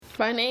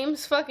My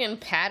name's fucking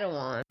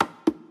Padawan.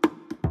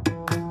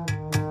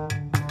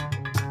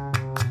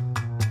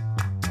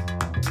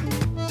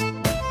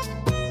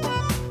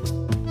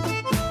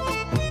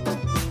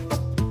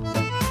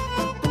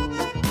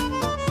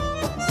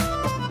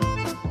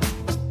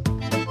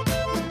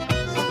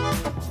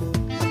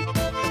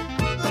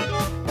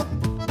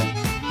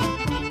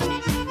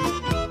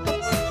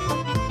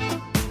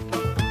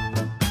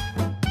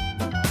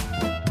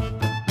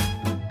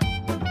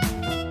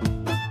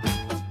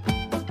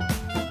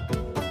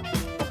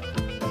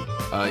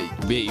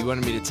 You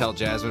wanted me to tell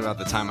Jasmine about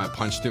the time I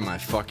punched through my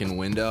fucking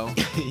window?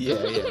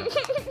 Yeah.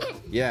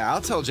 Yeah,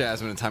 I'll tell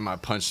Jasmine the time I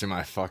punched through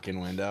my fucking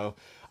window.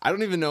 I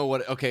don't even know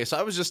what... Okay, so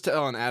I was just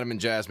telling Adam and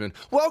Jasmine,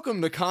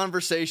 welcome to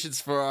Conversations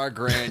for Our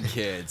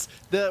Grandkids.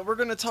 We're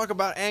going to talk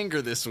about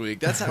anger this week.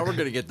 That's how we're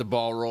going to get the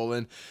ball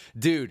rolling.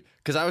 Dude,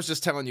 because I was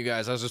just telling you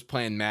guys, I was just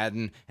playing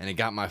Madden, and it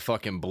got my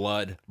fucking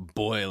blood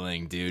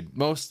boiling, dude.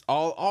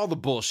 All the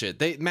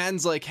bullshit.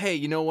 Madden's like, hey,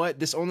 you know what?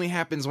 This only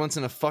happens once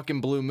in a fucking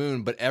blue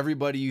moon, but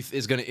everybody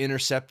is going to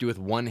intercept you with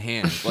one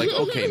hand. Like,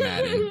 okay,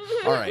 Madden.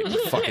 All right,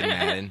 fucking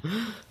Madden.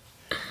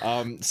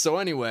 So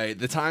anyway,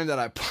 the time that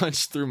I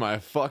punched through my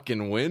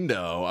fucking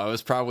window, I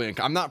was probably...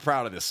 I'm not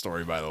proud of this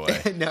story, by the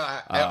way. No,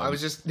 I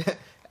was just...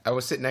 I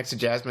was sitting next to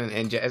Jasmine,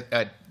 and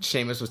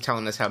Seamus was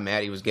telling us how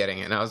mad he was getting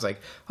it. And I was like,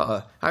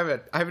 I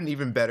have an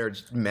even better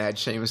mad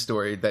Seamus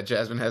story that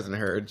Jasmine hasn't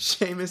heard.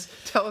 Seamus,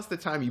 tell us the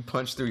time you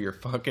punched through your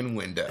fucking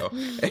window.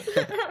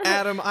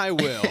 Adam, I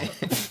will.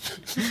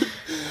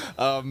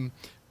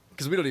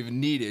 Because we don't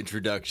even need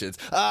introductions.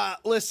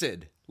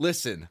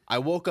 Listen, I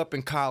woke up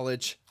in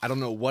college. I don't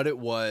know what it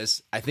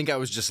was. I think I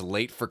was just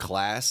late for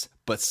class,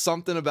 but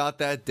something about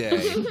that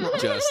day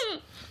just...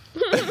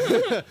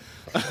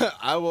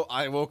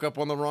 I woke up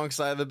on the wrong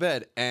side of the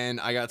bed, and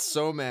I got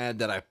so mad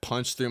that I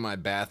punched through my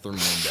bathroom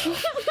window.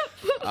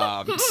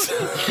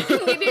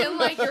 You didn't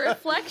like your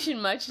reflection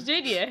much,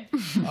 did you?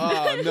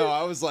 Oh, no,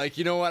 I was like,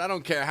 you know what? I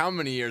don't care how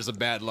many years of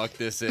bad luck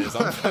this is.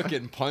 I'm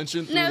fucking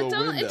punching through the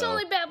window. It's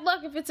only bad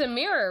luck if it's a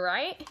mirror,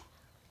 right?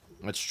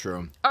 That's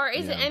true. Or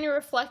is it any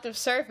reflective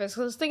surface?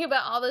 Because think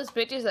about all those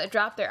bitches that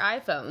drop their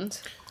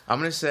iPhones. I'm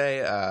gonna say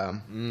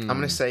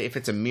if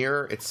it's a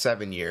mirror, it's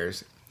 7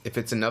 years. If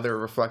it's another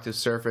reflective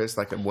surface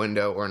like a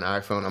window or an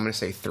iPhone, I'm gonna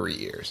say 3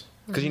 years.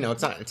 Because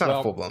it's not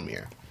a full blown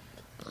mirror.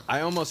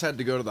 I almost had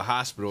to go to the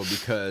hospital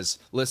because,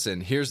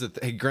 listen, hey,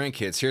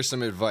 grandkids, here's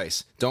some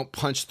advice. Don't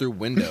punch through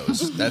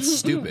windows. That's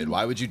stupid.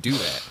 Why would you do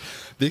that?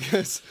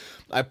 Because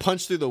I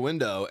punched through the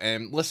window,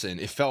 and listen,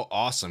 it felt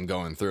awesome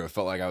going through. It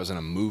felt like I was in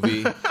a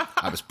movie.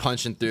 I was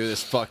punching through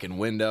this fucking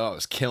window. I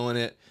was killing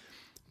it.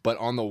 But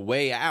on the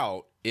way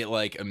out, it,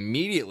 like,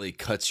 immediately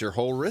cuts your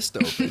whole wrist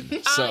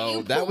open.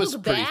 So that was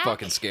pretty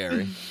fucking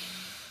scary.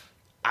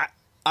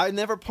 I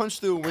never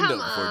punched through a window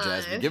before,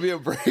 Jasmine. Give me a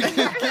break. Give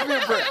me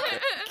a break.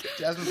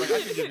 Jasmine's like,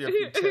 I can give you a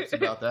few tips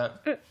about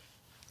that.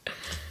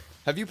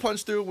 Have you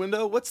punched through a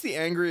window? What's the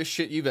angriest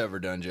shit you've ever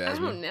done,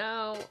 Jasmine? I don't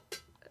know.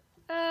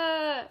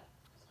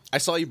 I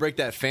saw you break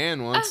that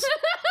fan once.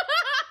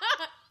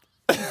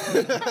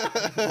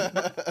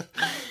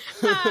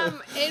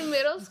 In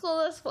middle school,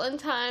 this one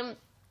time,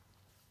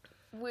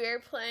 we were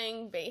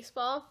playing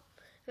baseball,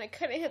 and I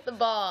couldn't hit the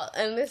ball,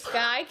 and this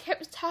guy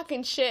kept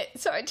talking shit,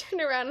 so I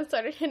turned around and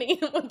started hitting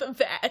him with a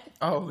bat.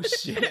 Oh,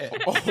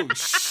 shit. Oh,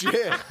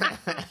 shit.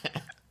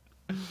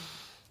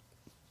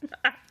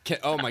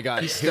 Oh, my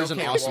God. Here's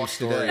an awesome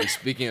story.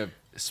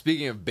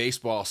 Speaking of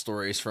baseball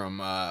stories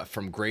from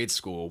grade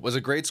school. Was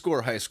it grade school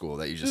or high school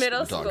that you just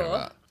were talking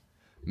about?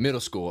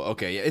 Middle school.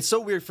 Okay. Yeah. It's so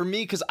weird for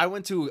me because I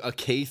went to a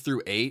K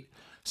through 8.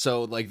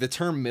 So, like, the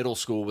term middle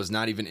school was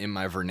not even in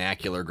my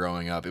vernacular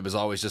growing up. It was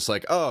always just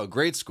like, oh,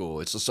 grade school.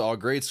 It's just all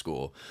grade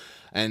school.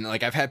 And,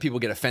 like, I've had people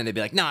get offended,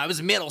 be like, no, I was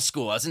in middle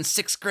school. I was in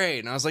 6th grade.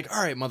 And I was like,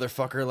 all right,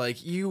 motherfucker,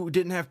 like, you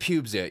didn't have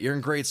pubes yet. You're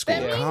in grade school.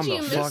 That Calm means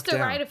the you fuck missed the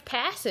down. rite of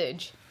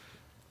passage.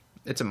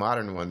 It's a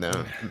modern one,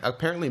 though.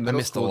 Apparently,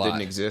 middle school didn't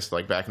exist,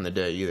 like, back in the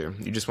day, either.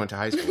 You just went to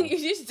high school. You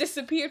just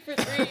disappeared for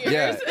 3 years.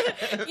 Yeah.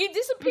 You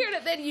disappeared,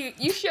 and then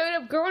you showed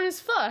up grown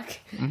as fuck.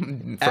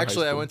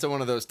 Actually, I went to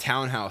one of those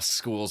townhouse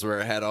schools where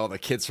it had all the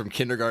kids from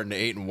kindergarten to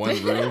 8 in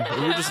one room.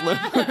 We were just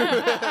living.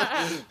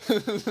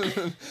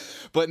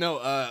 But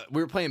no,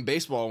 we were playing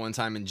baseball one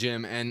time in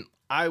gym, and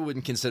I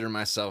didn't consider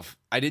myself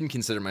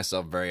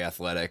very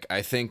athletic.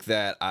 I think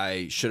that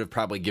I should have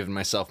probably given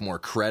myself more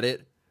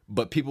credit.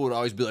 But people would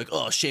always be like,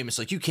 "Oh, Seamus,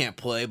 like you can't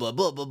play, blah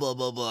blah blah blah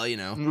blah blah." You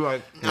know,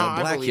 right?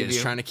 Black kids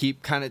trying to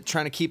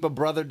keep a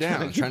brother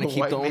down, trying to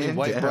keep the only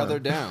white brother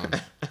down.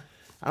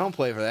 I don't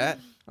play for that.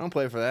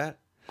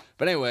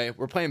 But anyway,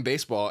 we're playing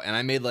baseball, and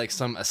I made like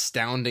some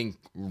astounding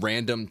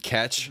random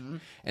catch,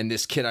 and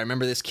this kid, I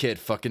remember this kid,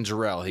 fucking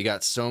Jarrell, he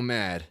got so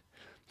mad.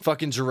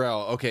 Fucking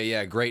Jarrell. Okay,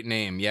 yeah, great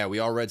name. Yeah, we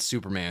all read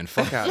Superman.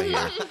 Fuck out of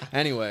here.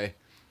 Anyway.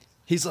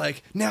 He's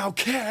like, now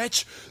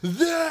catch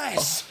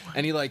this! Oh.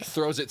 And he, like,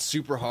 throws it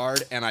super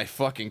hard, and I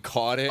fucking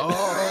caught it.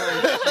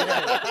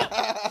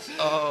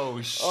 Oh,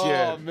 shit.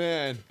 Oh,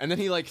 man. And then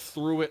he, like,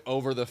 threw it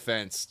over the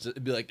fence to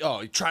be like,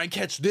 oh, try and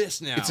catch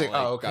this now. It's like,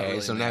 oh, okay,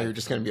 really so mad. Now you're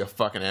just going to be a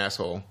fucking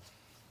asshole.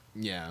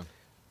 Yeah.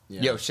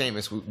 Yo,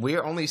 Seamus, we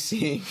are only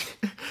seeing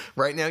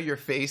right now. Your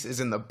face is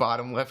in the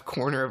bottom left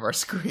corner of our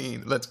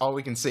screen. That's all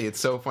we can see. It's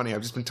so funny.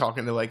 I've just been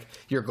talking to like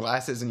your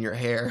glasses and your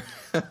hair.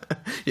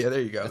 Yeah, there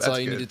you go. That's all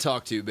you need to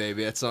talk to,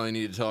 baby. That's all you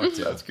need to talk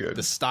to. That's good.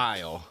 The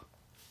style.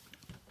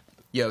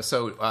 Yo,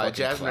 so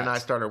Jasmine and I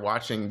class. started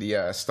watching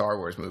the Star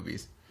Wars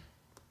movies.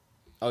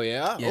 Oh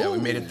yeah. Yeah, Ooh, we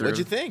made it through. What'd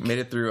you think? Made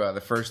it through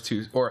the first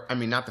two, or I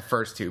mean, not the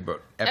first two,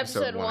 but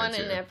episode 1 and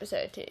 2. and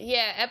episode 2.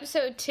 Yeah,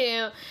 episode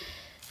 2.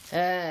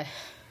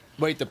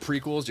 Wait, the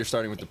prequels. You're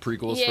starting with the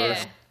prequels Yeah.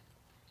 first.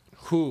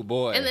 Whoo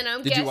boy. And then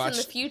I'm Did guessing you watch?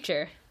 the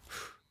future.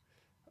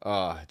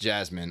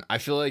 Jasmine, I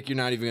feel like you're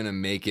not even gonna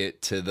make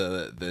it to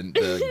the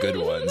good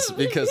ones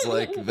because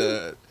like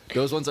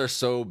those ones are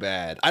so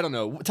bad. I don't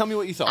know. Tell me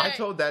what you thought. I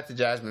told that to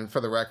Jasmine for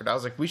the record. I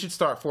was like, we should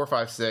start 4,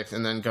 5, 6,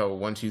 and then go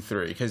 1, 2,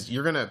 3. Because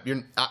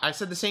I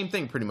said the same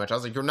thing pretty much. I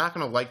was like, you're not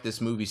gonna like this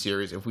movie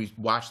series if we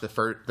watch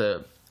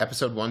the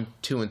episode 1,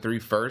 2, and 3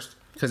 first.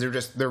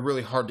 Because they're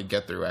really hard to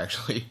get through.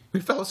 Actually,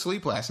 we fell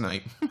asleep last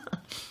night.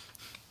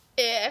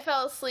 Yeah, I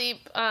fell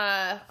asleep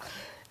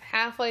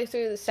halfway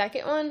through the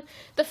second one.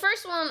 The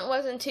first one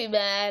wasn't too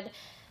bad.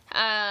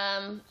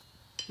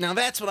 Now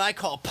that's what I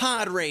call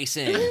pod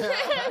racing.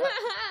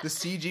 The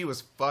CG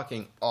was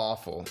fucking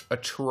awful,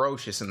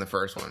 atrocious in the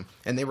first one,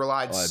 and they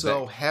relied I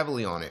so bet.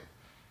 heavily on it.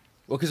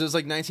 Well, because it was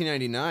like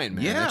 1999,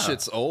 man. Yeah. That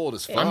shit's old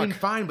as fuck. I mean,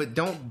 fine, but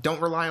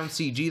don't rely on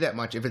CG that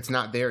much if it's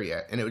not there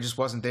yet, and it just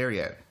wasn't there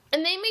yet.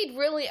 And they made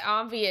really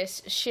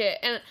obvious shit.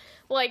 And,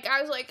 like,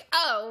 I was like,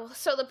 oh,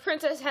 so the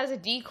princess has a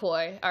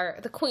decoy. Or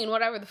the queen,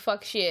 whatever the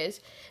fuck she is.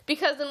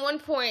 Because in one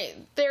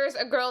point, there's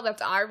a girl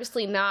that's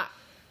obviously not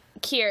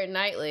Keira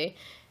Knightley.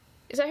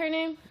 Is that her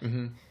name?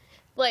 Mm-hmm.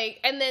 Like,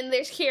 and then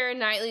there's Keira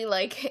Knightley,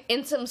 like,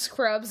 in some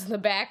scrubs in the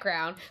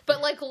background.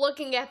 But, like,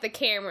 looking at the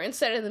camera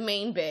instead of the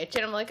main bitch.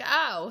 And I'm like,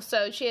 oh,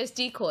 so she has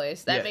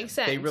decoys. That makes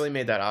sense. They really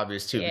made that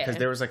obvious too, Yeah. because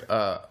there was like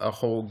a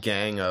whole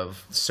gang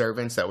of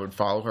servants that would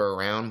follow her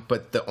around,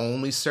 but the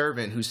only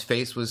servant whose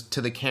face was to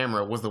the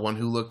camera was the one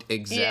who looked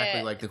exactly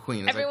Yeah. like the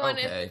queen. It's Everyone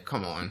like, okay,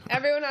 come on.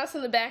 Everyone else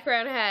in the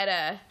background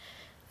had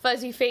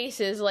fuzzy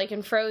faces, like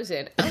in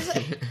Frozen. I was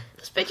like,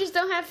 those bitches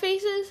don't have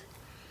faces?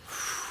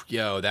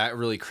 Yo, that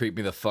really creeped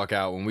me the fuck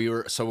out when we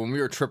were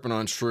tripping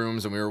on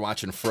shrooms and we were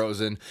watching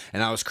Frozen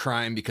and I was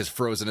crying because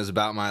Frozen is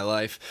about my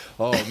life.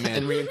 Oh man,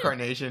 And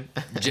reincarnation.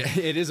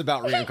 it is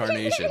about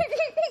reincarnation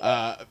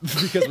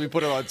because we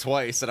put it on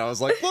twice and I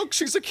was like, look,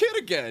 she's a kid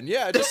again.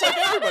 Yeah, just like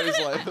everybody's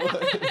life.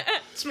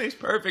 This makes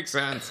perfect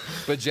sense.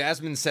 But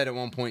Jasmine said at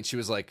one point, she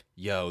was like,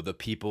 yo, the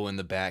people in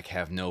the back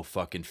have no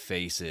fucking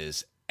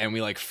faces. And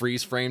we like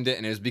freeze framed it,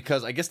 and it was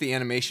because I guess the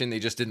animation, they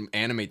just didn't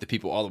animate the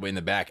people all the way in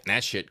the back, and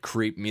that shit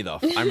creeped me I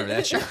remember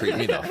that shit creeped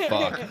me the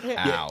fuck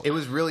out. It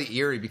was really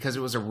eerie because it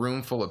was a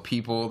room full of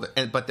people,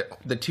 but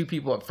the two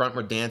people up front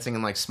were dancing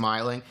and like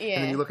smiling, and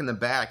then Yeah. you look in the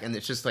back and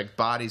it's just like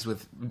bodies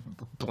with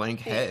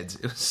blank heads.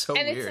 It was so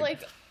And weird. it's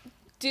like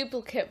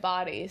duplicate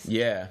bodies.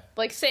 yeah.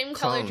 Like same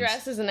color Clones.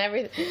 dresses and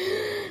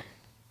everything.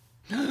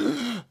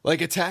 Like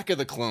Attack of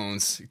the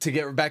Clones, to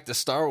get back to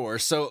Star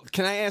Wars. So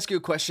can I ask you a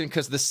question?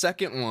 Because the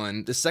second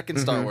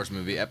Star Wars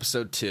movie,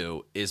 episode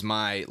 2, is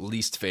my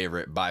least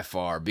favorite by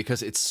far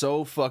because it's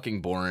so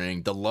fucking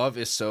boring. The love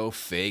is so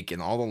fake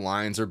and all the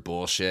lines are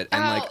bullshit.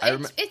 And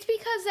It's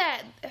because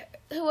that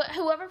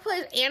whoever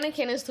plays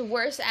Anakin is the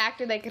worst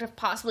actor they could have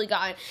possibly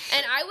gotten.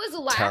 And I was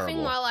laughing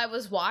Terrible. while I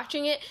was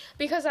watching it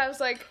because I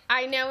was like,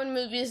 I know in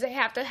movies they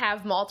have to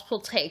have multiple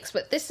takes,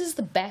 but this is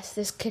the best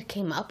this kid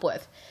came up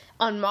with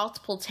on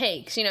multiple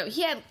takes. You know,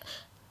 he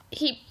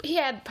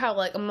had probably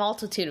like a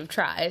multitude of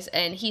tries,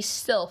 and he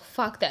still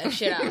fucked that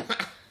shit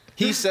up.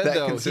 He said That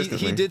though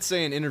consistently. he did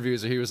say in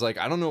interviews that he was like,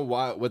 I don't know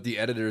what the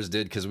editors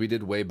did because we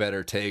did way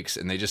better takes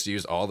and they just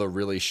used all the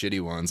really shitty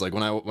ones. Like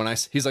when I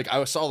he's like,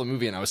 I saw the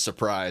movie and I was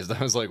surprised.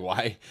 I was like,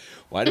 why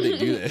did they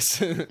do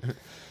this?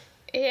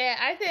 Yeah,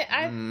 I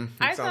sounds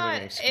like thought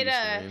an excuse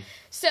to me.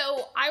 So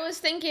I was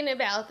thinking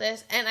about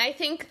this, and I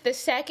think the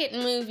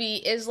second movie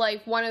is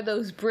like one of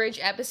those bridge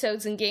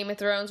episodes in Game of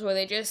Thrones where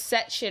they just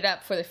set shit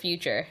up for the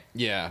future.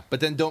 Yeah, but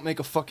then don't make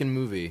a fucking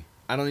movie.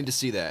 I don't need to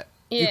see that.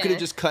 You Yeah. could have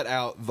just cut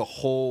out the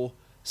whole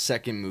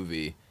second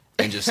movie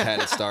and just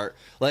had it start.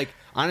 Like,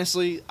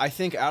 honestly, I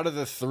think out of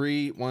the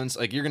 3 ones,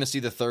 like, you're going to see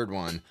the third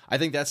one. I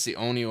think that's the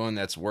only one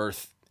that's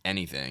worth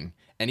anything.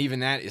 And even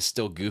that is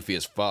still goofy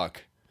as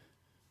fuck.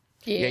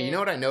 Yeah, you know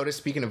what I noticed?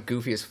 Speaking of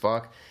goofy as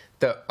fuck,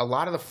 a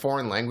lot of the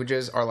foreign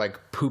languages are like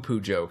poo-poo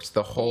jokes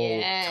the whole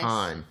Yes.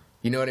 time.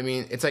 You know what I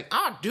mean? It's like,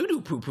 doo-doo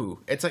poo-poo.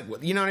 It's like,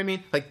 you know what I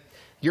mean? Like,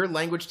 your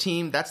language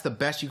team, that's the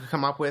best you could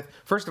come up with.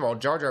 First of all,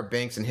 Jar Jar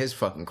Binks and his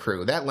fucking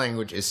crew, that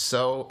language is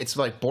it's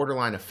like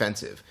borderline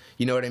offensive.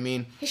 You know what I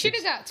mean? He should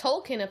have got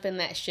Tolkien up in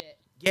that shit.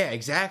 Yeah,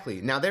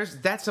 exactly. Now,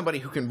 that's somebody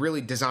who can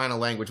really design a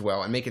language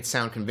well and make it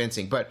sound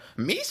convincing. But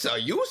Misa,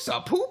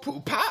 Yusa, Poo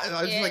Poo, Pa.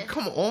 I was Yeah. like,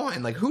 come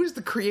on. Like, who is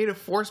the creative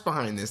force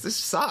behind this? This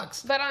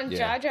sucks. But on Yeah.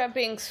 Jar Jar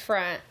Binks'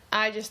 front,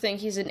 I just think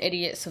he's an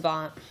idiot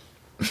savant.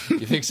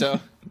 You think so?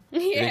 You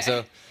Yeah. think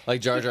so?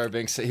 Like Jar Jar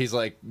Binks, he's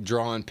like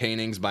drawing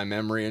paintings by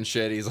memory and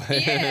shit. He's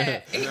like,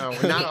 Yeah. No,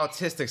 not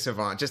autistic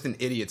savant, just an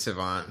idiot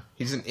savant.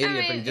 He's an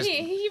idiot, but he just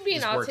he'd be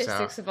an just works autistic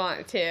out.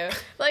 savant too.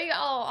 Like,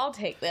 I'll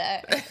take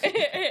that.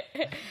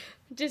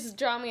 Just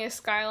draw me a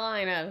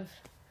skyline of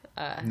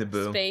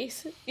Naboo.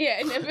 space.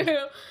 Yeah,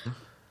 Naboo.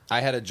 I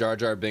had a Jar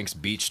Jar Binks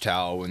beach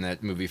towel when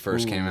that movie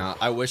first came out.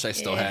 I wish I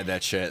still Yeah. had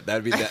that shit.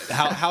 That'd be that.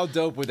 How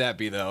dope would that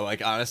be though?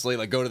 Like honestly,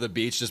 like go to the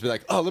beach, just be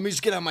like, oh, let me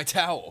just get out my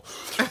towel.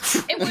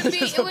 It would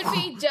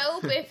be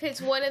dope if it's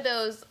one of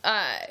those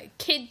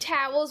kid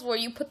towels where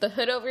you put the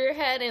hood over your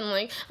head and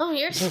like, oh,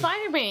 you're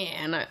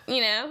Spider-Man, you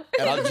know?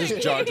 And I'm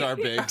just Jar Jar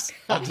Binks.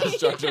 I'm just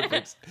Jar Jar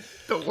Binks.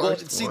 The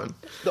worst See, one.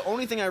 the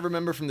only thing I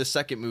remember from the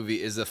second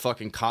movie is the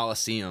fucking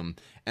Colosseum,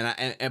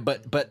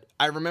 but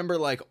I remember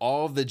like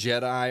all of the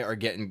Jedi are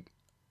getting.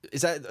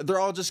 Is that they're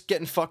all just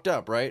getting fucked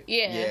up, right?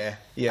 Yeah.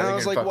 Yeah. And I they're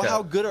was getting like, well, fucked how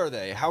up. good are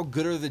they? How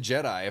good are the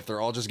Jedi if they're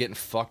all just getting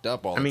fucked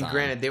up all the I mean, time?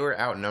 granted, they were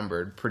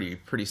outnumbered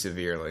pretty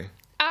severely.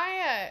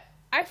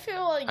 I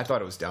feel like I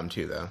thought it was dumb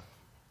too, though.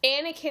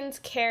 Anakin's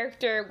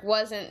character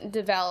wasn't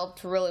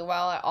developed really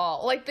well at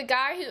all. Like the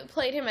guy who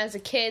played him as a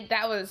kid,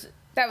 that was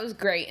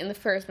great in the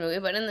first movie,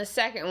 but in the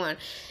second one,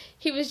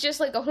 he was just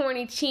like a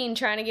horny teen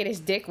trying to get his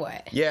dick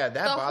wet. Yeah, that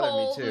the bothered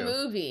whole me too.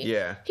 movie.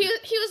 Yeah, He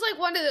was like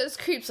one of those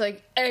creeps,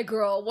 like, "Hey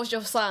girl, what's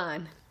your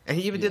sign?" and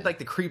he even did like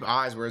the creep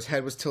eyes where his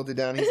head was tilted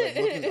down. He's like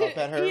looking up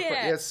at her. Yeah.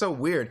 Yeah, it's so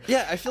weird.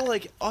 Yeah, I feel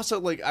like also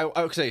like I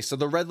would say so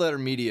the Red Letter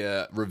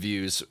Media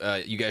reviews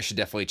you guys should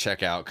definitely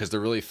check out because they're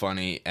really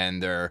funny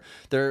and they're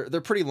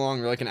pretty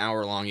long. They're like an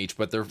hour long each,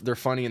 but they're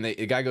funny and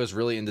the guy goes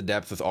really into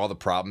depth with all the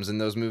problems in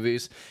those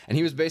movies. And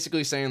he was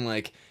basically saying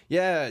like,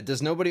 yeah,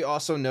 does nobody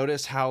also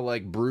notice how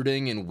like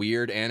brooding and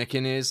weird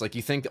Anakin is? Like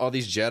you think all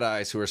these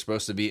Jedis who are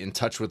supposed to be in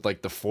touch with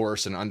like the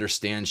Force and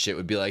understand shit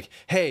would be like,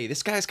 hey,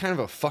 this guy's kind of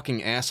a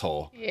fucking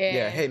asshole.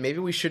 Yeah, hey, maybe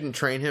we shouldn't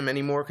train him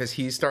anymore because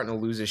he's starting to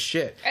lose his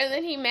shit. And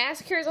then he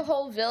massacres a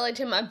whole village,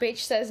 and my bitch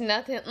says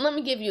nothing. Let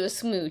me give you a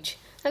smooch.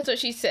 That's what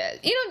she said.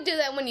 You don't do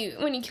that when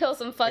you kill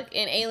some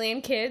fucking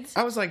alien kids.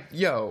 I was like,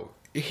 yo,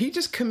 he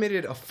just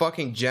committed a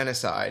fucking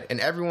genocide and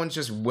everyone's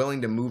just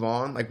willing to move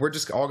on. Like, we're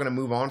just all going to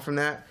move on from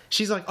that.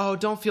 She's like, oh,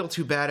 don't feel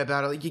too bad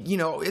about it. Like, you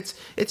know,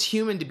 it's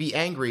human to be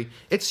angry.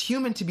 It's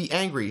human to be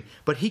angry,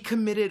 but he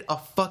committed a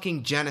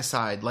fucking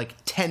genocide like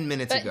 10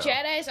 minutes But ago.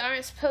 Jedis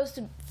aren't supposed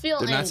to feel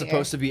They're anger. not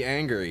supposed to be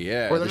angry,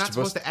 yeah. Or they're not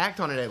supposed to act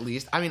on it at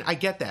least. I mean, I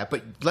get that,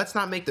 but let's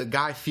not make the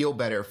guy feel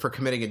better for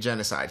committing a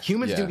genocide.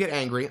 Humans Yeah. do get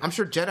angry. I'm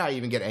sure Jedi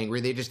even get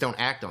angry. They just don't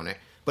act on it.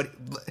 But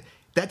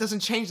that doesn't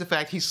change the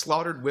fact he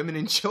slaughtered women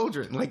and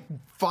children like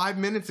 5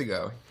 minutes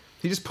ago.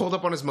 He just pulled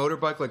up on his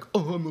motorbike like,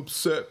 oh, I'm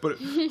upset, but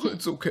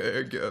it's okay,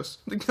 I guess.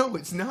 Like, no,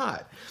 it's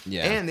not.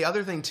 Yeah. And the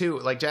other thing, too,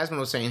 like Jasmine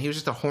was saying, he was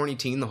just a horny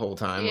teen the whole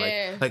time.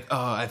 Yeah. Like,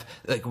 why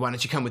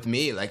don't you come with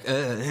me? Like,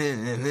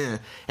 And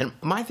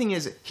my thing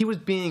is, he was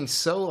being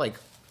so, like,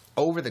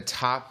 over the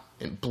top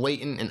and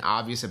blatant and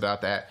obvious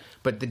about that.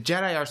 But the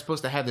Jedi are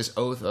supposed to have this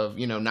oath of,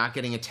 you know, not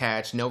getting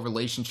attached, no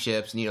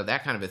relationships, and, you know,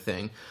 that kind of a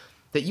thing.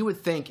 That you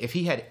would think if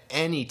he had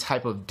any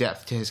type of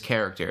depth to his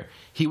character,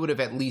 he would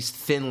have at least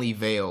thinly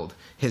veiled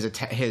his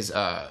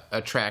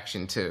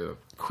attraction to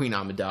Queen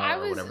Amidala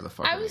or whatever the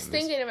fuck her I was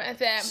name is. thinking about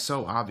that.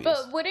 So obvious.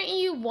 But wouldn't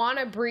you want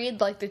to breed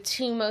like the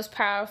two most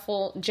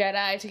powerful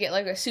Jedi to get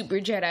like a super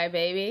Jedi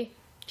baby?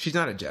 She's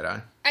not a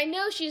Jedi. I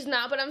know she's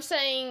not, but I'm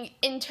saying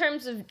in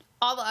terms of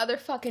all the other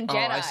fucking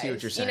Jedi. Oh, I see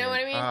what you're saying. You know what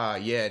I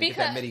mean? Yeah, to get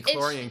that Because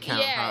midi-chlorian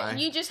count high.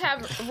 you just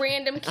have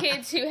random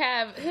kids who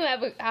have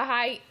a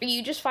high.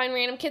 You just find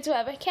random kids who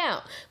have a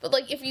count. But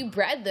like if you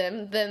bred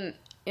them, then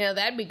you know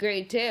that'd be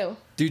great too.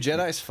 Do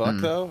Jedis fuck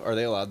though? Are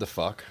they allowed to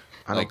fuck?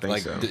 I don't think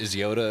so. Is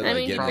Yoda? I like,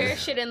 mean, you getting- bear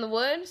shit in the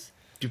woods.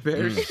 You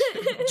better.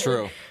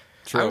 True.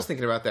 I was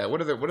thinking about that.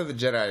 What are the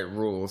Jedi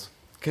rules?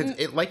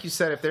 Because like you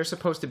said, if they're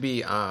supposed to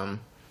be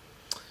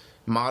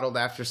modeled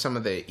after some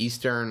of the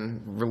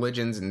Eastern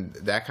religions and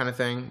that kind of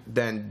thing,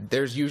 then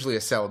there's usually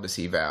a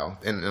celibacy vow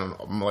in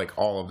like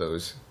all of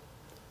those.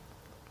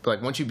 But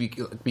like once you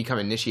become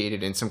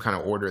initiated in some kind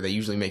of order, they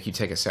usually make you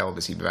take a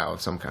celibacy vow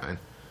of some kind.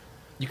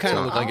 You kind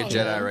of look like a Oh, Jedi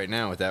yeah. right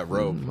now with that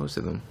robe. Most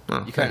of them.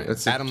 Oh, You kind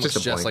it's of Adam looks a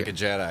just like a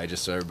blanket. Jedi,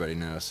 just so everybody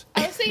knows.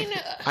 I was thinking,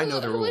 I know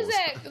the who was rules.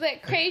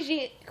 that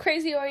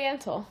crazy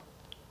Oriental?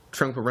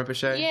 Trungpa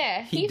Rinpoche.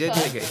 Yeah, he he did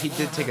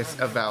fucked. take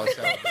a vow of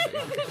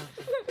celibacy.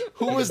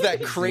 Who was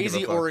that crazy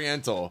Speaking of a fuck.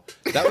 Oriental?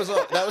 That was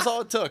all. That was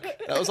all it took.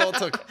 That was all it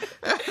took.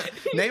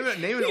 name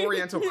an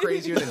Oriental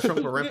crazier than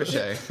Trungpa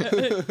Rinpoche.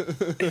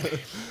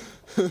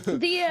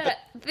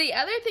 The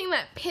other thing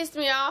that pissed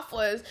me off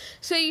was,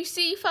 so you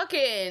see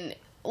fucking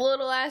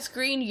little ass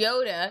green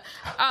Yoda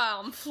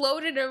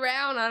floated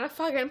around on a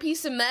fucking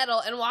piece of metal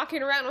and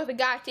walking around with a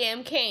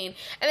goddamn cane,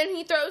 and then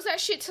he throws that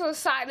shit to the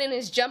side and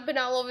is jumping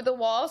all over the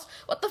walls.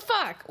 What the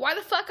fuck? Why the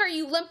fuck are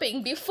you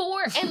limping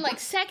before and like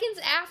seconds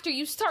after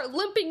you start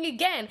limping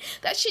again?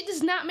 That shit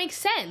does not make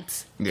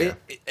sense. Yeah.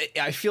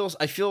 I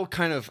feel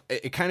kind of.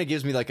 It kind of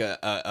gives me like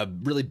a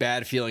really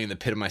bad feeling in the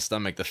pit of my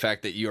stomach. The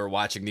fact that you are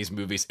watching these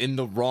movies in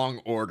the wrong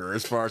order,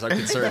 as far as I'm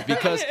concerned,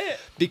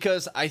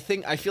 because I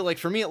feel like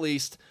for me at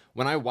least,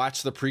 when I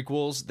watched the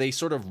prequels, they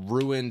sort of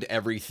ruined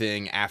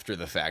everything after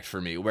the fact for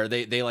me, where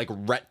they like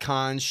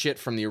retcon shit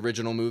from the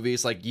original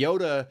movies. Like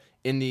Yoda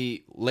in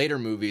the later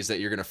movies that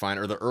you're going to find,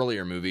 or the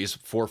earlier movies,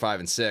 4, 5,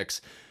 and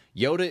 6,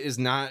 Yoda is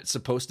not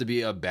supposed to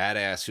be a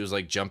badass who's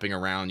like jumping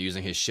around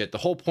using his shit. The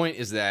whole point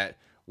is that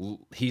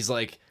he's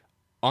like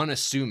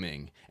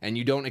unassuming, and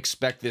you don't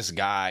expect this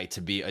guy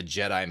to be a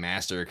Jedi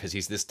master because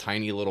he's this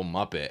tiny little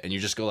muppet, and you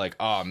just go like,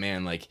 oh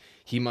man, like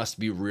he must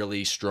be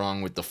really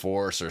strong with the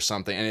Force or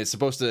something. And it's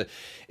supposed to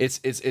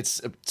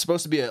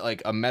supposed to be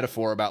like a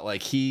metaphor about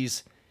like he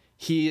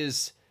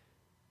is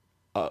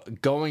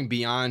going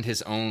beyond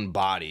his own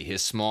body,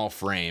 his small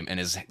frame, and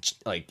is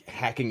like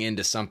hacking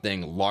into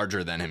something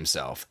larger than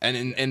himself. And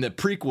in the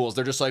prequels,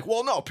 they're just like,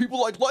 well, no, people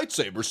like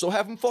lightsabers, so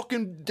have him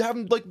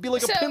like be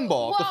like a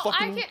pinball. Well,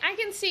 I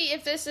can see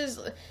if this is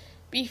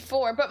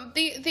before, but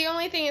the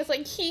only thing is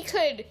like he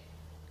could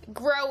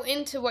grow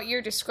into what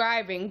you're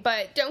describing,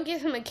 but don't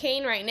give him a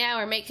cane right now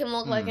or make him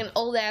look like an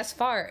old ass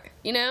fart,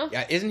 you know?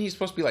 Yeah, isn't he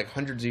supposed to be like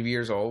hundreds of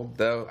years old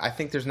though? I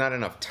think there's not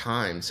enough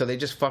time, so they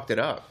just fucked it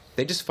up.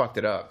 They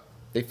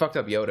fucked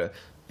up Yoda,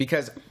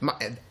 because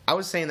I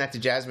was saying that to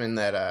Jasmine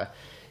that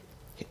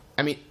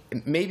I mean,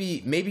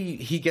 maybe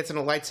he gets in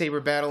a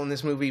lightsaber battle in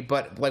this movie,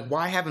 but like,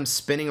 why have him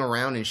spinning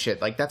around and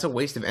shit? Like, that's a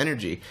waste of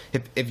energy.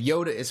 If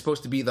Yoda is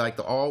supposed to be like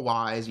the all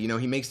wise, you know,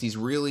 he makes these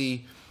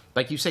really,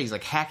 like you say, he's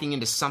like hacking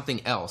into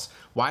something else.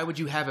 Why would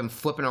you have him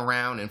flipping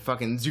around and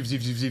fucking zoop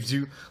zoop zoop zoop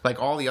zoop like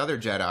all the other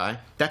Jedi?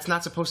 That's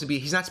not supposed to be.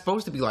 He's not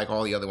supposed to be like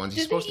all the other ones.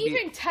 He's Did supposed they to be.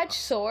 even touch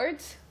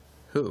swords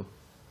Who?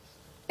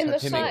 in the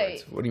Touch him fight?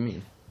 inwards. What do you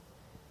mean?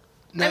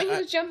 No, I mean, he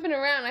was jumping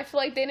around. I feel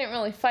like they didn't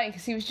really fight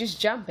because he was just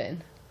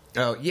jumping.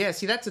 Oh, yeah,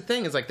 see, that's the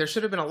thing, is like there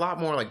should have been a lot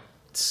more like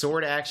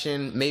sword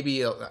action,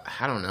 maybe,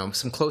 I don't know,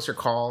 some closer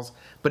calls,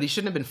 but he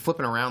shouldn't have been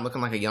flipping around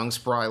looking like a young,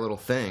 spry little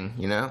thing,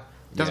 you know?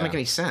 It doesn't make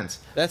any sense.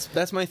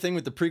 That's my thing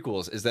with the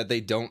prequels, is that they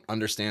don't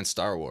understand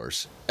Star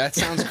Wars. That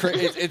sounds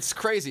crazy. It's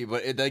crazy,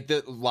 but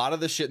a lot of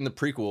the shit in the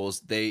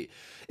prequels,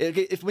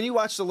 if when you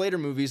watch the later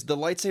movies, the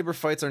lightsaber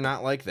fights are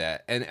not like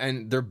that,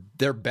 and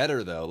they're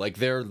better though. Like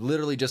they're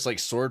literally just like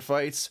sword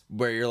fights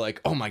where you're like,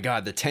 oh my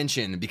god, the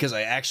tension, because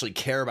I actually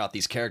care about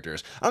these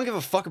characters. I don't give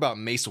a fuck about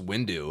Mace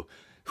Windu.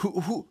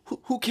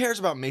 Who cares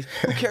about Mace?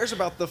 Who cares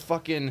about the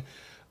fucking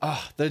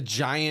the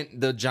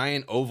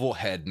giant oval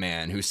head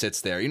man who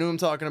sits there? You know what I'm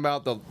talking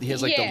about? He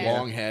has like the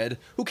long head.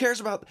 Who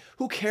cares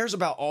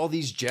about all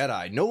these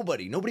Jedi?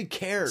 Nobody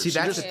cares. See,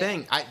 that's the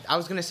thing. I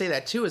was gonna say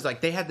that too. Is like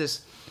they had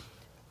this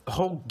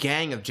whole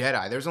gang of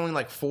Jedi. There's only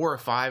like 4 or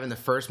 5 in the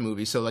first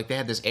movie, so like they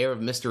had this air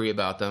of mystery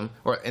about them.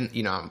 And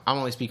you know, I'm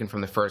only speaking from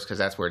the first because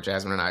that's where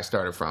Jasmine and I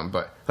started from.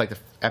 But like the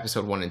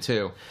episode 1 and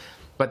 2,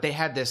 but they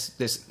had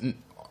this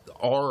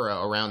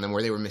aura around them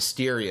where they were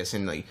mysterious,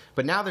 and like,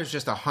 but now there's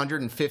just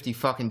 150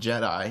 fucking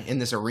Jedi in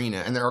this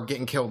arena, and they're all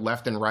getting killed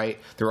left and right.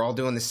 They're all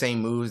doing the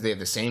same moves. They have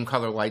the same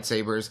color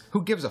lightsabers.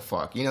 Who gives a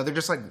fuck? You know, they're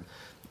just like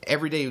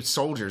everyday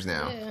soldiers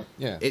now.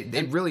 Yeah.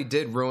 It really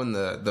did ruin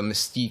the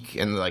mystique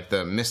and like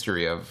the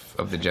mystery of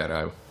the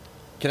Jedi.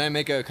 Can I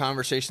make a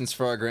Conversations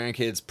for Our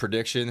Grandkids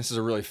prediction? This is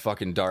a really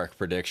fucking dark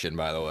prediction,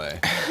 by the way.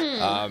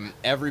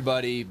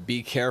 Everybody,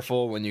 be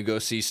careful when you go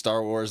see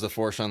Star Wars: The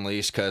Force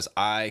Unleashed, because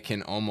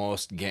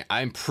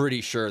I'm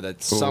pretty sure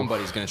that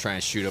somebody's going to try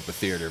and shoot up a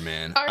theater,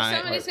 man. Or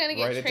somebody's going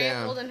to write get it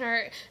down. trampled and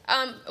hurt.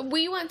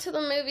 We went to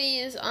the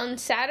movies on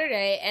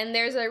Saturday, and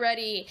there's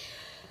already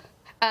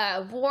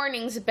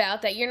warnings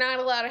about that. You're not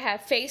allowed to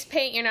have face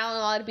paint. You're not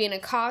allowed to be in a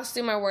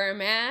costume or wear a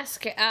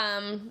mask.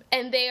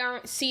 And they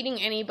aren't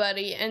seating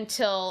anybody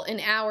until an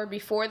hour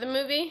before the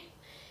movie.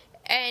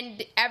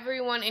 And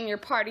everyone in your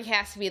party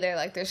has to be there.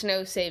 Like, there's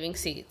no saving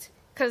seats,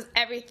 because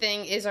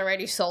everything is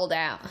already sold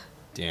out.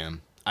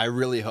 Damn. I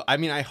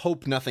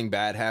hope nothing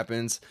bad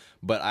happens,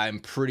 but I'm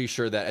pretty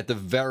sure that at the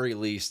very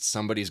least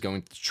somebody's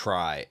going to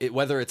try it,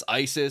 whether it's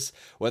ISIS,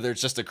 whether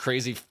it's just a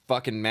crazy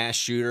fucking mass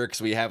shooter,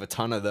 because we have a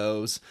ton of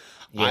those.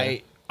 Yeah.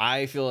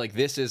 I feel like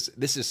this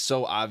is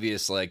so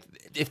obvious. Like,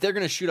 if they're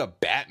gonna shoot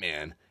up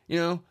Batman, you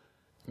know,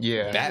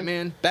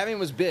 Batman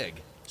was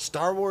big.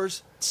 Star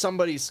Wars,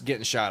 somebody's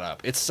getting shot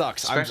up. It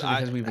sucks. Especially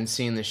because we've been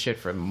seeing this shit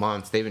for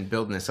months. They've been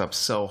building this up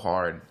so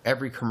hard.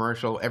 Every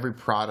commercial, every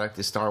product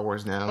is Star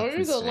Wars now.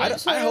 It's insane.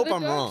 I hope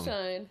I'm wrong.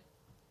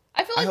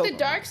 I feel like the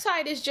dark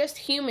side is just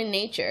human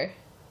nature.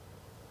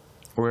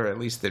 Or at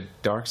least the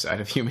dark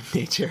side of human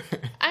nature.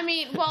 I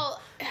mean,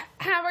 well,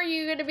 how are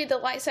you going to be the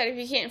light side if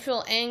you can't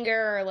feel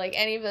anger or like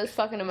any of those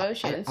fucking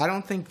emotions? I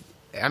don't think.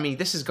 I mean,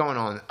 this is going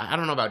on. I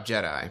don't know about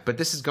Jedi, but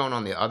this is going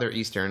on the other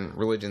Eastern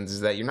religions.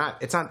 Is that you're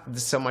not? It's not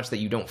so much that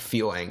you don't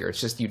feel anger. It's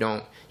just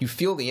you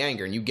feel the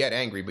anger and you get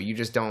angry, but you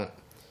just don't.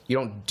 You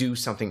don't do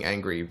something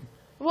angry.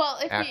 Well,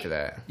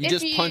 you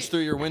just punch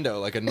through your window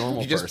like a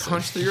normal person. You just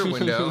punch through your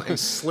window and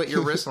slit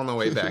your wrist on the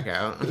way back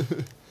out.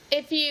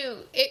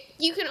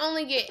 You can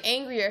only get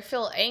angry or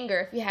feel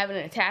anger if you have an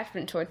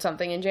attachment towards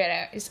something, and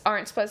Jedi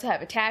aren't supposed to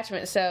have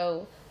attachment,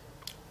 so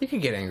you can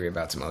get angry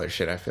about some other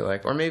shit, I feel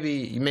like. Or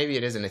maybe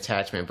it is an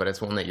attachment, but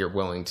it's one that you're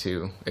willing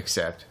to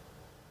accept.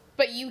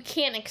 But you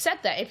can't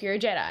accept that if you're a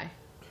Jedi.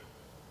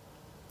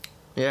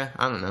 Yeah,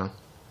 I don't know.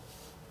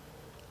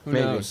 Who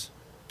Maybe. knows?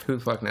 Who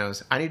the fuck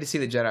knows? I need to see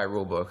the Jedi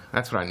rulebook.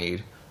 That's what I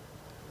need.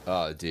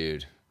 Oh,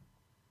 dude.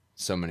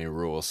 So many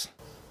rules.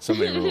 So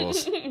many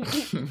rules.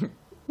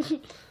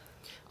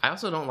 I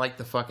also don't like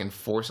the fucking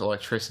force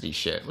electricity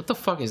shit. What the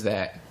fuck is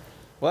that?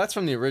 Well, that's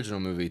from the original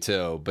movie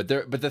too. But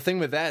the thing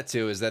with that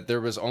too is that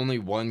there was only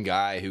one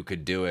guy who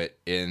could do it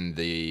in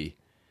the.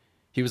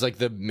 He was like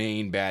the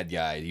main bad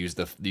guy. He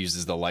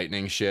uses the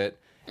lightning shit,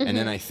 and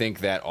then I think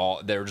that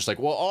they were just like,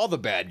 well, all the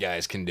bad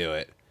guys can do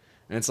it,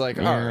 and it's like,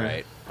 all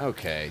right,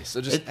 okay,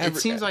 so just It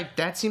seems like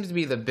that seems to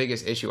be the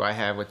biggest issue I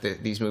have with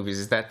these movies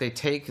is that they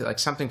take like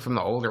something from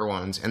the older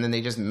ones and then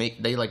they just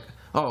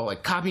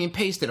copy and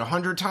paste it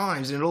 100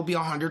 times and it'll be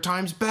 100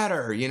 times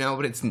better, you know,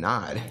 but it's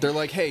not. They're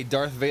like, hey,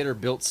 Darth Vader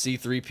built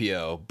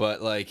C-3PO,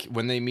 but like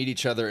when they meet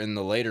each other in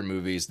the later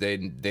movies, they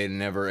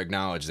never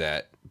acknowledge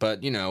that.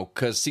 But, you know,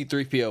 because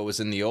C-3PO was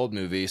in the old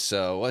movie,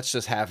 so let's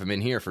just have him in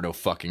here for no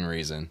fucking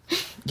reason.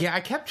 Yeah, I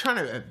kept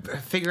trying to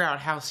figure out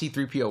how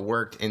C-3PO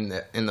worked in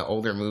the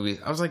older movies.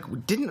 I was like,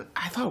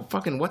 I thought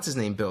fucking what's his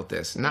name built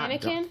this? Not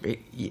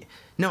Anakin?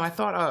 No, I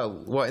thought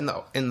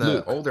in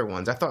the older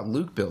ones, I thought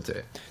Luke built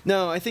it.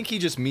 No, I think he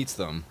just meets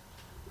them.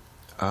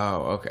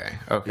 Oh, okay.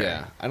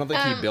 Yeah, I don't think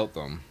he built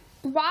them.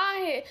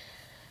 Why?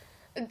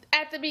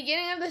 At the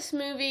beginning of this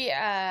movie,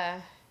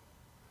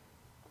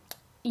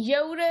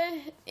 Yoda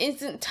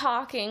isn't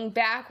talking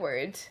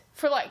backwards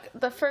for like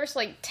the first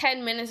like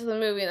 10 minutes of the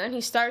movie, and then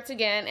he starts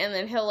again, and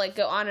then he'll like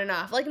go on and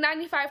off. Like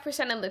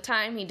 95% of the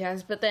time he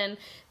does, but then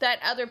that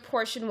other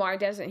portion, why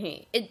doesn't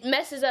he? It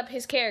messes up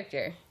his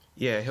character.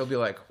 Yeah, he'll be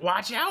like,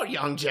 watch out,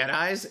 young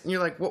Jedis. And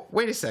you're like, well,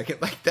 wait a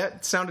second. Like,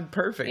 that sounded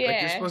perfect. Like, you're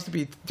Yeah. supposed to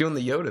be doing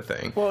the Yoda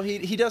thing. Well,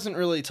 he doesn't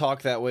really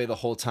talk that way the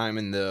whole time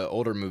in the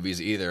older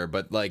movies either.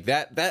 But like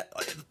that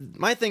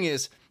my thing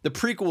is the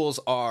prequels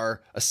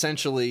are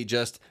essentially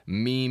just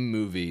meme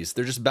movies.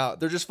 They're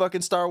just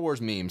fucking Star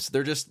Wars memes.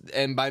 They're just,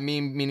 and by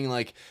meme meaning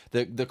like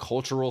the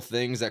cultural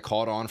things that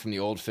caught on from the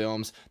old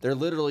films. They're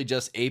literally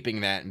just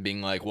aping that and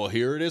being like, well,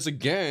 here it is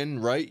again,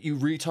 right? You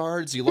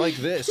retards, you like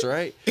this,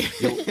 right?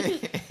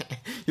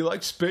 You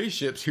like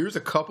spaceships? Here's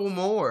a couple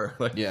more.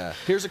 Like, Yeah,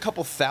 here's a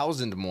couple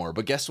thousand more,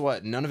 but guess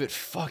what? None of it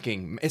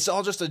fucking. It's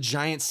all just a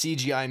giant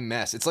CGI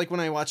mess. It's like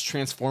when I watched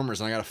Transformers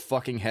and I got a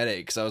fucking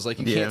headache because I was like,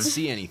 you Yeah. can't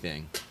see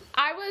anything.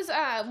 I was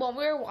when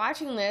we were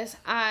watching this,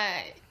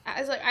 I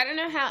was like, I don't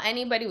know how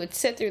anybody would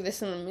sit through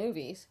this in the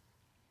movies.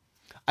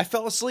 I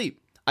fell asleep.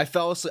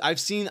 I've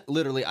seen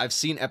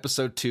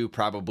episode 2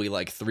 probably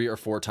like 3 or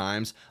 4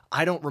 times.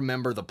 I don't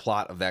remember the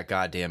plot of that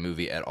goddamn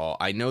movie at all.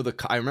 I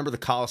remember the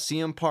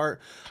Coliseum part.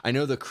 I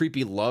know the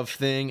creepy love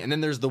thing, and then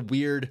there's the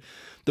weird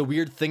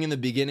thing in the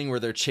beginning where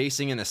they're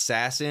chasing an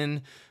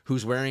assassin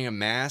who's wearing a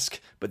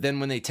mask, but then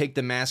when they take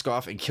the mask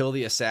off and kill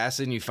the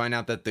assassin, you find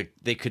out that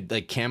they could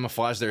like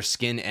camouflage their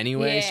skin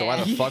anyway. So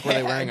why the fuck were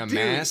they wearing a dude,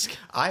 mask?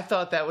 I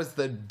thought that was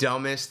the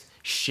dumbest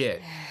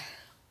shit.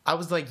 I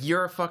was like,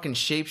 you're a fucking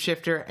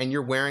shapeshifter and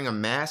you're wearing a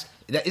mask?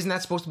 Isn't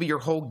that supposed to be your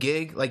whole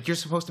gig? Like, you're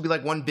supposed to be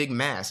like one big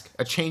mask,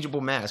 a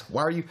changeable mask.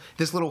 Why are you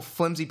this little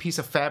flimsy piece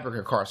of fabric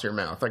across your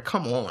mouth? Like,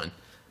 come on.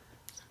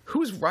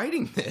 Who's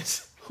writing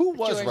this? Who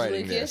was George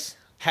writing Lucas? this?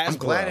 I'm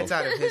glad Hasbro. it's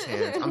out of his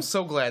hands. I'm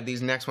so glad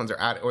these next ones are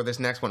out, or this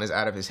next one is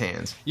out of his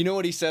hands. You know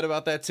what he said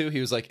about that too? He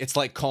was like, it's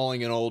like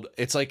calling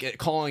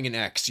an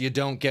ex. You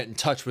don't get in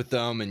touch with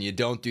them and you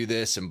don't do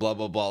this and blah,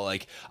 blah, blah.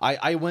 Like,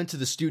 I went to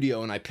the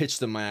studio and I pitched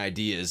them my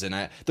ideas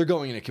and they're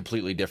going in a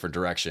completely different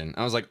direction.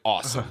 I was like,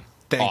 awesome.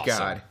 Thank Awesome.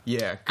 God.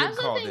 Yeah, I good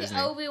also call, think Disney.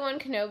 Obi-Wan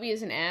Kenobi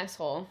is an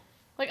asshole.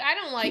 Like, I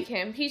don't like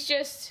him. He's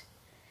just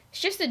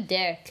a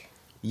dick.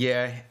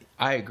 Yeah,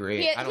 I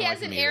agree. He I don't has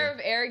like an him air either.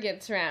 of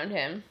arrogance around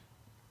him.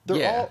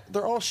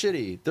 They're all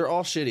shitty. They're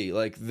all shitty.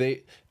 Like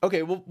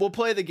we'll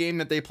play the game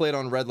that they played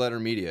on Red Letter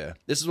Media.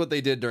 This is what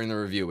they did during the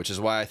review, which is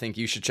why I think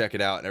you should check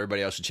it out and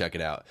everybody else should check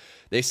it out.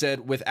 They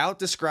said, without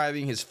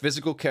describing his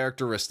physical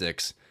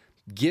characteristics,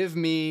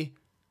 describe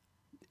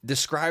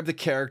the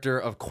character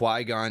of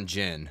Qui-Gon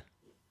Jinn.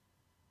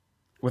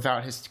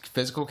 Without his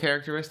physical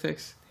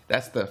characteristics?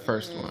 That's the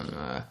first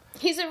one.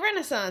 He's a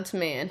Renaissance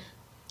man.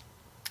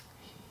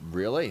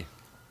 Really?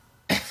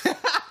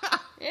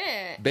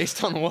 Yeah.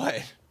 Based on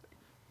what?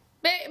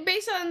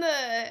 Based on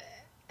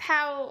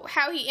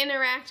how he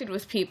interacted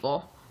with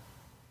people.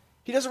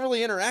 He doesn't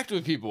really interact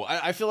with people.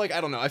 I feel like,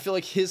 I don't know. I feel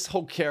like his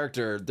whole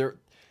character,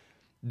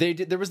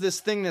 there was this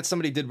thing that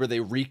somebody did where they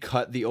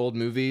recut the old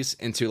movies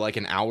into like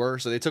an hour.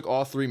 So they took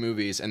all 3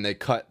 movies and they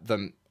cut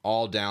them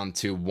all down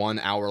to 1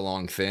 hour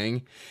long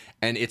thing.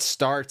 And it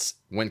starts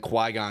when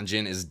Qui-Gon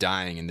Jinn is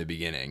dying in the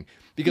beginning.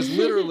 Because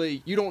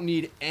literally, you don't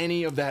need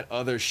any of that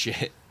other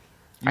shit.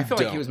 I feel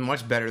like he don't. was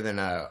much better than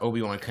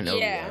Obi-Wan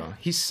Kenobi, Yeah. though.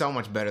 He's so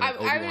much better than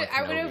Obi-Wan Kenobi.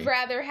 I would have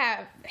rather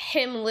have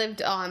him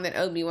lived on than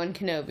Obi-Wan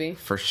Kenobi.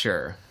 For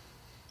sure.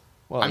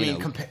 Well, I you mean,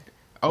 know,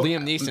 Oh,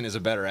 Liam Neeson is a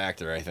better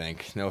actor, I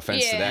think. No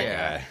offense to that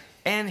Yeah. guy.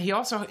 And he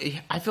also,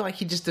 I feel like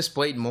he just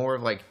displayed more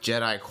of like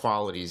Jedi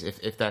qualities,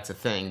 if that's a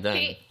thing, than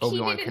He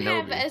Obi-Wan didn't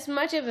Kenobi. have as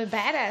much of a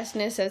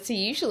badassness as he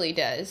usually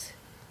does.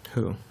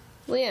 Who?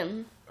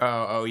 Liam.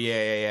 Oh,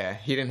 yeah.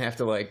 He didn't have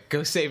to like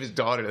go save his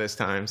daughter this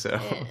time, so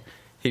Yeah.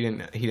 he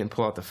didn't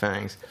pull out the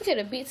fangs. He could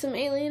have beat some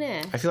alien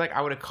ass. I feel like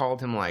I would have called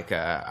him like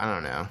I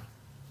don't know.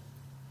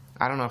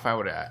 I don't know if I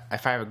would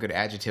if I have a good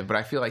adjective, but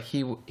I feel like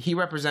he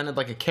represented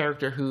like a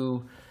character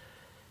who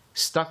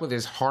stuck with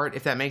his heart,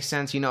 if that makes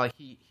sense. You know, like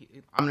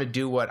I'm gonna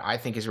do what I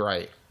think is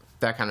right,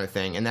 that kind of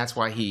thing, and that's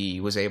why he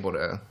was able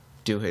to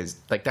do his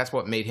like. That's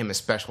what made him a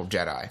special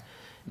Jedi.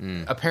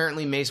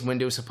 Apparently, Mace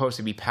Windu is supposed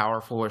to be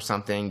powerful or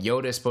something.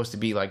 Yoda is supposed to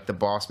be like the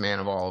boss man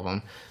of all of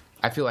them.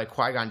 I feel like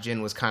Qui-Gon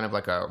Jinn was kind of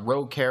like a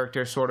rogue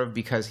character, sort of,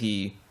 because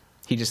he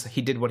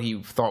did what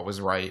he thought was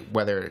right,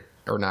 whether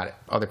or not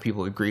other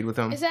people agreed with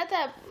him. Is that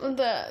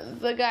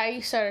the guy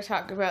you started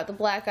talking about, the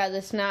black guy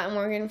that's not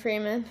Morgan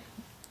Freeman?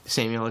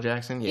 Samuel L.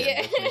 Jackson?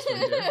 Yeah.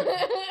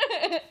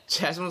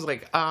 Jasmine was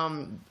like,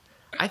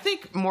 I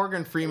think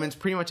Morgan Freeman's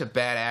pretty much a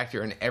bad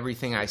actor in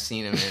everything I've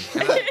seen him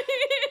in.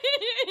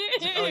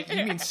 And like,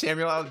 you mean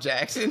Samuel L.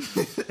 Jackson?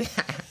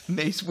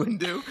 Mace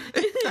Windu?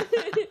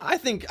 I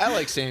think I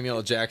like Samuel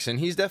L. Jackson.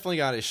 He's definitely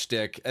got his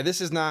shtick.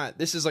 This is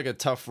like a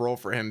tough role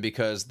for him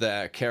because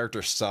the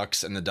character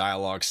sucks and the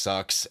dialogue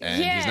sucks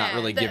and he's not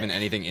really given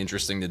anything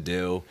interesting to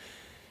do.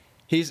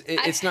 I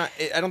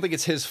don't think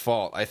it's his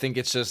fault. I think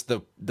it's just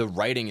the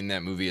writing in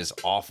that movie is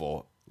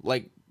awful.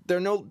 Like there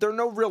are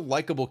no real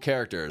likable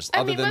characters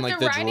other than like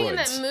the writing in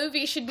droids. that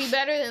movie should be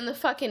better than the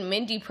fucking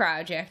Mindy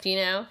Project, you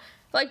know?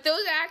 Like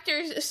those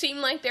actors seem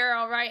like they're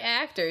all right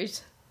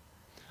actors.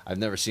 I've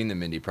never seen the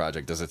Mindy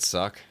Project. Does it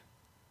suck?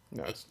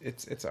 No,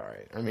 it's all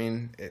right. I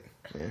mean,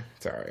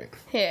 it's all right.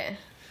 Yeah.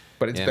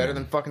 But it's Yeah, better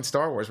man. than fucking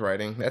Star Wars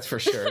writing, that's for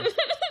sure.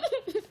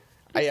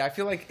 I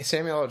feel like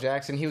Samuel L.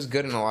 Jackson, he was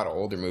good in a lot of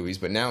older movies,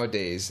 but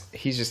nowadays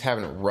he's just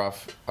having a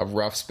rough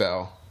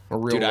spell. A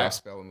real rough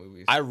spell of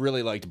movies. I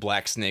really liked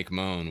Black Snake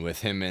Moan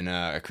with him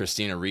and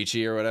Christina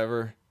Ricci or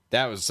whatever.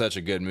 That was such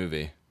a good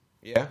movie.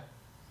 Yeah?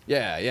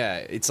 Yeah.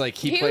 It's like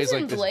he He plays was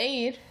like in this.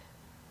 Blade.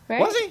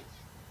 Right? Was he?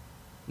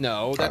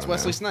 No, that's don't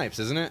Wesley know. Snipes,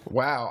 isn't it?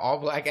 Wow, all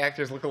black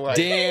actors look alike.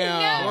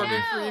 Damn. Morgan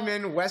No.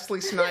 Freeman,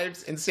 Wesley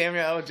Snipes, and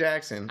Samuel L.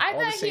 Jackson. I all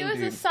the thought he same was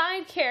a dude.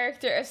 side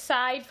character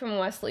aside from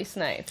Wesley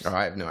Snipes. Oh,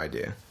 I have no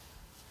idea.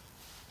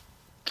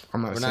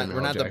 I'm not. We're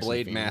not the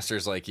Blade fan.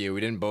 masters like you.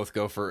 We didn't both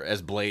go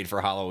as Blade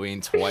for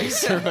Halloween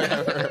twice or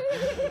whatever.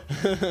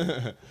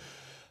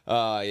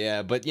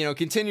 Yeah, but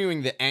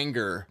continuing the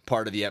anger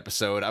part of the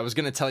episode, I was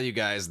gonna tell you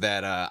guys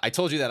that I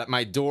told you that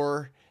my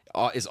door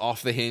is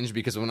off the hinge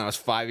because when I was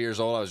 5 years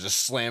old, I was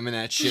just slamming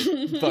that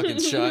shit fucking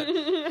shut.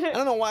 I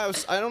don't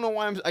know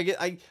why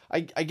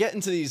I get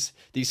into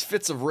these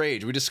fits of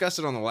rage. We discussed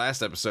it on the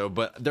last episode,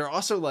 but there are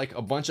also like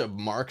a bunch of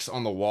marks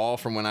on the wall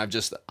from when I've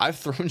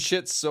thrown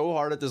shit so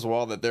hard at this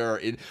wall that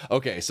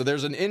so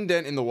there's an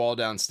indent in the wall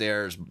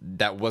downstairs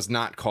that was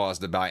not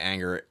caused by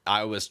anger.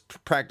 I was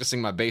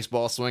practicing my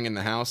baseball swing in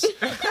the house.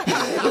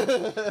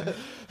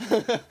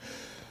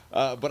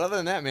 But other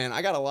than that, man,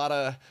 I got a lot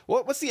of...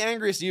 What's the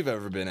angriest you've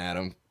ever been,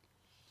 Adam?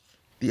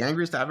 The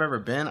angriest I've ever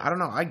been? I don't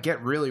know. I get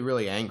really,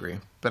 really angry,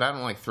 but I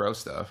don't like throw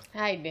stuff.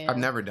 I do. I've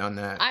never done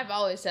that. I've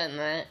always done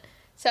that.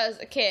 So as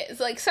a kid, it's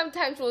like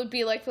sometimes it would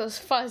be like those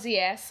fuzzy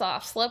ass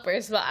soft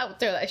slippers, but I would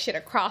throw that shit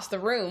across the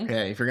room.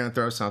 Hey, if you're gonna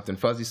throw something,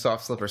 fuzzy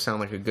soft slippers sound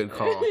like a good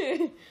call.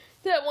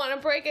 Don't want to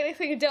break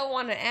anything. Don't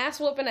want an ass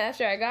whooping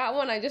after I got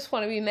one. I just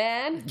want to be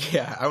mad.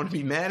 Yeah, I want to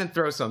be mad and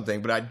throw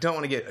something, but I don't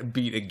want to get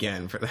beat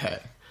again for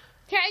that.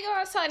 Can I go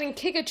outside and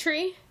kick a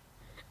tree?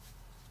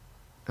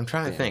 I'm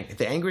trying to think.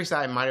 The angriest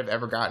I might have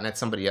ever gotten at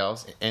somebody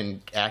else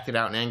and acted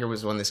out in anger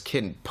was when this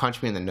kid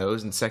punched me in the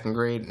nose in 2nd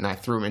grade, and I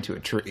threw him into a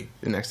tree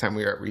the next time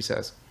we were at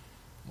recess.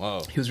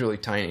 Whoa. He was really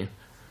tiny.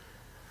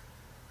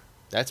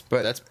 That's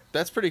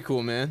pretty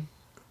cool, man.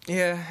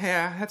 Yeah,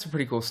 that's a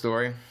pretty cool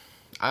story.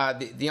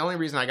 The only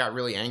reason I got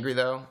really angry,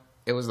 though,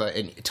 it was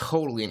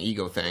totally an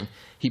ego thing.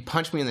 He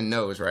punched me in the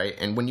nose, right?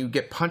 And when you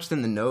get punched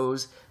in the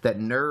nose, that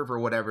nerve or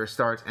whatever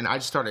starts, and I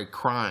just started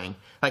crying.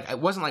 Like, it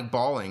wasn't like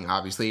bawling,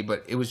 obviously,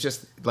 but it was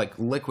just like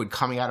liquid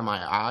coming out of my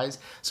eyes.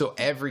 So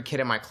every kid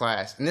in my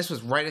class, and this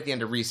was right at the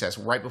end of recess,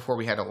 right before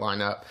we had to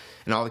line up,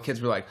 and all the kids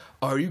were like,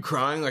 "Are you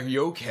crying? Like, are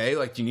you okay?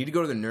 Like, do you need to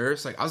go to the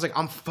nurse?" Like, I was like,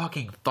 "I'm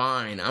fucking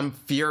fine. I'm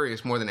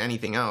furious more than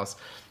anything else."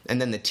 And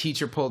then the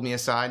teacher pulled me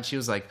aside, and she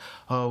was like,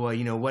 "Oh,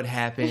 well, what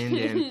happened?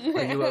 And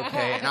are you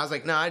okay?" And I was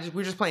like, "No, we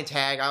were just playing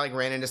tag. I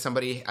ran into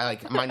somebody.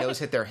 My nose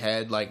hit their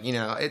head.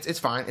 It's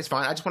fine. It's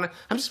fine.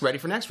 I'm just ready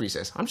for next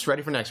recess.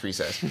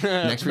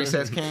 Next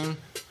recess came,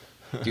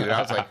 dude.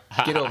 I was like,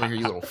 "Get over here,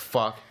 you little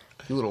fuck,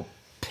 you little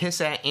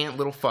piss-at ant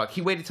little fuck."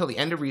 He waited till the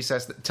end of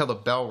recess, till the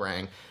bell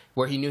rang,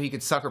 where he knew he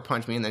could sucker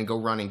punch me and then go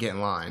run and get in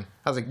line.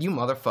 I was like, "You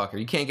motherfucker,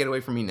 you can't get away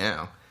from me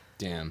now."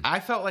 Damn. I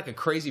felt like a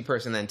crazy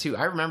person then too.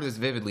 I remember this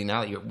vividly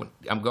now that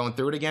I'm going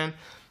through it again.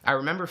 I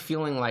remember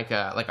feeling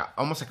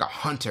almost like a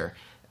hunter.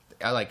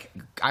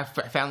 I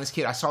found this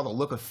kid. I saw the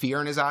look of fear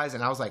in his eyes,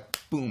 and I was like,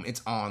 "Boom,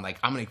 it's on! Like,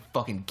 I'm gonna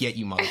fucking get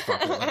you,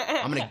 motherfucker! Like,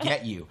 I'm gonna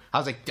get you." I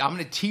was like, "I'm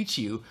gonna teach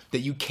you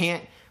that you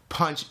can't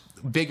punch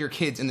bigger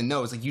kids in the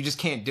nose. Like, you just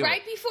can't do it.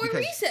 Right before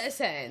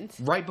recess ends.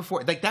 Right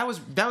before, like, that was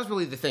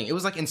really the thing. It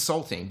was like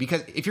insulting,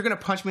 because if you're gonna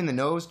punch me in the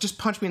nose, just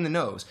punch me in the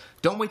nose.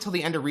 Don't wait till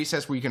the end of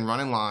recess where you can run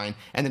in line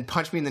and then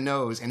punch me in the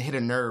nose and hit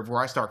a nerve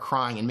where I start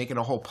crying and make it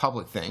a whole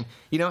public thing.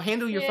 You know,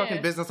 handle your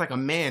fucking business like a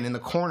man in the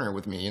corner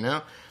with me, you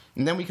know?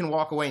 And then we can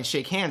walk away and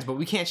shake hands, but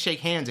we can't shake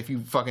hands if you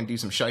fucking do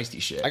some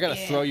shiesty shit. I gotta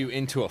throw you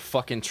into a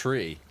fucking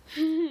tree.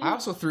 I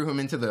also threw him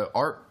into the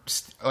art,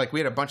 like, we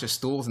had a bunch of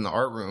stools in the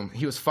art room.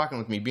 He was fucking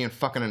with me, being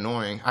fucking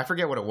annoying. I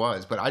forget what it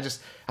was, but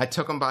I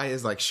took him by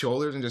his, like,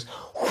 shoulders and just,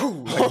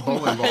 whoo, like a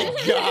bowling ball.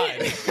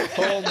 God.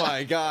 Oh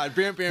my God.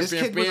 This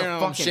kid was a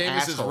fucking Seamus'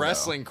 asshole,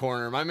 wrestling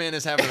corner. My man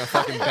is having a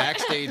fucking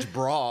backstage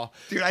brawl.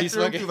 Dude, I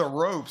threw him through the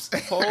ropes.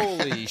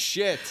 Holy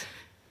shit.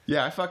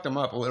 Yeah, I fucked him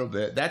up a little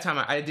bit. That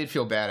time, I did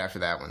feel bad after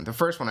that one. The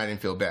first one, I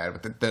didn't feel bad,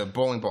 but the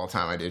bowling ball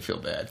time, I did feel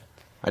bad.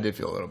 I did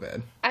feel a little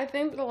bad. I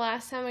think the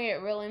last time I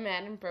got really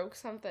mad and broke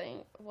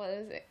something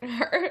was in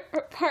her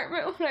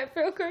apartment when I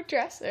broke her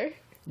dresser.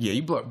 Yeah,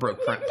 you broke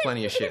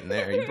plenty of shit in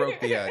there. You broke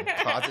the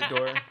closet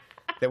door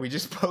that we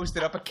just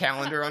posted up a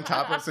calendar on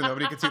top of so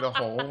nobody could see the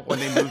hole when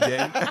they moved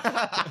in.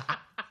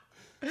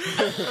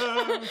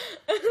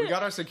 We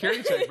got our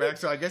security check back,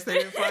 so I guess they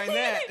didn't find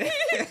that.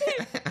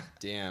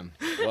 Damn.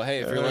 Well,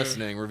 hey, if you're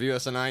listening, review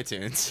us on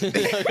iTunes.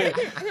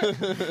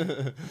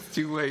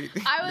 Too late.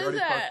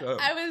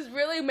 I was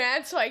really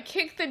mad, so I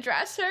kicked the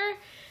dresser,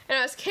 and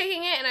I was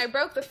kicking it, and I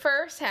broke the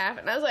first half,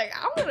 and I was like,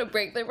 I'm gonna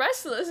break the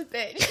rest of this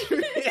bitch.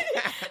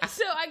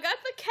 So I got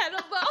the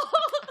kettlebell.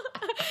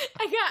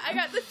 I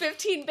got the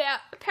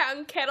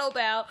 15-pound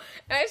kettlebell,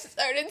 and I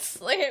started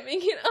slamming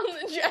it on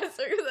the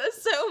dresser because I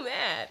was so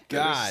mad.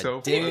 God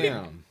so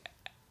damn.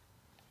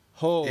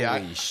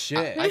 Holy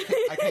shit.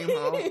 I came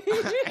home,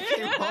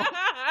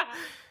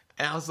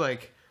 and I was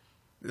like,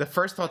 the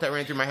first thought that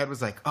ran through my head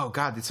was like, oh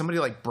God, did somebody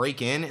like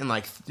break in and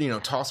like, you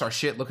know, toss our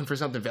shit looking for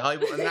something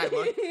valuable? And then I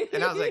looked,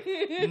 and I was like,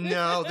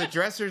 no, the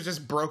dresser's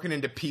just broken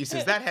into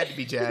pieces. That had to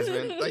be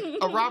Jasmine. Like,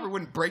 a robber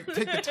wouldn't take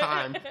the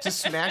time to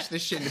smash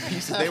this shit into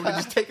pieces. They would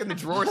have just taken the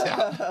drawers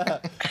out.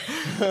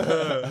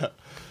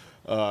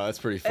 That's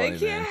pretty funny, I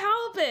can't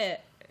help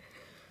it.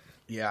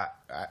 Yeah,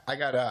 I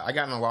got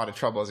in a lot of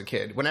trouble as a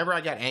kid. Whenever I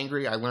got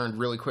angry, I learned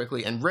really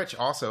quickly. And Rich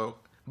also,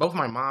 both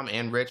my mom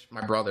and Rich, my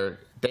brother,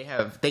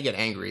 they get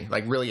angry,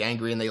 like really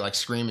angry, and they like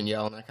scream and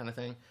yell and that kind of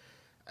thing.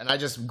 And I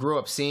just grew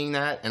up seeing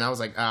that, and I was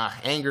like,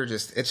 anger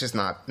it's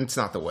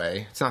not the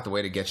way. It's not the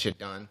way to get shit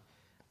done.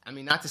 I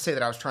mean, not to say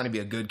that I was trying to be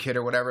a good kid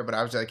or whatever, but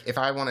I was like,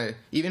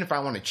 even if I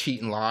want to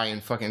cheat and lie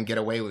and fucking get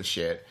away with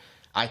shit,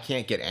 I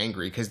can't get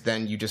angry, because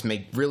then you just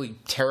make really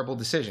terrible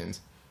decisions.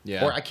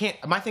 Yeah. Or I can't.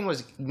 My thing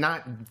was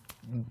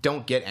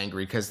don't get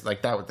angry, because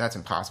like that's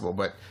impossible.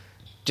 But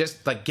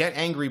just like get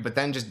angry, but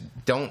then just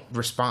don't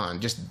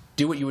respond. Just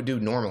do what you would do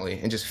normally,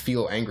 and just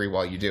feel angry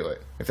while you do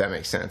it. If that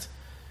makes sense.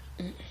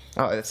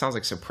 Oh, that sounds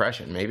like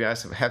suppression. Maybe I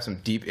have some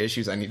deep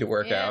issues I need to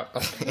work out.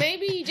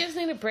 Maybe you just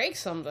need to break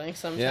something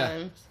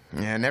sometimes.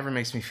 Yeah, it never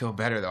makes me feel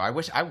better, though. I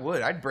wish I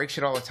would. I'd break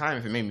shit all the time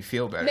if it made me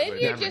feel better. Maybe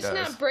you're just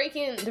not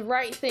breaking the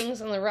right things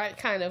in the right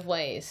kind of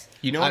ways.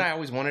 You know what I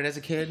always wanted as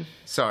a kid?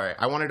 Sorry.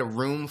 I wanted a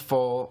room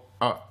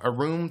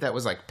that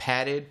was like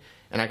padded,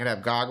 and I could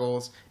have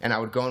goggles, and I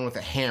would go in with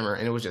a hammer,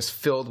 and it was just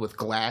filled with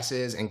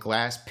glasses and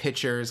glass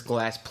pitchers,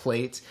 glass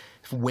plates,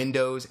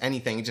 windows,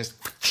 anything. Just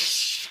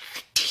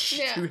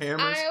two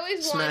hammers, I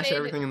always smash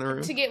everything in the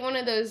room. To get one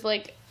of those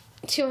like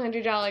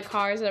 $200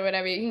 cars or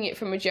whatever you can get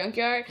from a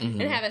junkyard, and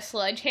have a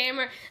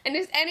sledgehammer, and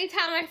just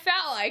anytime I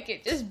felt like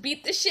it, just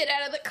beat the shit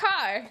out of the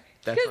car.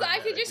 Because I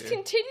could just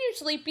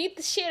continuously beat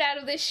the shit out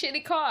of this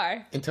shitty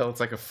car. Until it's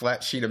like a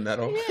flat sheet of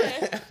metal.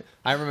 Yeah.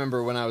 I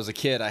remember when I was a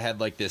kid, I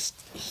had like this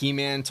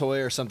He-Man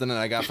toy or something that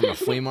I got from a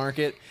flea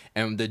market,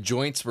 and the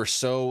joints were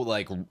so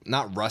like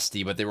not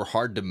rusty, but they were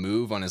hard to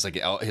move on his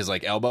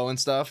elbow and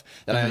stuff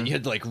that you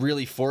had to like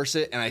really force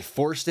it, and I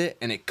forced it,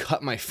 and it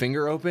cut my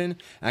finger open, and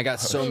I got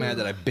so mad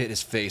that I bit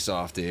his face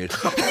off, dude.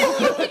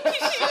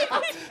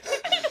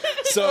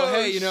 So,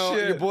 hey, you know,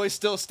 your boy's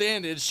still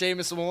standing.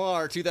 Seamus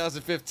Millar,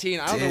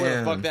 2015. I don't know where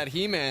the fuck that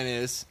He-Man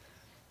is.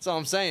 That's all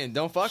I'm saying.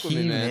 Don't fuck with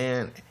me,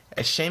 man.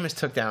 Seamus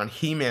took down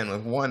He-Man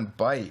with one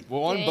bite. Well,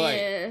 one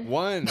bite.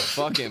 One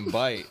fucking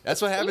bite.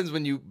 That's what happens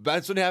when you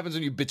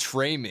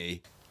betray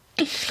me.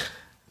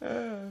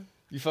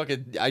 You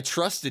fucking... I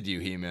trusted you,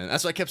 He-Man.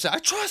 That's what I kept saying. I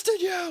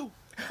trusted you!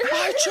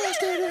 I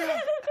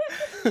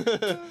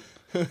trusted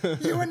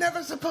you! You were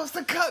never supposed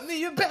to cut me,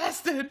 you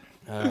bastard!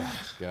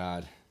 Oh,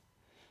 God.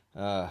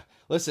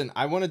 Listen,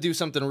 I want to do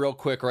something real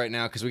quick right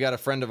now because we got a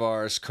friend of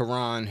ours,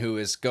 Karan, who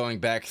is going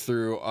back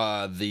through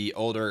the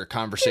older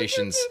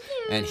conversations,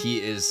 and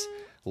he is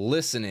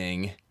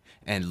listening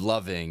and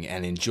loving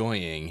and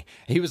enjoying.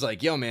 He was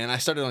like, yo, man, I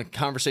started on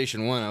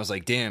conversation 1. I was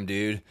like, damn,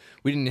 dude,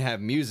 we didn't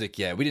have music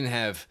yet. We didn't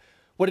have...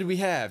 What did we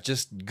have?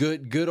 Just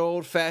good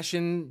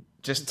old-fashioned...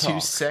 Just talk. 2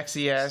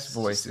 sexy-ass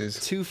voices.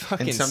 2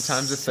 fucking and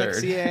sometimes a third.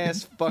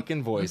 Sexy-ass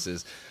fucking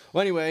voices.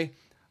 Well, anyway...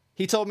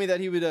 He told me that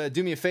he would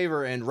do me a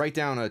favor and write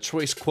down a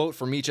choice quote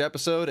from each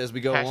episode as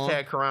we go along.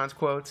 Hashtag Karan's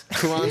quotes.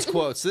 Karan's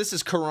quotes. This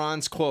is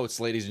Karan's quotes,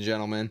 ladies and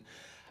gentlemen.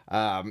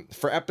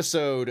 For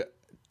episode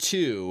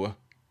 2,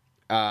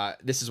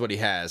 this is what he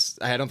has.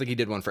 I don't think he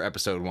did one for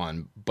episode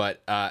 1,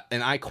 but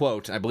and I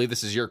quote. I believe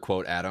this is your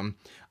quote, Adam.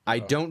 I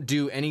don't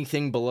do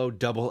anything below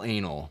double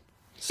anal.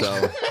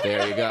 So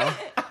there you go.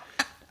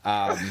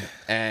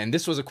 And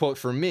this was a quote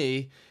from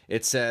me.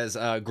 It says,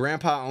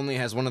 Grandpa only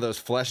has one of those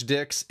flesh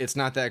dicks. It's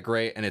not that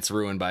great, and it's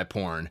ruined by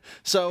porn.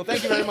 So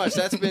thank you very much.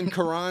 That's been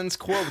Karan's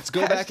quotes.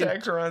 Go back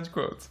and Karan's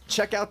quotes.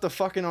 check out the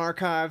fucking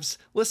archives.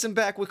 Listen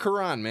back with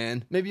Karan,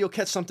 man. Maybe you'll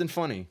catch something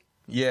funny.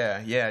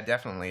 Yeah,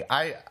 definitely.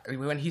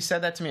 When he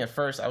said that to me at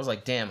first, I was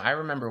like, damn. I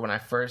remember when I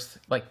first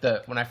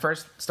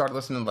started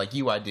listening to like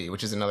UID,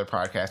 which is another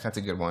podcast. That's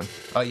a good one.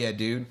 Oh yeah,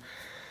 dude.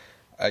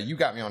 You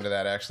got me onto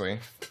that actually.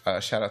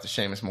 Shout out to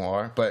Seamus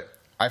Moore. But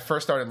I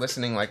first started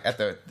listening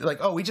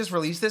oh, we just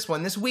released this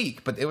one this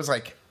week, but it was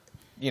like,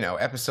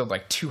 episode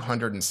like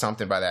 200 and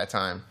something by that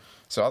time.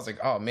 So I was like,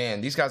 oh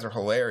man, these guys are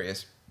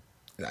hilarious.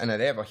 And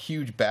they have a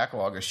huge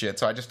backlog of shit.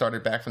 So I just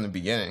started back from the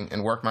beginning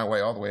and worked my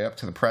way all the way up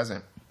to the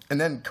present. And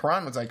then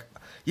Karan was like,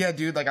 yeah,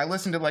 dude, like I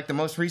listened to like the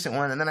most recent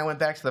one and then I went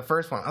back to the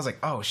first one. I was like,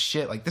 oh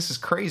shit, like this is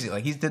crazy.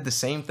 Like he did the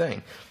same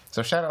thing.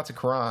 So shout out to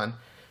Karan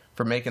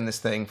for making this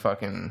thing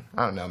fucking,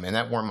 I don't know, man,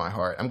 that warmed my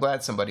heart. I'm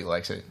glad somebody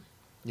likes it.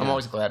 Yeah. I'm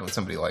always glad when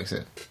somebody likes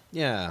it.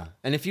 Yeah.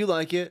 And if you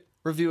like it,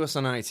 review us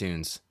on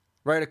iTunes.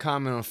 Write a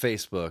comment on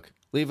Facebook.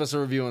 Leave us a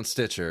review on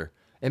Stitcher.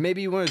 And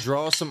maybe you want to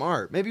draw some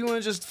art. Maybe you want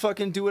to just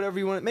fucking do whatever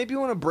you want. Maybe you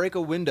want to break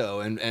a window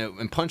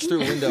and punch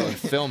through a window and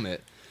film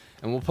it.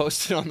 And we'll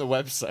post it on the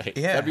website.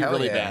 Yeah, that'd be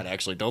really bad,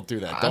 actually. Don't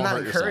do that. I'm not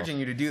encouraging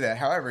you to do that.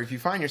 However, if you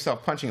find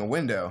yourself punching a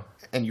window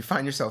and you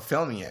find yourself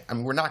filming it, I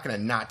mean, we're not going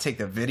to not take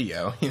the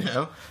video,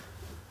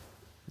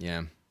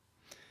 Yeah.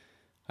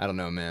 I don't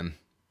know, man.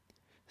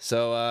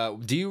 So,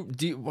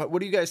 what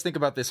do you guys think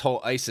about this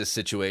whole ISIS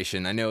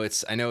situation? I know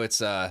it's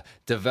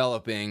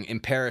developing. In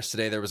Paris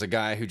today, there was a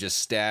guy who just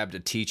stabbed a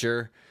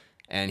teacher,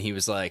 and he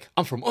was like,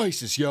 "I'm from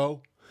ISIS,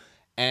 yo."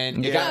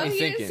 And it got me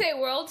thinking. He didn't say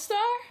World Star?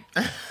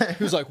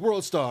 He was like,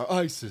 World Star,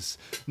 ISIS.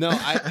 No,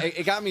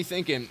 it got me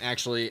thinking,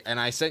 actually, and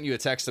I sent you a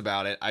text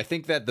about it. I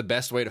think that the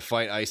best way to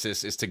fight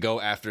ISIS is to go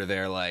after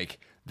their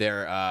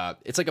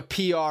it's like a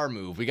PR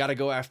move. We got to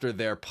go after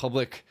their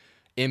public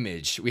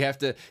image. We have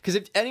to, because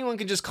if anyone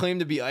can just claim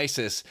to be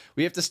ISIS,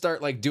 we have to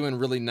start like doing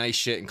really nice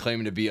shit and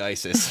claiming to be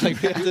ISIS.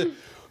 Like we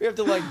have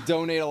to like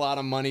donate a lot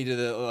of money to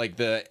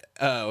the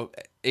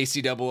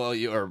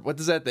ACLU, or what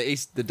is that?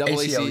 The double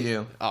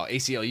ACLU. Oh,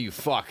 ACLU.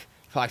 Fuck.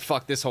 I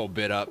fucked this whole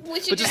bit up.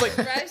 We should just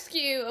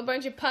rescue a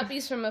bunch of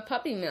puppies from a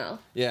puppy mill.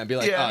 Yeah, and be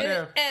like,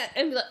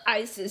 and be like,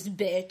 ISIS,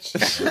 bitch.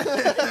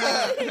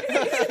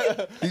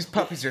 These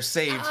puppies are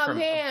saved because of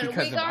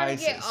ISIS. We gotta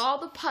get all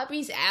the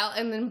puppies out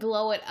and then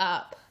blow it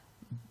up.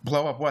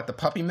 Blow up what? The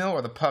puppy mill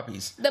or the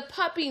puppies? The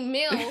puppy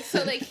mill,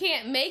 so they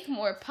can't make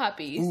more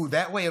puppies. Ooh,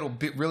 that way it'll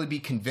really be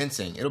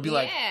convincing. It'll be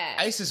like,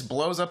 ISIS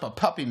blows up a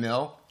puppy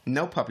mill.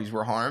 No puppies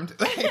were harmed.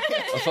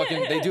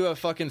 They do a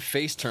fucking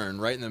face turn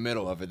right in the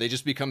middle of it. They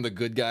just become the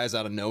good guys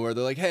out of nowhere.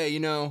 They're like, hey,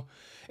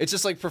 it's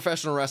just like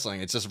professional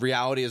wrestling. It's just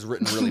reality is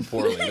written really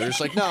poorly. They're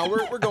just like, no,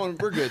 we're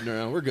good.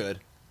 No, we're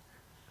good.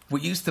 We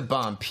used to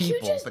bomb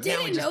people, but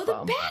now we just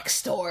bomb. The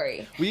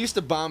backstory. We used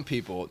to bomb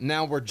people.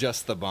 Now we're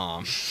just the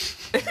bomb.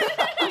 That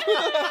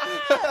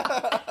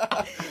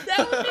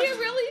would be a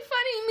really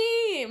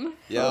funny meme.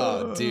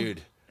 Yo,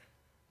 dude,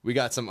 we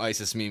got some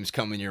ISIS memes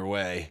coming your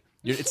way.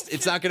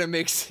 It's not gonna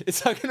make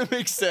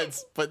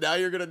sense, but now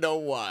you're gonna know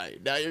why.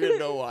 Now you're gonna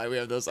know why we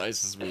have those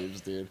ISIS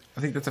memes, dude.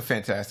 I think that's a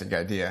fantastic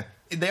idea.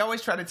 They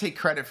always try to take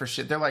credit for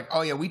shit. They're like,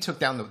 "Oh yeah, we took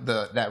down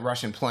that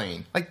Russian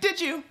plane." Like,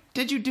 did you?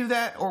 Did you do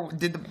that, or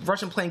did the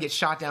Russian plane get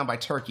shot down by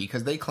Turkey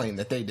because they claim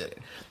that they did it?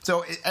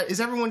 So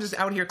is everyone just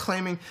out here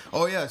claiming,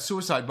 "Oh yeah,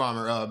 suicide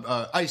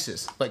bomber,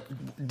 ISIS"? Like,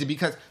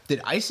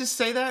 did ISIS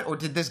say that, or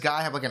did this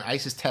guy have like an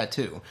ISIS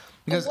tattoo?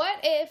 Because what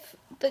if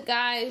the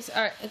guys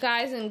are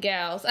guys and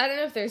gals? I don't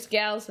know if there's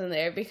gals in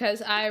there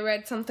because I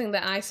read something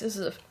that ISIS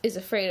is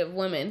afraid of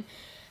women.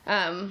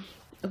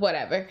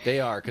 Whatever. They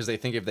are, because they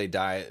think if they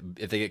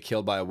get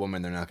killed by a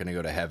woman, they're not going to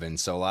go to heaven.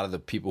 So a lot of the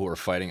people who are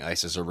fighting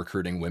ISIS are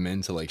recruiting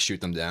women to like shoot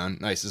them down.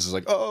 ISIS is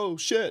like, oh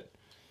shit.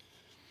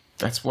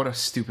 That's what a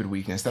stupid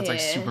weakness. That's like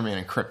Superman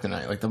and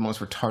Kryptonite, like the most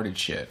retarded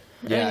shit.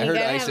 Yeah, I heard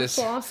ISIS.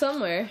 Have a flaw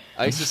somewhere.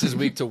 ISIS is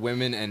weak to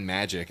women and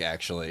magic,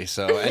 actually.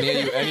 So any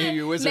of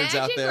you wizards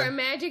out there, Magic or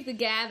Magic the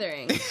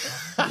Gathering.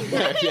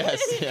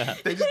 Yes, yeah.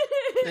 They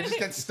just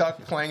get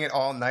stuck playing it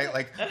all night.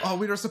 Like, oh,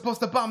 we were supposed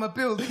to bomb a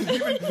building.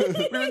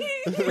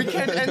 We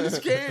can't end this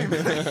game.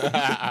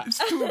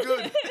 It's too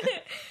good.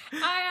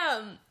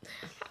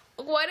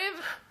 What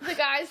if the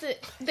guys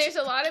there's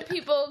a lot of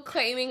people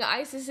claiming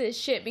ISIS is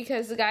shit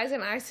because the guys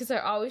in ISIS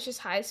are always just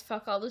high as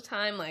fuck all the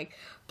time, like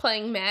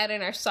playing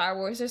Madden or Star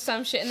Wars or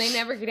some shit, and they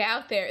never get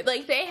out there.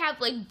 Like, they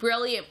have like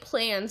brilliant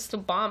plans to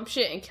bomb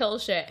shit and kill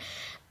shit.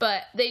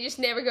 but they just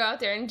never go out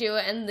there and do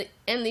it,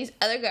 and these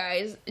other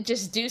guys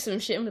just do some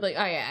shit and be like,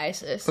 oh yeah,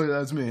 ISIS. Oh, that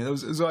was me. It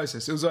was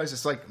ISIS. It was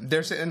ISIS. Like,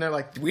 they're sitting there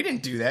like, we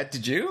didn't do that,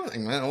 did you? Like,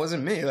 man, it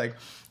wasn't me. Like,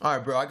 all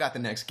right, bro, I got the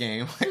next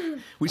game.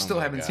 We still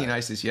haven't seen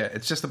ISIS yet.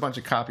 It's just a bunch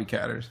of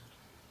copycatters.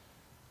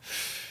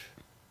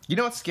 You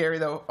know what's scary,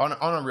 though? On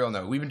a real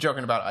note, we've been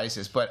joking about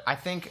ISIS, but I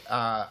think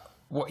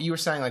what you were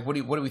saying, like, what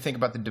do we think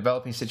about the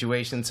developing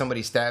situation?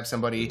 Somebody stabbed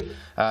somebody.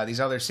 These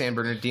other San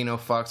Bernardino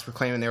fucks were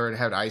claiming they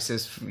had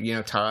ISIS,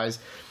 ties.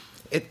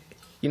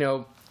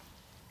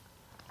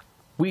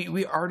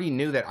 We already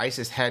knew that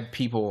ISIS had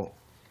people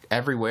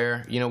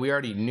everywhere. We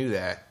already knew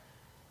that.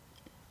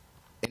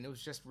 And it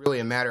was just really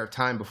a matter of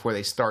time before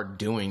they start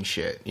doing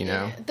shit,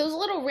 Yeah, those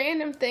little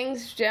random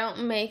things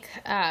don't make...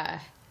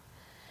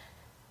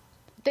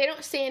 They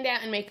don't stand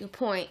out and make a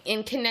point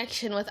in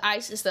connection with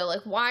ISIS, though.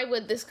 Like, why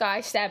would this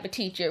guy stab a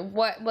teacher?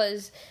 What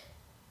was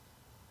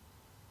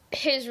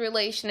his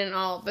relation in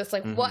all of this?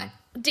 Like, what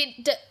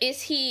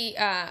is he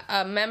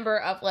a member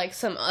of, like,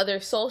 some other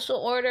social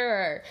order,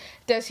 or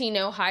does he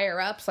know higher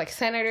ups, like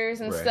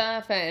senators and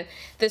stuff? And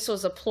this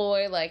was a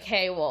ploy, like,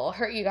 hey, we'll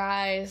hurt you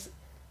guys.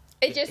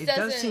 It doesn't... It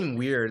does seem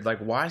weird. Like,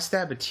 why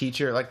stab a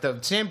teacher? Like, the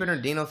San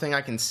Bernardino thing, I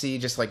can see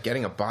just, like,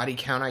 getting a body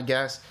count, I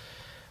guess.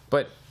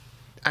 But...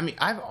 I mean,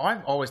 I've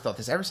always thought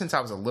this ever since I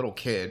was a little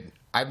kid.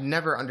 I've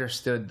never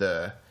understood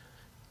the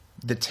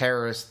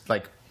terrorist,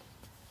 like,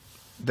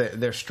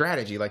 their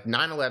strategy. Like,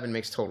 9/11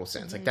 makes total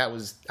sense. Like, that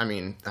was, I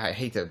mean, I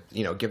hate to,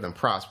 give them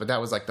props, but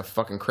that was, like, the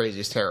fucking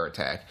craziest terror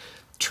attack.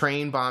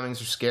 Train bombings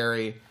are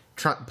scary.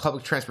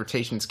 Public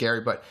transportation is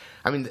scary. But,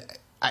 I mean,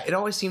 it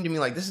always seemed to me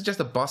like this is just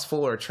a bus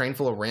full or a train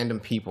full of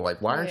random people.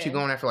 Like, why aren't you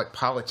going after, like,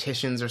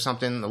 politicians or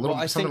something?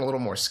 Something a little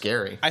more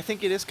scary. I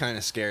think it is kind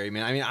of scary,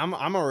 man. I mean,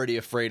 I'm already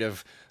afraid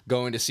of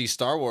going to see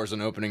Star Wars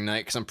on opening night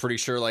because I'm pretty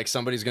sure like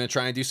somebody's going to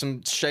try and do some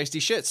shiesty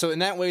shit. So in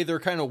that way, they're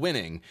kind of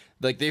winning.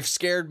 Like, they've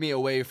scared me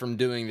away from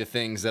doing the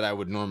things that I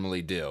would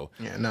normally do.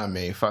 Yeah, not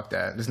me. Fuck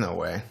that. There's no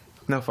way.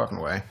 No fucking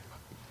way.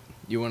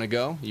 You want to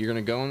go? You're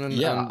going to go?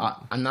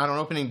 I'm not on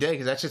opening day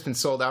because that's just been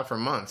sold out for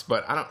months.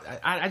 But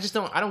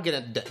I don't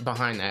get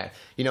behind that.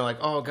 Like,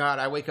 oh God,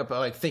 I wake up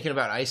like thinking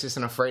about ISIS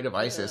and afraid of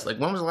ISIS. Like,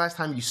 when was the last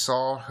time you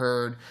saw,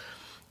 heard,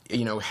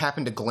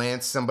 happened to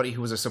glance somebody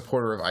who was a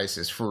supporter of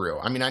ISIS for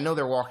real? I mean, I know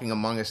they're walking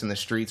among us in the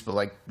streets, but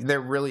like,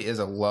 there really is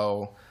a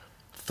low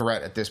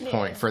threat at this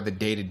point for the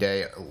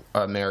day-to-day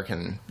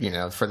American,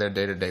 for their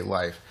day-to-day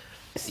life.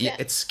 Yeah,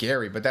 it's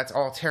scary, but that's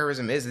all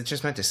terrorism is. It's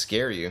just meant to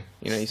scare you.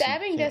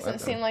 Stabbing doesn't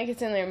seem like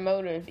it's in their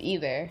motive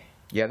either.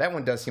 Yeah, that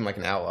one does seem like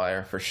an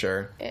outlier for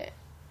sure. Yeah.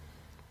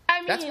 I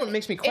mean, that's what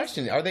makes me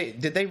question.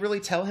 Did they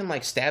really tell him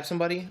like stab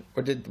somebody,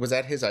 or was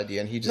that his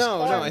idea and he just?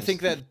 No. I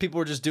think that people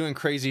were just doing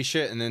crazy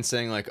shit and then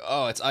saying like,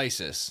 "Oh, it's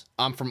ISIS.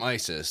 I'm from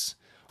ISIS,"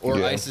 or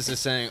ISIS is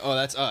saying, "Oh,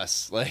 that's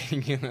us." Like,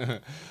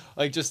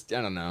 like just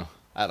I don't know.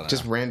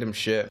 Just random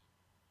shit.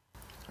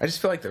 I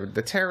just feel like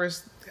the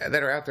terrorists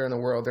that are out there in the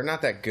world, they're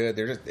not that good.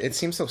 It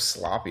seems so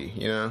sloppy,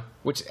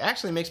 which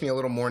actually makes me a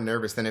little more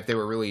nervous than if they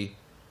were really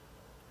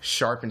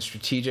sharp and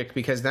strategic,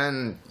 because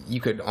then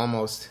you could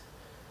almost,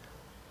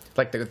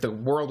 like, the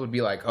world would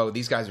be like, oh,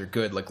 these guys are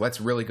good. Like, let's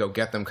really go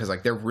get them because,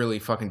 like, they're really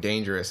fucking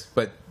dangerous.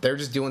 But they're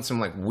just doing some,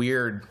 like,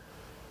 weird,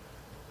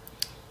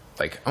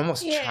 like,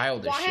 almost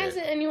childish why shit.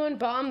 hasn't anyone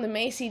bombed the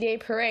Macy Day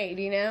Parade,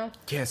 Yeah,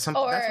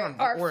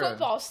 or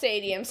football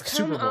stadiums.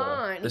 Come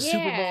on. The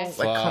Super Bowl,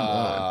 like, come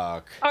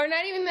on. Or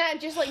not even that,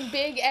 just like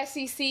big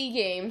SEC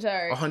games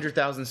are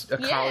 100,000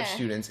 college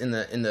students in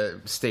the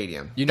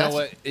stadium. You know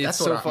what? It's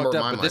so fucked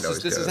up.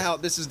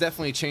 But this has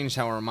definitely changed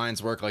how our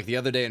minds work. Like, the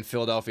other day in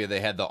Philadelphia, they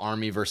had the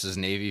Army versus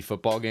Navy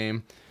football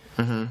game,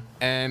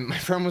 and my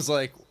friend was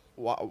like,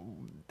 "Wow."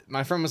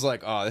 My friend was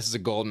like, "Oh, this is a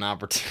golden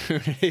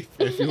opportunity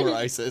if you were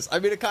ISIS." I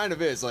mean, it kind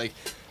of is. Like,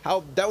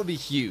 how that would be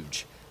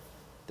huge.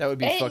 That would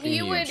be fucking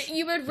huge.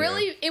 You would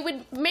really. It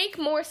would make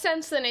more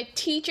sense than a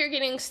teacher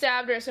getting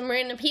stabbed or some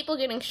random people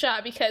getting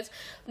shot, because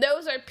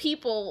those are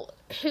people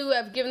who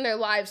have given their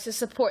lives to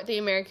support the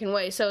American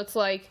way. So it's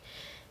like,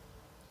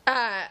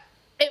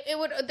 it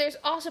would. There's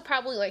also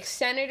probably like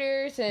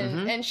senators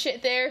and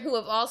shit there who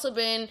have also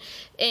been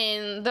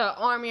in the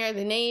Army or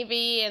the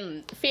Navy,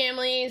 and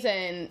families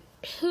and.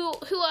 Who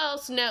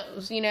else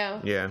knows,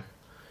 Yeah.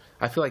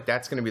 I feel like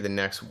that's going to be the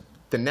next,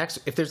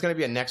 if there's going to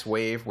be a next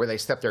wave where they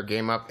step their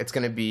game up, it's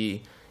going to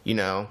be,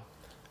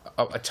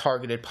 a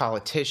targeted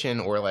politician,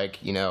 or like,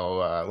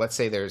 let's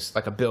say there's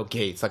like a Bill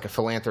Gates, like a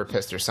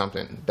philanthropist or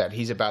something, that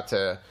he's about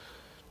to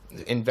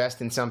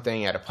invest in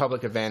something at a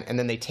public event, and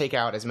then they take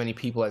out as many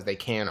people as they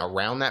can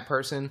around that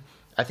person.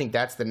 I think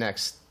that's the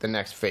next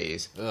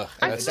phase. Ugh,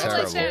 that's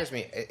what scares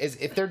me. Is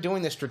if they're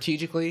doing this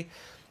strategically,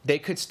 they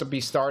could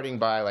be starting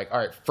by like, all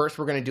right, first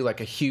we're going to do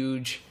like a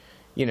huge,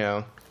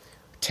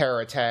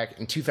 terror attack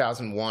in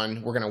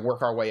 2001. We're going to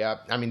work our way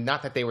up. I mean,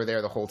 not that they were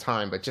there the whole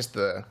time, but just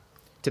to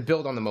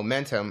build on the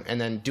momentum, and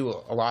then do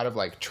a lot of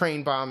like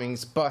train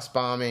bombings, bus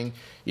bombing,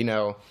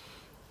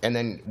 and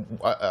then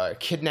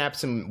kidnap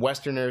some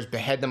Westerners,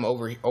 behead them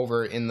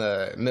over in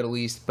the Middle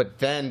East. But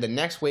then the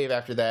next wave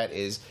after that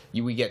is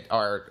we get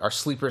our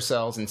sleeper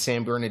cells in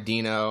San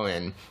Bernardino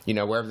and, you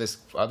know, wherever this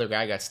other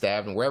guy got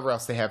stabbed and wherever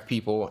else they have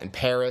people in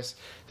Paris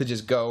to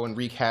just go and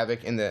wreak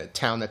havoc in the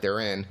town that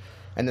they're in.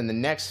 And then the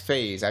next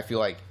phase, I feel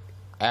like,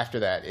 after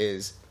that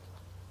is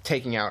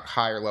taking out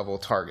higher level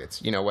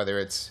targets, you know, whether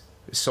it's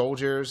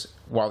soldiers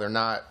while they're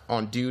not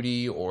on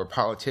duty or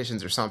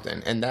politicians or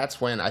something. And that's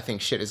when I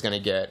think shit is going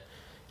to get...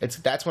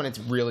 That's when it's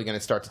really going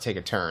to start to take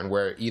a turn,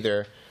 where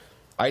either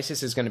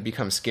ISIS is going to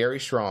become scary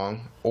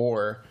strong,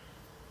 or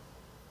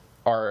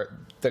our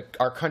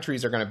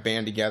countries are going to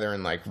band together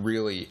and like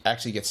really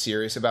actually get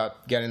serious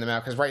about getting them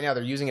out. Because right now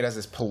they're using it as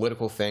this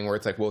political thing where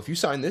it's like, well, if you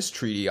sign this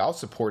treaty, I'll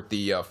support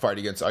the fight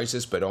against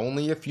ISIS, but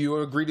only if you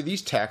agree to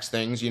these tax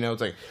things. You know,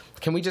 it's like,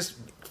 can we just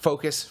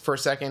focus for a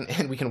second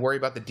and we can worry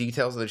about the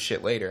details of this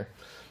shit later?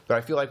 But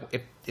I feel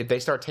like if they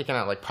start taking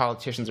out like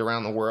politicians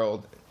around the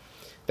world,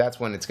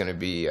 that's when it's going to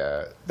be,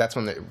 that's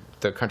when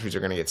the countries are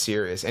going to get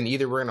serious. And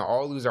either we're going to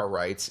all lose our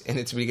rights and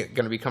it's going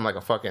to become like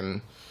a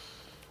fucking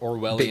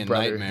Orwellian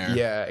nightmare.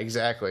 Yeah,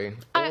 exactly.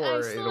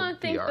 I still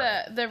don't think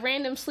the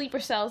random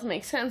sleeper cells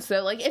make sense,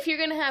 though. Like, if you're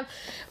going to have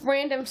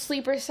random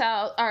sleeper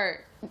cells,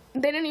 or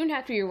they don't even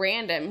have to be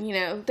random, you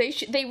know.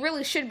 They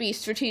really should be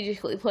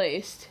strategically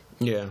placed.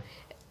 Yeah.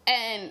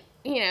 And,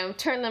 you know,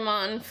 turn them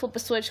on, flip a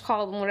switch,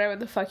 call them, whatever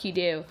the fuck you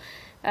do.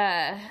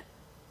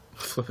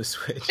 Flip a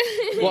switch.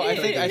 Well, I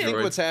think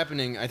what's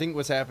happening. I think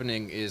what's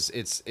happening is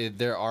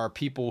there are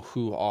people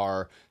who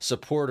are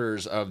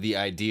supporters of the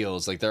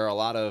ideals. Like there are a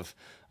lot of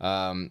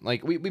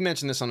like we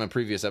mentioned this on a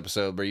previous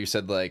episode where you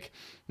said like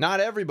not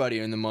everybody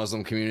in the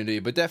Muslim community,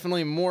 but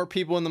definitely more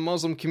people in the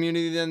Muslim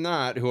community than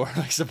not who are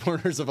like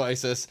supporters of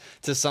ISIS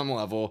to some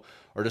level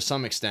or to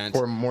some extent,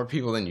 or more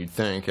people than you'd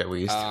think at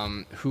least,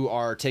 who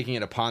are taking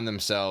it upon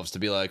themselves to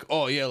be like,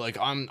 oh yeah, like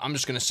I'm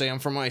just gonna say I'm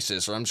from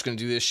ISIS or I'm just gonna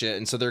do this shit,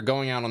 and so they're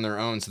going out on their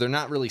own. So they're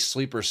not really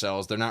sleeper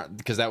cells. They're not,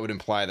 because that would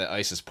imply that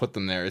ISIS put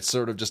them there. It's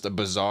sort of just a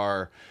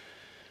bizarre.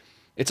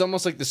 It's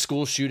almost like the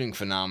school shooting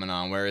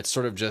phenomenon where it's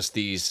sort of just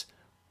these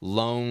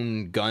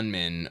lone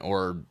gunmen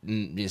or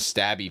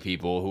stabby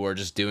people who are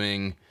just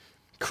doing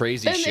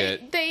crazy and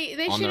shit.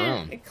 They on their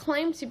shouldn't own.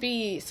 claim to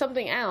be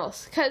something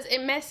else, because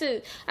it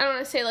messes. I don't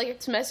want to say like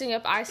it's messing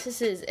up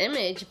ISIS's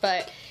image,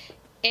 but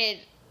it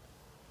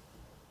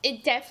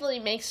definitely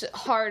makes it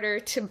harder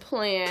to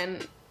plan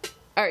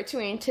or to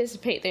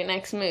anticipate their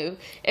next move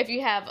if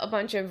you have a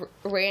bunch of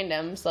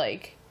randoms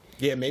like.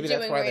 Yeah, maybe that's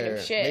doing why random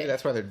they're shit. maybe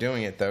that's why they're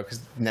doing it though, because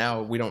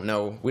now we don't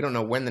know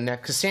when the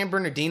next. Because San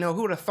Bernardino,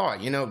 who would have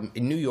thought? You know,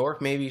 in New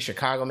York, maybe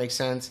Chicago makes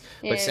sense,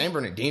 Yeah. but San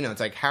Bernardino,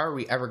 it's like, how are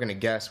we ever going to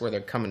guess where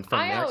they're coming from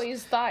I next?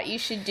 always thought you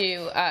should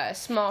do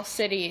small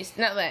cities.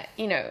 Not that,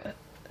 you know,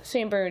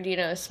 San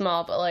Bernardino is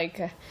small, but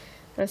like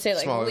I'd say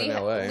like Smaller than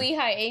LA.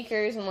 Lehigh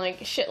Acres and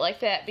like shit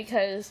like that,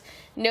 because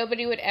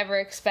nobody would ever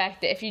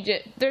expect it. If you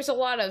just, there's a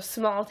lot of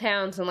small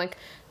towns, and like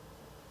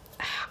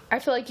I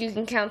feel like you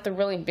can count the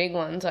really big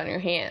ones on your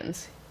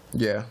hands.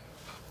 Yeah.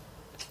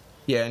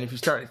 Yeah, and if you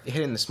start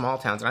hitting the small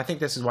towns, and I think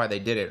this is why they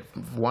did it.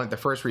 One, the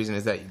first reason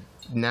is that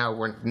now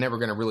we're never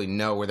going to really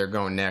know where they're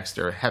going next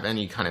or have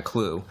any kind of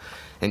clue.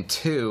 And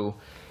two,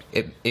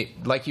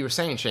 it like you were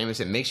saying, Seamus,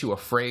 it makes you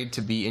afraid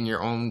to be in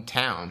your own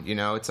town. You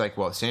know, it's like,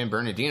 well, San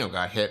Bernardino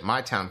got hit,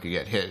 my town could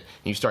get hit. And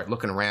you start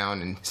looking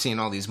around and seeing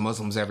all these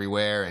Muslims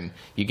everywhere, and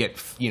you get,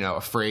 you know,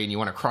 afraid, and you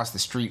want to cross the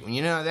street,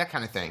 you know, that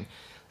kind of thing.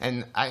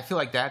 And I feel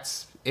like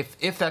that's, if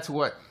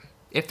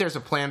there's a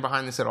plan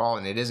behind this at all,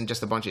 and it isn't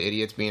just a bunch of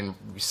idiots being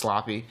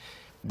sloppy,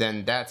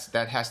 then that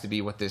has to be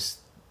what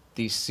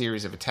these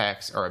series of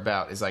attacks are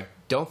about. Is like,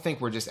 don't think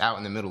we're just out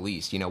in the Middle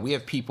East. You know, we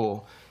have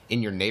people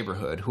in your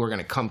neighborhood who are going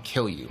to come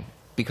kill you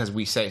because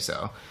we say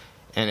so.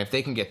 And if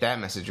they can get that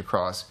message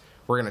across,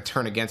 we're going to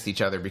turn against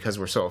each other because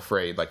we're so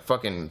afraid. Like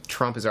fucking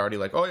Trump is already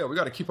like, oh yeah, we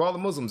got to keep all the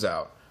Muslims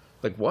out.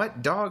 Like,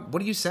 what, dog?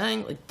 What are you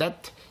saying? Like,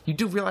 that, you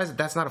do realize that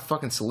that's not a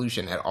fucking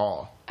solution at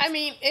all. I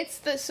mean, it's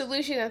the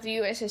solution that the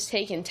U.S. has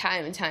taken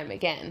time and time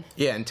again.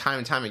 Yeah, and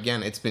time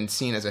again, it's been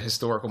seen as a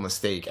historical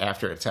mistake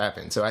after it's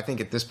happened. So I think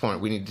at this point,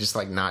 we need to just,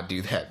 like, not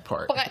do that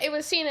part. But it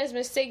was seen as a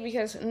mistake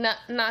because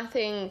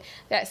nothing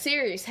that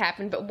serious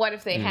happened, but what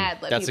if they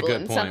had let That's a people good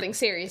and point. something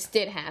serious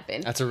did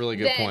happen? That's a really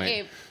good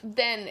point.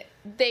 Then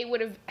they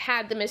would have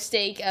had the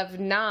mistake of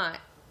not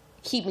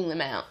keeping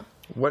them out.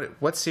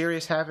 What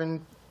serious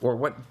happened? Or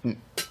what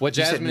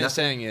Jasmine is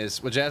saying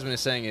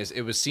is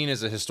it was seen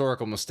as a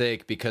historical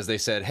mistake because they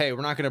said, hey,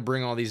 we're not going to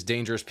bring all these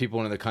dangerous people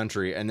into the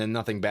country, and then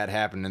nothing bad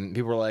happened, and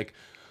people were like,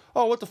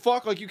 oh, what the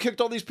fuck, like you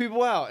kicked all these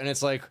people out. And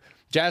it's like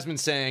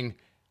Jasmine's saying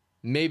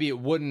maybe it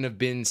wouldn't have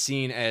been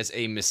seen as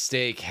a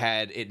mistake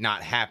had it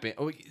not happened.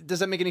 Does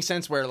that make any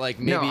sense where like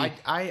maybe No,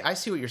 I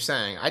see what you're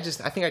saying. I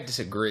think I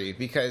disagree,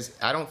 because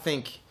I don't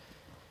think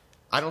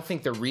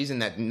the reason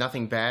that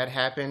nothing bad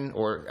happened,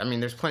 or I mean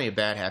there's plenty of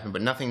bad happened,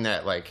 but nothing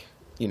that, like,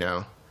 you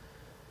know,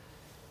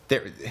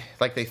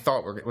 like they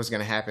thought was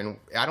going to happen.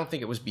 I don't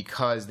think it was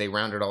because they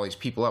rounded all these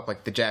people up,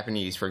 like the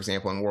Japanese, for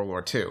example, in World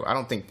War II. I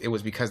don't think it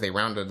was because they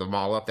rounded them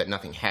all up that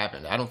nothing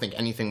happened. I don't think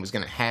anything was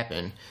going to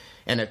happen,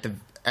 and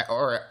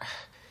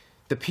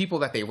the people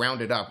that they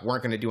rounded up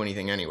weren't going to do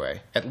anything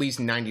anyway. At least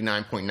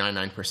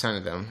 99.99%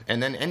 of them.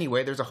 And then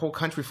anyway, there's a whole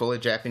country full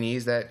of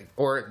Japanese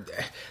or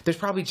there's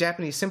probably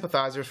Japanese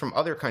sympathizers from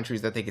other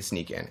countries that they could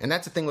sneak in. And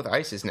that's the thing with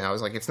ISIS now,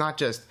 is like, it's not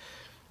just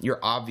you're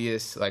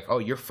obvious, like, oh,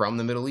 you're from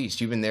the Middle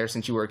East, you've been there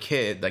since you were a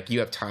kid, like, you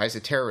have ties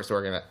to terrorist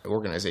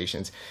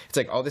organizations. It's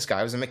like, oh, this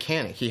guy was a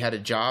mechanic, he had a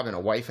job and a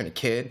wife and a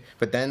kid,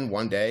 but then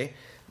one day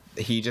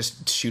he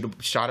just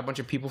shot a bunch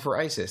of people for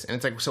ISIS. And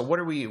it's like, so what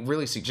are we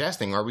really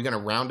suggesting? Are we going to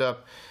round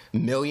up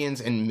millions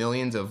and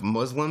millions of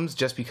Muslims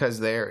just because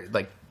they're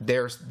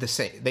the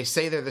same? They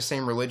say they're the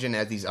same religion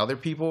as these other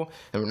people,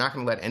 and we're not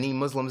going to let any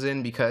Muslims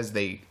in because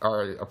they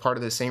are a part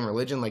of the same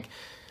religion? Like,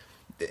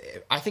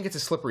 I think it's a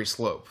slippery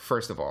slope,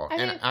 first of all.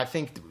 I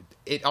think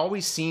it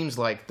always seems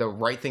like the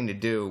right thing to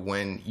do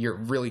when you're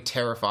really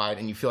terrified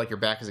and you feel like your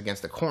back is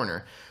against the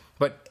corner.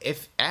 But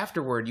if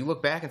afterward you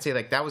look back and say,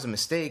 like, that was a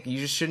mistake, you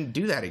just shouldn't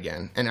do that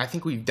again. And I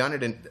think we've done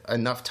it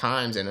enough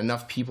times, and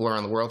enough people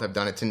around the world have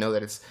done it to know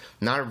that it's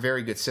not a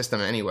very good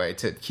system anyway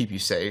to keep you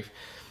safe.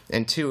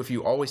 And two, if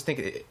you always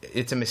think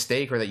it's a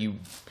mistake, or that you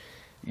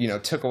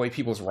took away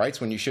people's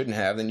rights when you shouldn't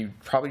have, then you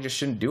probably just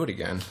shouldn't do it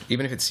again,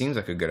 even if it seems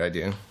like a good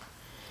idea.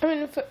 I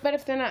mean, but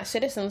if they're not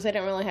citizens, they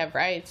don't really have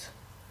rights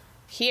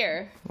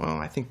here. Well,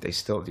 I think they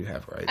still do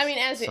have rights. I mean,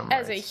 as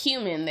a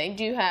human, they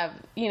do have,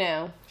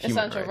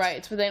 essential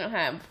rights, but they don't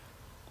have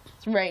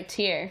rights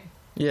here.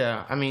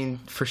 Yeah, I mean,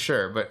 for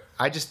sure. But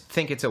I just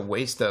think it's a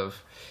waste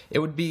of... It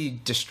would be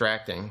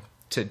distracting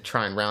to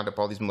try and round up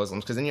all these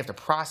Muslims, because then you have to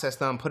process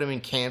them, put them in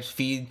camps,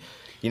 feed...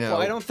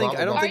 Well, I don't think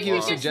he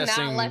was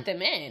suggesting. Not let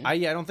them in. I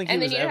don't think he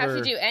was ever. And then you don't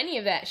have to do any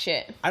of that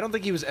shit. I don't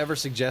think he was ever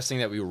suggesting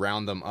that we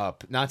round them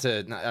up.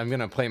 I'm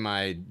gonna play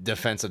my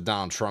defense of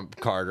Donald Trump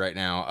card right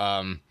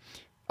now.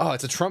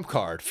 It's a Trump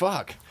card.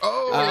 Fuck.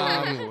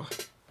 Oh.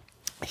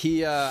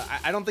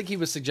 I don't think he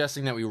was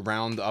suggesting that we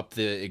round up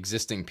the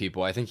existing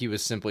people. I think he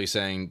was simply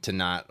saying to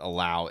not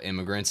allow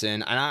immigrants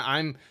in.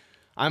 And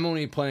I'm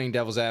only playing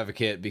devil's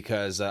advocate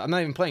because I'm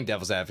not even playing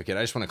devil's advocate.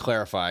 I just want to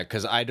clarify,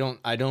 because I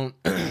don't.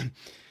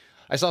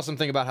 I saw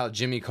something about how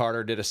Jimmy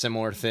Carter did a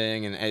similar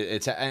thing,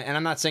 and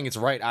I'm not saying it's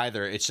right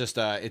either. It's just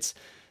it's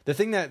the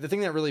thing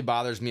that really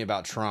bothers me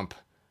about Trump,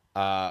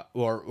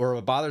 or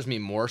what bothers me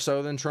more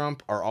so than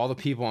Trump, are all the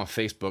people on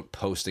Facebook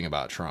posting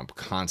about Trump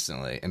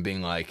constantly and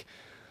being like,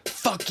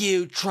 fuck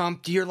you,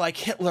 Trump, you're like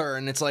Hitler.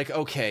 And it's like,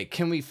 okay,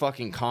 can we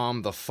fucking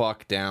calm the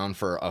fuck down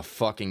for a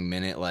fucking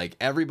minute? Like,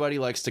 everybody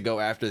likes to go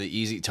after the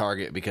easy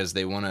target because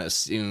they want to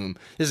assume...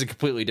 This is a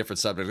completely different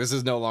subject. This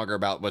is no longer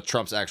about what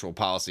Trump's actual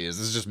policy is.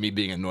 This is just me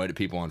being annoyed at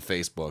people on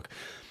Facebook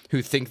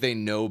who think they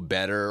know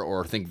better,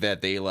 or think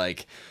that they,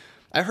 like...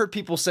 I heard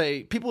people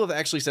have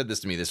actually said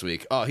this to me this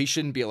week. Oh, he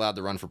shouldn't be allowed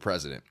to run for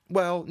president.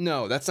 Well,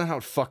 no, that's not how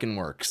it fucking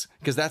works.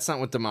 Because that's not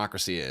what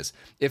democracy is.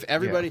 If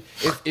everybody,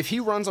 if he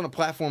runs on a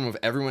platform of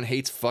everyone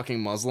hates fucking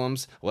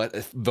Muslims,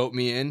 vote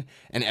me in,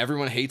 and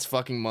everyone hates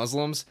fucking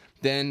Muslims,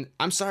 then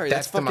I'm sorry,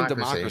 that's fucking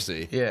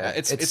democracy. Yeah,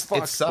 it's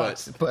fucked, it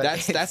sucks, but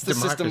that's the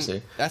democracy.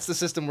 system. That's the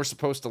system we're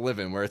supposed to live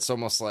in, where it's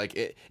almost like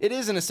it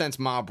is in a sense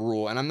mob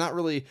rule. And I'm not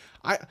really.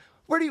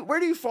 Where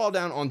do you fall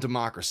down on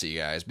democracy,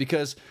 guys?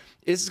 Because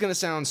this is going to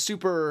sound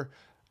super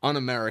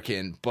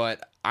un-American,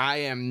 but I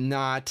am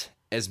not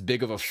as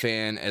big of a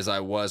fan as I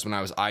was when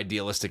I was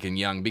idealistic and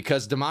young,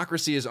 because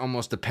democracy is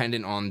almost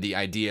dependent on the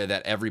idea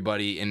that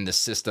everybody in the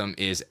system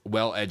is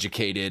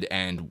well-educated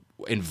and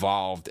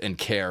involved and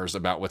cares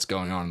about what's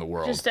going on in the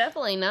world. It's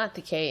definitely not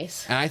the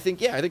case. And I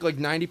think like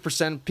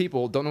 90% of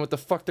people don't know what the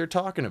fuck they're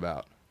talking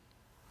about.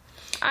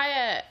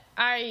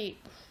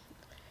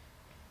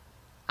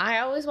 I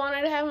always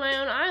wanted to have my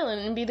own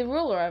island and be the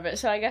ruler of it,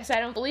 so I guess I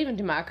don't believe in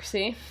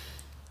democracy.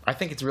 I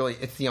think it's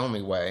the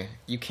only way.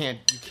 You can't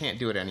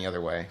do it any other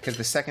way. Because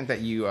the second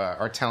that you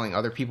are telling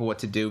other people what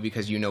to do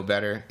because you know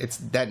better,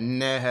 that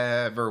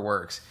never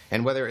works.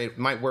 And whether it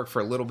might work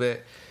for a little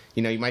bit,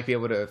 you might be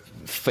able to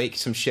fake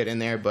some shit in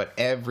there, but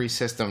every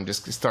system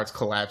just starts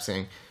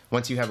collapsing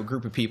once you have a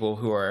group of people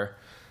who are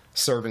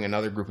serving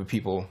another group of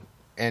people.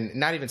 And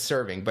not even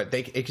serving, but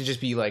it could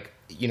just be like,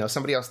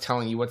 somebody else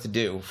telling you what to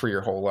do for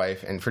your whole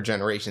life and for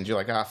generations. You're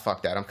like,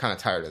 fuck that. I'm kind of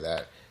tired of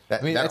that.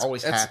 That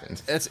always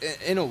happens. That's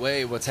in a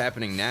way what's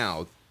happening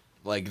now.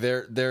 Like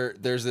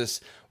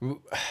there's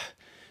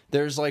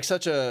like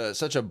such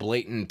a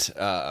blatant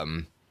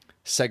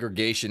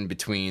segregation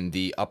between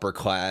the upper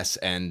class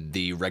and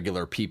the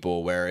regular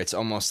people, where it's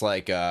almost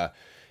like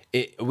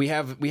we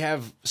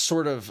have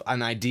sort of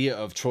an idea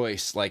of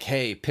choice, like,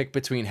 hey, pick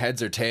between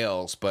heads or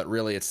tails, but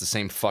really it's the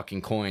same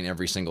fucking coin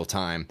every single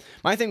time.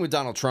 My thing with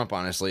Donald Trump,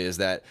 honestly, is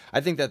that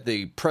I think that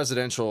the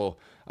presidential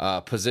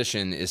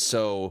position is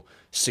so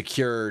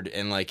secured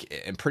and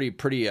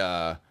pretty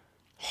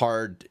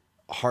hard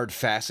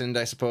fastened,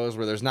 I suppose,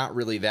 where there's not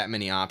really that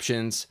many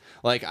options.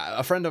 Like,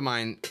 a friend of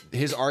mine,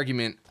 his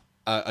argument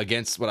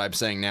against what I'm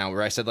saying now,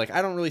 where I said, like,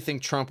 I don't really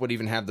think Trump would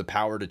even have the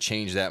power to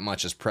change that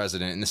much as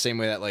president, in the same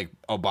way that, like,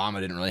 Obama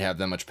didn't really have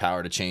that much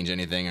power to change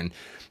anything, and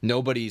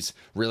nobody's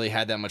really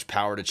had that much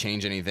power to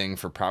change anything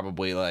for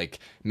probably, like,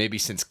 maybe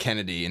since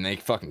Kennedy, and they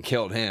fucking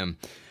killed him.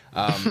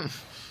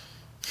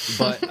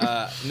 But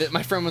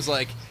my friend was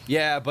like,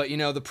 yeah, but,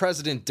 the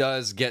president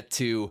does get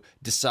to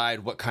decide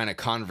what kind of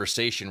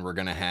conversation we're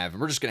going to have. And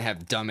we're just going to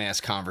have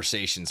dumbass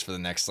conversations for the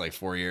next,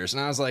 4 years.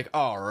 And I was like,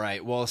 all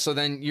right, well, so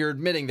then you're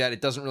admitting that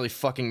it doesn't really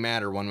fucking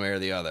matter one way or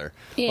the other.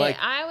 Yeah,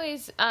 I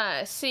always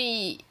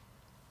see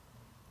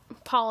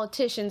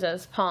politicians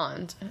as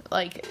pawns,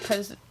 like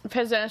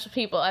presidential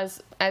people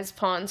as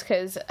pawns,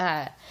 because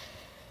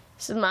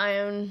so my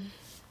own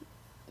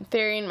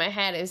theory in my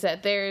head is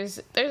that there's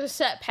a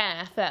set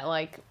path that,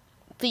 like,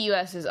 the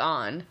U.S. is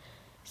on,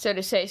 so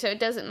to say. So it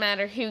doesn't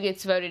matter who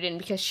gets voted in,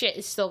 because shit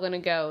is still going to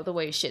go the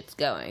way shit's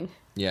going.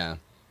 Yeah.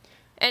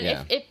 And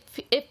yeah. if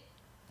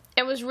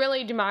it was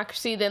really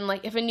democracy, then,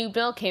 like, if a new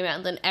bill came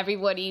out, then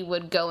everybody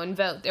would go and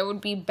vote. There would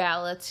be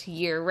ballots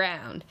year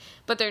round.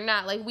 But they're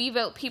not. Like, we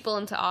vote people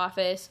into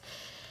office,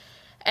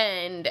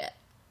 and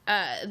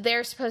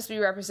they're supposed to be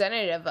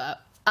representative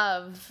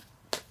of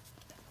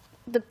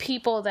the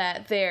people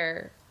that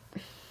they're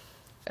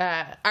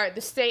are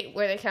the state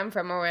where they come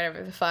from, or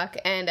whatever the fuck,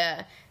 and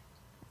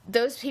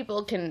those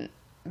people can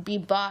be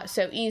bought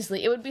so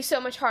easily. It would be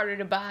so much harder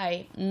to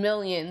buy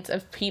millions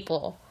of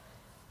people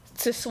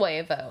to sway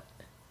a vote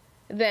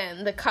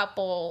than the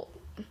couple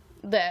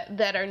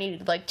that are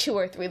needed, like 2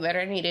 or 3 that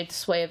are needed to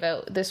sway a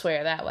vote this way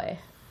or that way.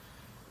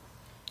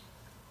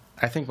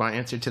 I think my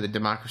answer to the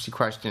democracy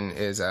question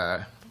is,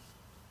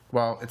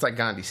 well, it's like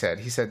Gandhi said.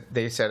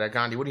 They said,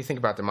 Gandhi, what do you think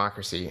about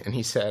democracy? And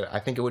he said, I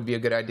think it would be a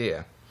good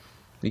idea,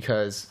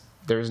 because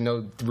there's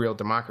no real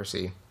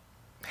democracy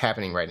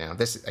happening right now.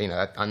 This,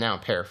 I'm now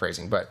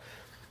paraphrasing, but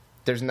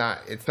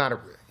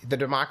the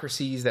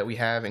democracies that we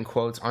have, in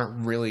quotes,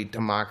 aren't really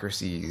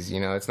democracies.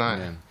 It's not,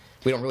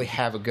 we don't really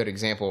have a good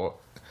example.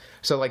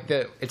 So, like,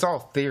 it's all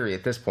theory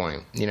at this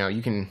point.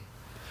 You can...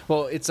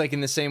 Well, it's like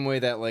in the same way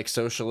that, like,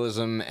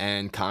 socialism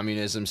and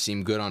communism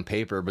seem good on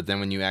paper, but then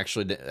when you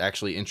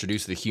actually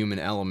introduce the human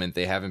element,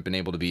 they haven't been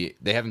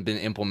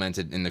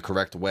implemented in the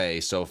correct way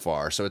so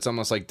far. So it's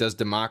almost like, does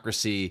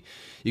democracy,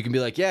 you can be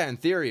like, yeah, in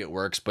theory it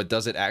works, but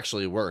does it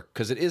actually work?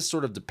 Because it is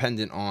sort of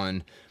dependent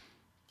on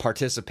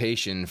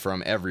participation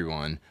from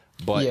everyone.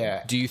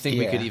 But do you think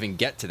we could even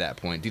get to that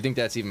point? Do you think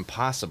that's even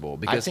possible?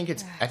 Because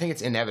I think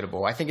it's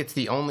inevitable. I think it's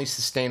the only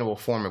sustainable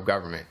form of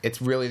government.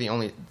 It's really the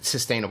only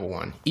sustainable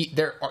one.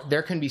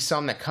 There can be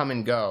some that come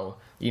and go.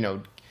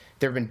 There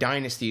have been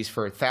dynasties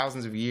for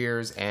thousands of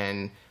years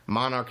and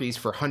monarchies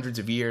for hundreds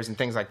of years and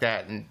things like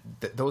that. And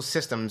those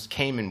systems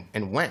came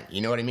and went.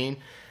 You know what I mean?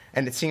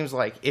 And it seems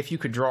like if you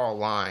could draw a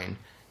line,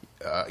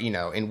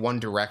 in one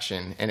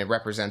direction, and it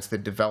represents the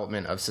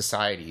development of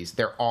societies,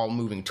 they're all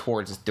moving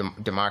towards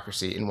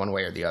democracy in one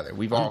way or the other.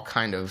 We've all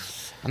kind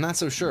of... I'm not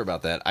so sure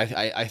about that.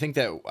 I think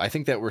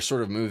that we're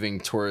sort of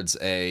moving towards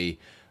a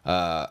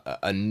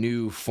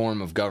new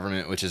form of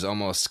government, which is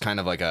almost kind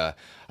of like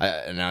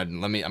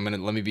let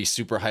me be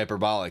super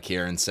hyperbolic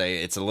here and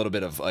say it's a little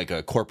bit of like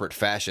a corporate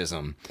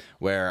fascism,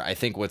 where I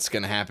think what's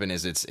going to happen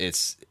is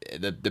it's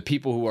the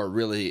people who are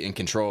really in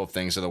control of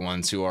things are the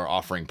ones who are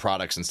offering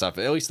products and stuff.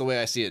 At least the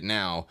way I see it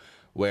now,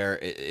 where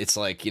it's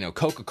like,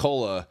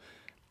 Coca-Cola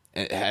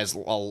has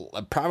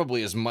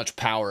probably as much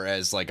power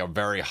as, like, a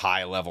very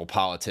high level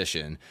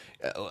politician.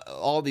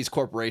 All these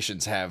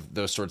corporations have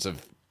those sorts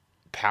of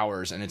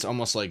powers, and it's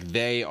almost like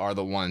they are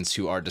the ones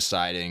who are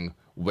deciding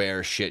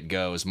where shit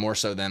goes, more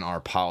so than our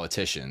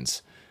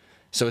politicians.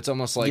 So it's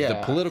almost like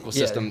the political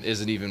system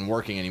isn't even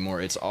working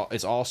anymore. It's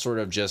all sort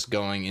of just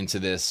going into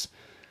this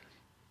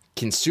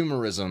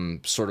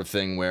consumerism sort of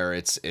thing, where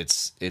it's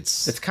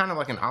kind of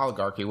like an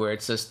oligarchy, where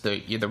it's just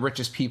the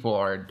richest people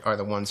are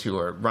the ones who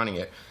are running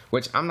it.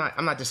 Which I'm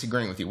not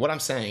disagreeing with you. What I'm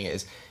saying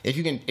is, if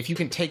you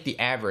can take the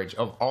average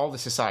of all the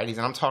societies,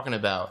 and I'm talking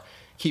about,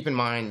 keep in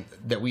mind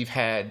that we've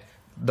had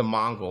the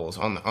Mongols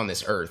on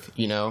this earth.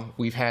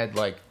 We've had,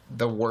 like,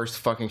 the worst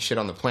fucking shit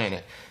on the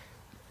planet.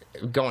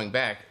 Going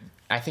back,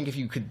 I think if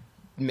you could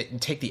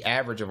take the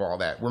average of all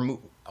that,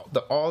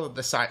 all of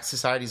the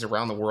societies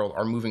around the world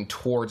are moving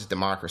towards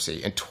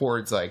democracy and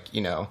towards, like,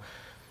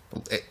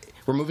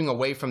 we're moving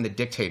away from the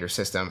dictator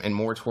system and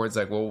more towards,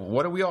 like, well,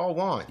 what do we all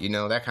want?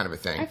 That kind of a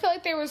thing. I feel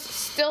like there was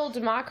still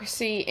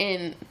democracy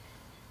in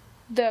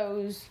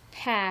those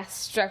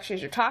past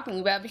structures you're talking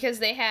about, because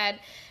they had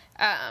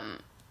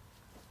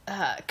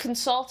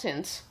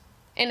consultants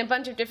in a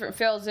bunch of different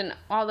fields, and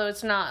although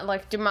it's not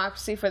like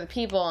democracy for the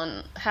people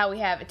and how we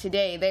have it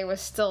today, there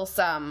was still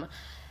some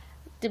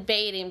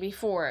debating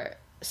before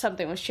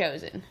something was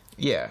chosen.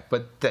 Yeah,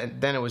 but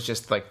then it was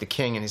just like the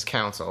king and his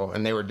council,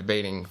 and they were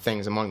debating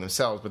things among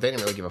themselves, but they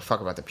didn't really give a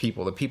fuck about the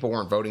people. The people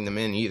weren't voting them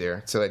in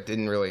either, so it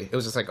didn't really... It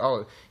was just like,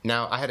 oh,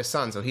 now I had a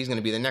son, so he's going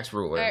to be the next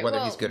ruler, right,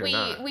 whether he's good or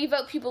not. We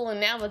vote people in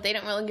now, but they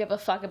don't really give a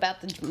fuck about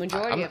the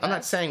majority of us. I'm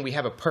not saying we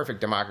have a perfect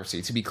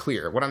democracy, to be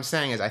clear. What I'm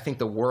saying is I think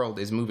the world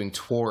is moving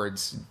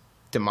towards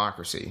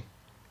democracy.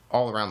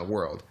 all around the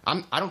world.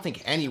 I don't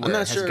think anywhere I'm not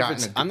has sure gotten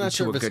if it's, a, I'm not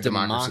sure to if a it's good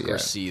democracy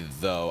democracy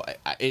though,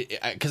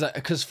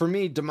 because for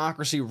me,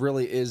 democracy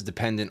really is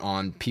dependent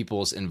on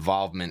people's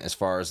involvement as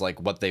far as like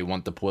what they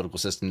want the political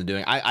system to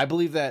do. I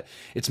believe that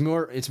it's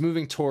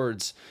moving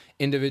towards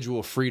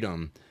individual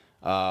freedom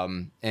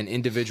and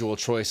individual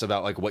choice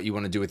about like what you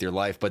want to do with your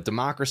life. But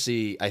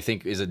democracy, I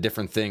think, is a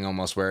different thing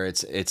almost, where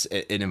it's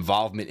an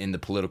involvement in the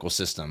political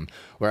system.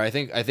 Where I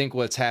think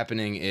what's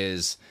happening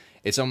is,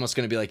 it's almost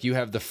going to be like you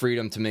have the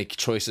freedom to make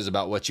choices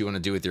about what you want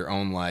to do with your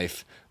own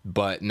life,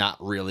 but not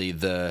really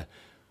the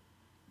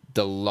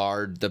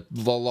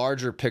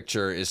larger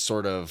picture is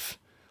sort of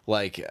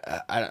like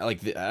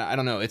I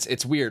don't know.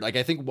 It's weird. Like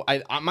I think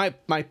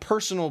my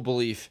personal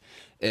belief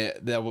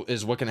that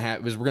is what can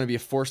happen is we're going to be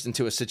forced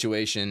into a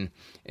situation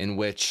in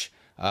which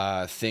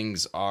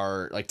things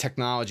are like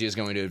technology is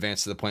going to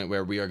advance to the point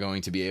where we are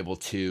going to be able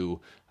to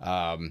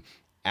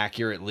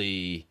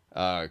accurately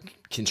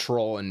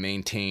control and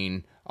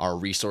maintain our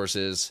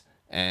resources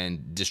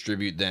and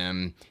distribute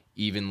them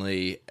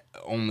evenly,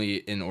 only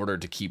in order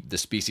to keep the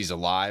species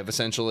alive,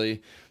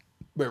 essentially.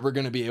 But we're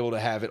going to be able to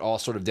have it all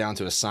sort of down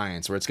to a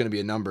science, where it's going to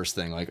be a numbers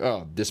thing, like,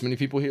 oh, this many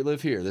people here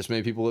live here, this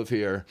many people live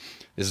here,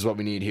 this is what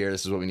we need here,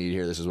 this is what we need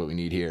here, this is what we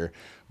need here.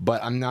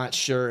 But I'm not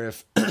sure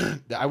if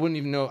I wouldn't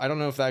even know. I don't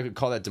know if I could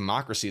call that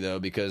democracy though,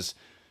 because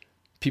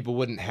people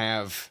wouldn't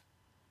have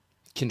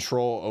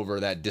control over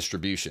that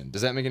distribution.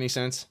 Does that make any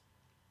sense?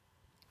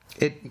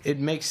 It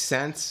makes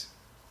sense.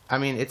 I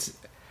mean, it's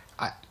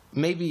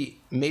maybe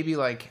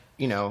like,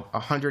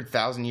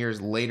 100,000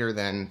 years later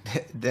than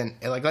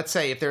like, let's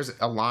say if there's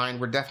a line,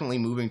 we're definitely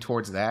moving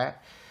towards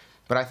that.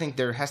 But I think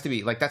there has to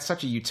be, like, that's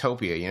such a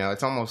utopia,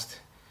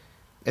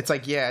 it's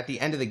like, yeah, at the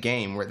end of the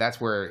game,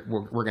 that's where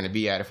we're going to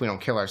be at if we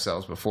don't kill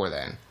ourselves before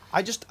then.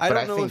 I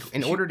don't know think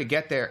in order to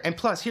get there, and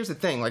plus, here's the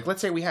thing, like,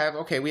 let's say we have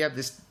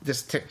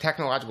this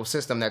technological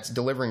system that's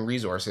delivering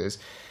resources.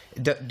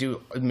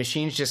 Do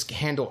machines just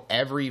handle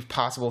every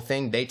possible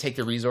thing? They take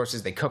the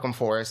resources, they cook them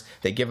for us,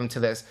 they give them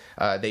to us,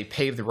 they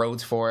pave the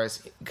roads for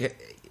us.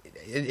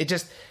 It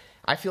just,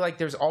 I feel like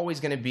there's always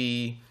going to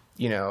be,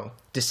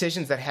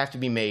 decisions that have to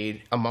be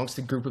made amongst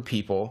a group of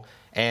people.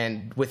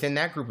 And within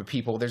that group of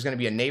people, there's going to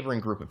be a neighboring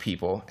group of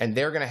people, and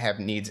they're going to have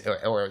needs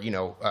or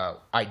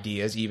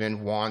ideas,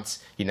 even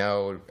wants,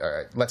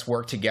 let's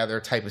work together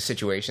type of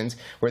situations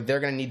where they're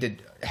going to need to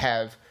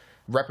have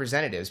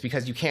representatives,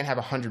 because you can't have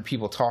 100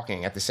 people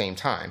talking at the same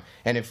time.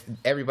 And if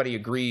everybody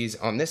agrees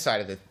on this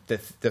side of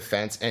the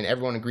fence and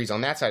everyone agrees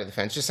on that side of the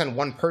fence, just send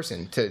one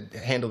person to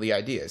handle the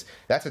ideas.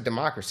 That's a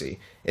democracy.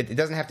 It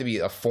doesn't have to be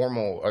a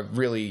formal, a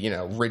really,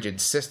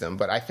 rigid system,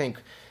 but I think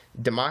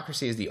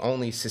democracy is the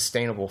only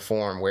sustainable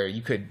form where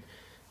you could,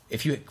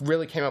 if you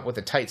really came up with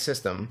a tight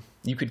system,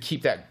 you could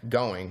keep that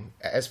going.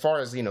 As far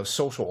as,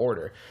 social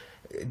order,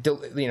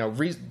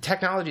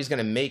 technology is going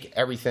to make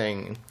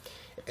everything.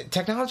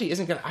 Technology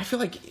isn't going to, I feel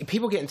like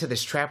people get into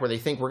this trap where they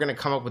think we're going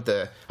to come up with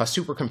a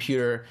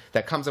supercomputer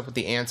that comes up with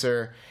the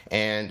answer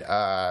and,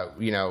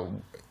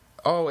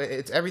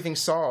 it's everything's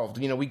solved.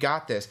 We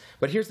got this.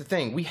 But here's the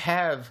thing. We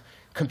have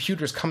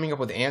computers coming up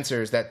with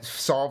answers that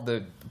solve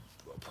the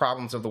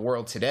problems of the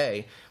world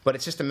today, but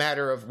it's just a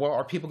matter of, well,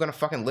 are people going to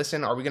fucking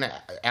listen? Are we going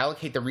to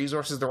allocate the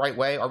resources the right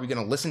way? Are we going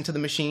to listen to the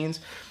machines?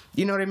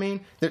 You know what I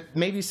mean?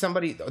 Maybe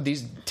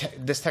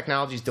this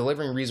technology is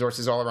delivering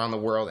resources all around the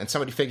world, and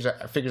somebody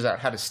figures out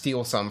how to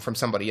steal some from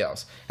somebody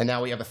else, and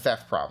now we have a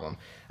theft problem.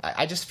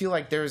 I just feel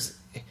like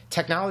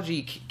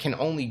technology can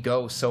only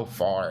go so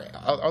far.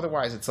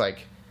 Otherwise, it's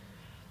like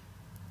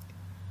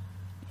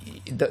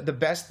the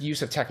best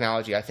use of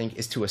technology, I think,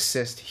 is to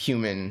assist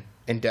human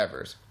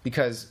endeavors,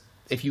 because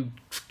if you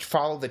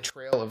follow the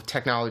trail of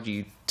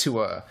technology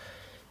to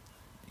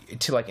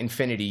like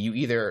infinity, you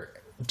either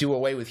do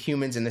away with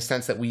humans in the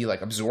sense that we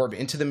like absorb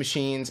into the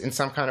machines in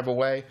some kind of a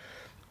way,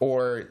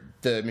 or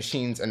the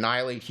machines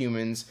annihilate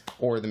humans,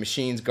 or the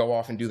machines go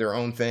off and do their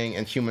own thing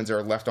and humans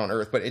are left on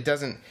Earth. But it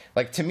doesn't,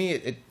 like, to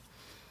me,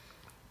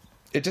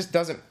 it just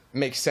doesn't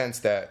make sense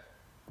that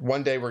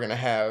one day we're going to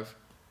have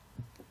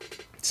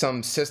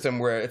some system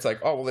where it's like,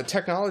 oh, well, the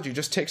technology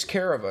just takes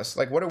care of us.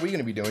 Like, what are we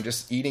going to be doing?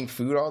 Just eating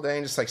food all day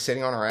and just like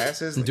sitting on our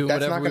asses? Doing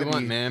whatever we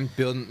want, man.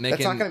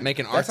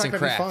 Making arts and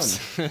crafts.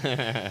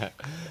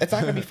 It's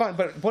not going to be fun.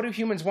 But what do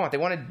humans want? They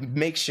want to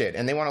make shit,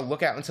 and they want to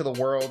look out into the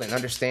world and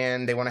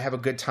understand. They want to have a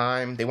good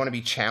time. They want to be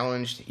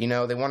challenged. They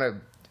want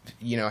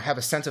to, have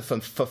a sense of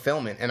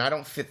fulfillment. And I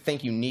don't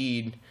think you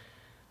need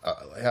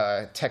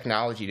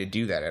technology to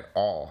do that at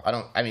all.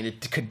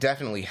 It could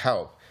definitely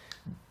help.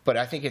 But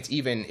I think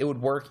it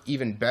would work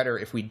even better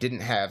if we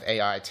didn't have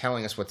AI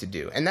telling us what to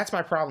do. And that's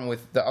my problem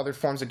with the other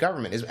forms of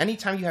government, is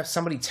anytime you have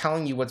somebody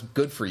telling you what's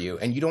good for you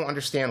and you don't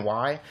understand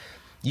why,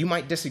 you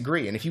might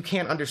disagree. And if you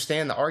can't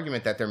understand the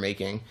argument that they're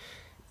making,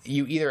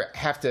 you either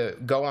have to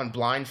go on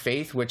blind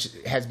faith, which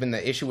has been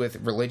the issue with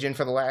religion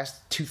for the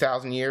last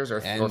 2,000 years or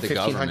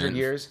 1,500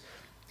 years.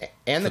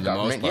 And the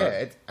government,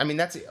 yeah.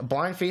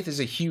 Blind faith is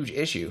a huge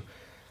issue.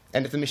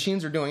 And if the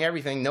machines are doing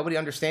everything, nobody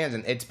understands,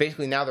 and it's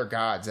basically now they're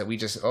gods that we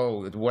just,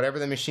 whatever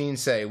the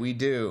machines say, we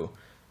do.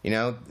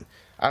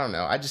 I don't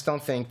know. I just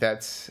don't think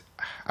that's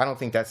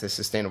a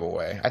sustainable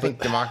way. I think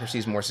democracy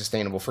is more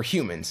sustainable for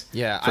humans.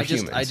 Yeah, for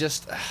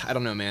I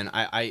don't know, man.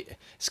 I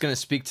it's going to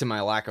speak to my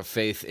lack of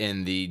faith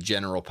in the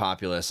general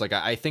populace. Like,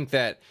 I think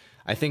that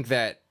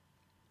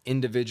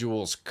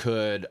individuals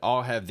could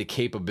all have the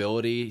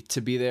capability to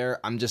be there.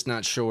 I'm just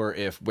not sure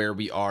if where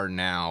we are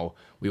now,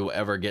 we will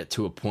ever get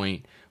to a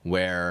point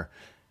where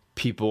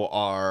people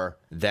are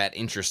that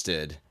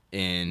interested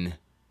in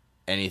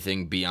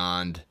anything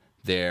beyond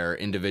their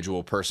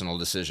individual personal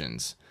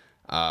decisions.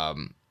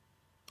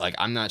 Like,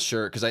 I'm not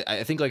sure, because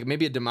I think, like,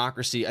 maybe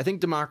I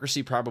think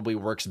democracy probably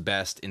works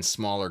best in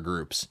smaller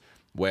groups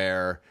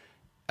where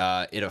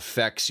it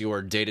affects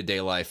your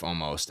day-to-day life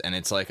almost. And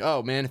it's like,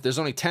 oh, man, if there's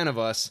only 10 of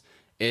us,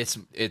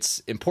 it's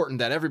important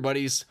that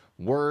everybody's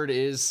word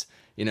is,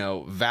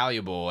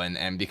 valuable,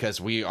 and because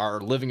we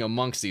are living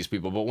amongst these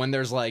people. But when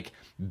there's, like,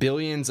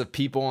 billions of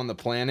people on the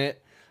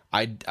planet,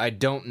 I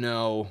don't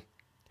know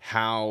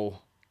how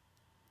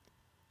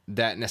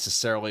that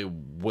necessarily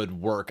would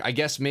work. I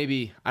guess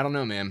maybe, I don't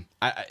know, man.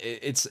 I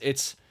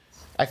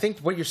think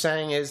what you're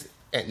saying is,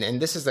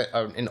 and this is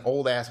an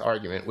old ass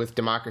argument with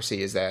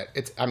democracy, is that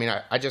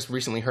I just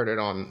recently heard it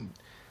on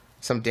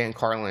some Dan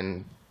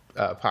Carlin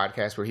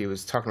podcast where he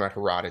was talking about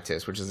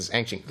Herodotus, which is this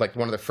ancient, like,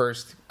 one of the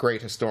first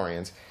great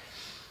historians.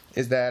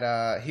 Is that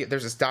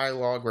there's this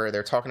dialogue where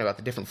they're talking about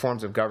the different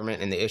forms of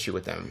government and the issue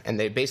with them, and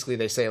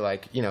they say,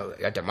 like,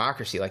 a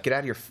democracy, like, get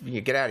out of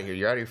here,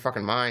 you're out of your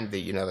fucking mind.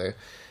 The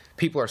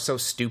people are so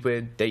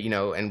stupid that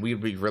and we'd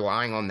be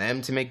relying on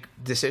them to make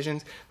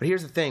decisions. But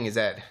here's the thing: is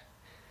that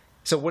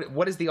so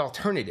what is the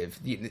alternative?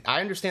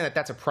 I understand that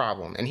that's a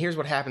problem, and here's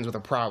what happens with a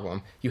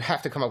problem: you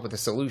have to come up with a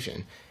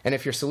solution. And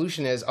if your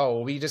solution is,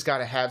 we just got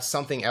to have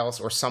something else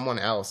or someone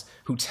else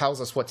who tells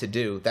us what to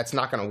do, that's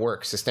not going to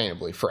work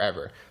sustainably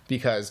forever,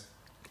 because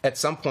at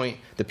some point,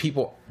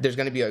 there's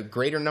going to be a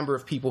greater number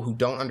of people who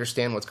don't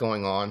understand what's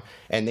going on,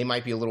 and they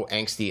might be a little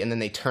angsty, and then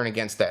they turn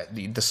against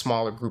the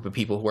smaller group of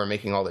people who are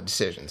making all the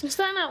decisions. Is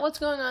that not what's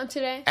going on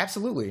today?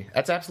 Absolutely.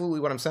 That's absolutely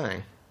what I'm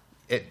saying.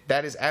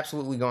 That is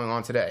absolutely going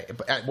on today.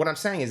 But what I'm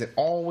saying is it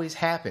always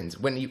happens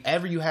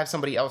whenever you have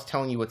somebody else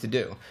telling you what to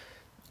do.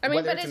 I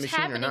mean, but it's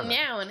happening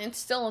now, and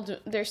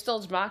there's still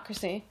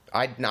democracy.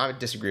 I would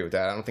disagree with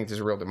that. I don't think there's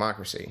a real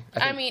democracy.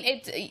 I mean,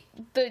 it's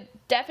the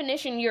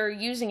definition you're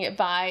using it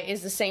by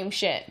is the same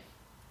shit.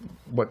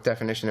 What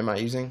definition am I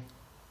using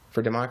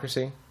for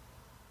democracy?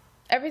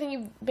 Everything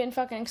you've been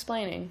fucking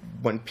explaining.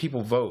 When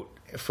people vote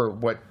for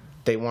what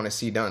they want to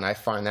see done, I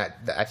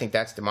think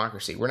that's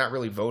democracy. We're not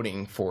really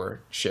voting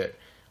for shit.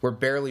 We're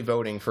barely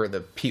voting for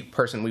the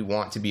person we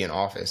want to be in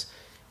office.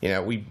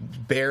 We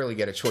barely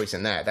get a choice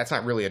in that. That's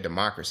not really a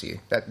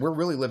democracy. That we're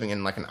really living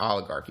in, like, an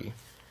oligarchy,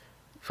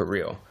 for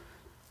real.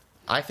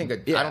 I don't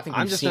think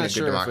we've seen a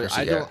good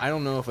democracy yet. I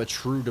don't know if a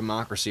true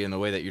democracy in the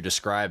way that you're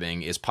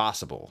describing is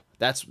possible.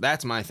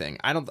 That's my thing.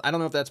 I don't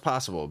know if that's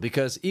possible,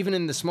 because even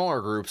in the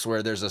smaller groups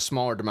where there's a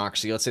smaller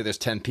democracy, let's say there's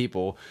 10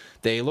 people,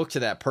 they look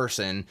to that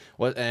person,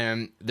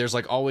 and there's,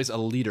 like, always a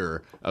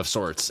leader of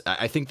sorts.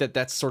 I think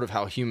that's sort of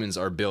how humans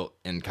are built,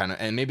 and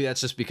maybe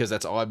that's just because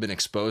that's all I've been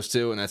exposed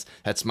to, and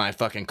that's my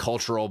fucking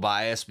cultural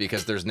bias,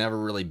 because there's never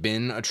really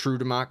been a true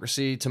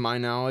democracy to my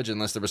knowledge,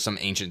 unless there was some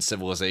ancient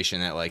civilization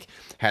that, like,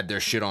 had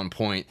their shit on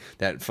point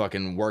that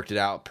fucking worked it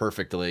out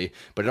perfectly.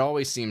 But it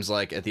always seems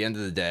like at the end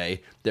of the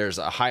day, there's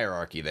a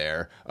hierarchy there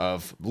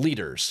of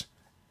leaders.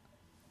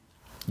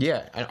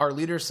 Yeah, and are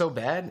leaders so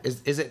bad?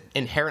 Is it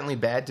inherently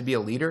bad to be a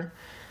leader?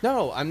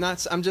 No, I'm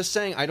not. I'm just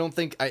saying I don't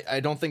think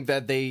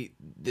that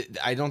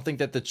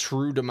the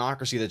true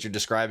democracy that you're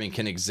describing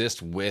can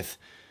exist with,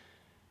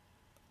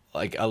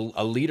 like,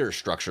 a leader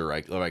structure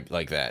like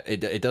that.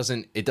 It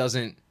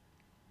doesn't.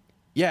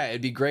 Yeah,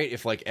 it'd be great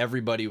if, like,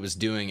 everybody was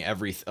doing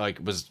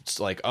was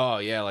like, oh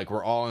yeah, like,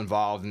 we're all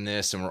involved in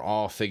this and we're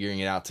all figuring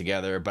it out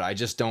together. But I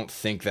just don't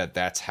think that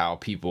that's how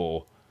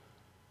people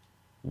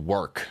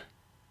work.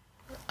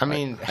 I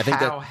mean, I think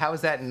how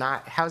is that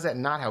not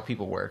how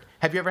people work?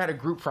 Have you ever had a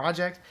group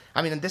project?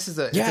 I mean, this is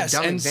a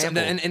dumb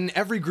example. And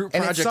every group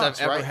project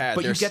I've ever had,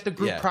 but you get the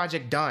group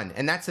project done,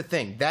 and that's the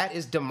thing. That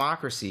is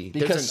democracy.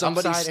 Because there's an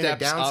somebody upside and a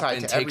steps downside up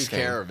and to takes everything.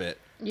 care of it.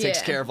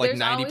 Takes care of, like,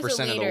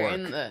 90% of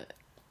the work.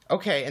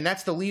 Okay, and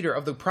that's the leader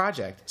of the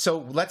project.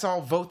 So let's all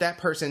vote that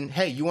person.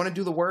 Hey, you want to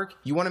do the work?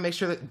 You want to make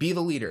sure that be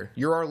the leader.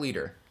 You're our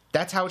leader.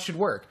 That's how it should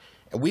work.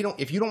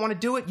 If you don't want to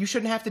do it, you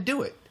shouldn't have to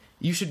do it.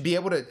 You should be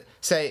able to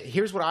say,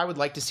 here's what I would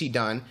like to see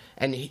done,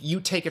 and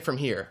you take it from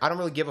here. I don't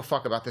really give a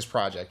fuck about this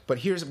project, but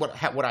here's what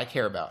I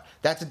care about.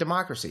 That's a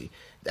democracy.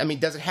 I mean,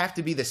 does it have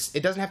to be this?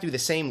 It doesn't have to be the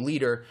same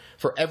leader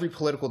for every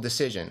political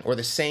decision, or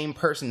the same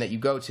person that you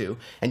go to,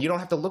 and you don't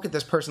have to look at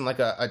this person like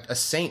a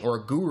saint or a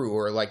guru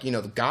or, like,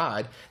 the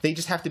God. They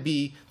just have to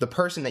be the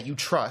person that you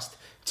trust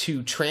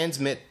to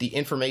transmit the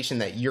information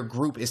that your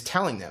group is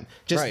telling them.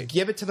 Just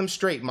give it to them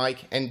straight,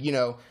 Mike, and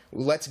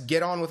let's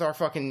get on with our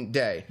fucking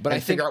day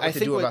and figure out what to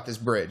do about this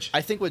bridge.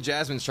 I think what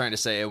Jasmine's trying to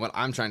say, and what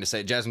I'm trying to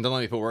say, Jasmine, don't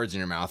let me put words in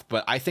your mouth,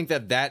 but I think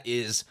that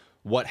is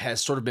what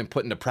has sort of been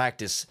put into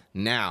practice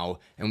now,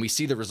 and we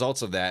see the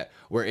results of that,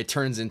 where it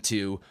turns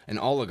into an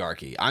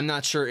oligarchy. I'm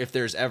not sure if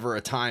there's ever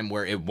a time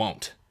where it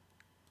won't.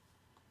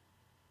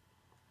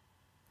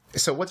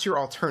 So what's your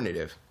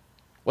alternative?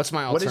 What's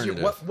my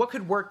alternative? What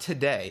could work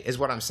today is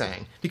what I'm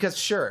saying. Because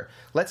sure,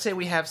 let's say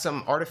we have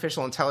some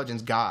artificial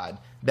intelligence god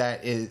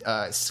that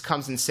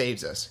comes and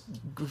saves us.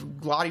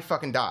 Glotty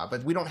fucking da,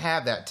 but we don't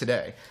have that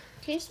today.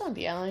 Can you stop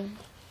yelling?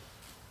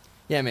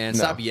 Yeah, man,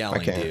 stop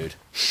yelling, dude.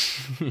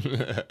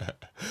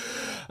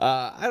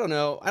 I don't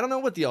know. I don't know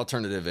what the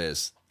alternative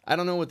is. I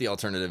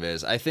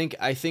think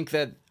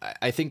that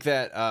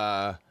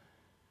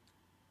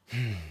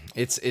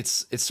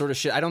it's sort of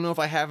shit. I don't know if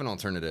I have an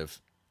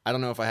alternative.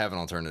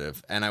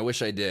 And I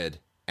wish I did.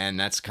 And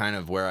that's kind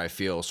of where I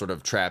feel sort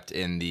of trapped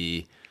in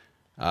the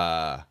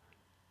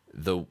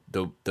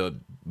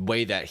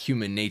way that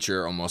human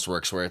nature almost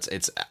works, where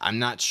it's I'm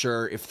not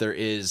sure if there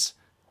is.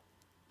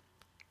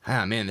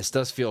 Man, this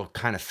does feel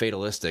kind of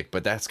fatalistic,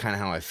 but that's kind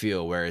of how I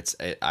feel, where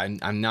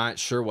I'm not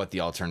sure what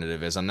the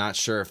alternative is. I'm not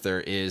sure if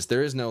there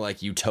is no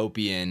like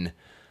utopian,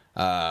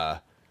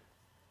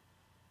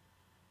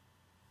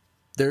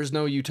 there's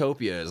no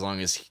utopia as long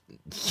as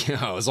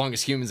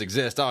humans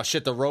exist. Oh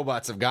shit, the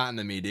robots have gotten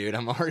to me, dude.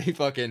 I'm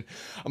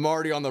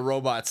already on the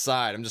robot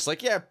side. I'm just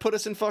like, yeah, put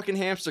us in fucking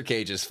hamster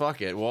cages.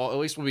 Fuck it. Well, at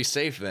least we'll be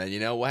safe then,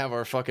 We'll have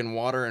our fucking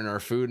water and our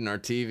food and our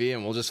TV,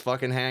 and we'll just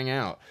fucking hang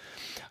out.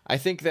 I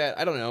think that,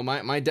 I don't know,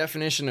 my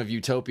definition of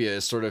utopia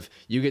is sort of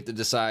you get to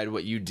decide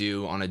what you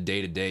do on a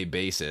day-to-day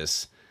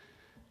basis,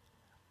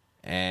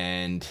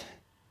 and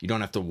you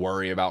don't have to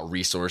worry about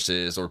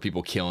resources or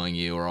people killing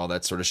you or all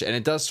that sort of shit. And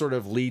it does sort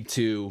of lead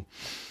to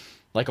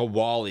like a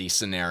WALL-E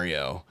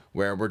scenario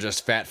where we're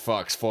just fat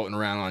fucks floating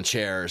around on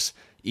chairs,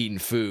 eating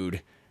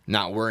food,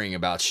 not worrying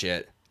about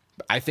shit.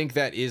 I think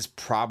that is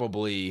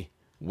probably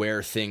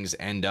where things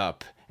end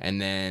up. And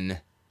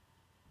then,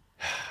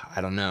 I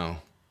don't know,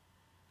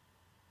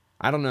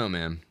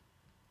 man.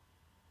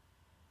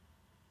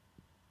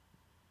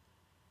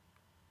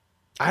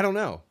 I don't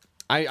know.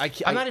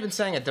 I'm not even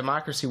saying a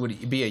democracy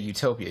would be a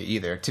utopia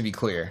either, to be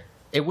clear.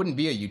 It wouldn't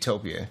be a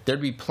utopia.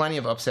 There'd be plenty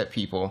of upset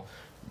people.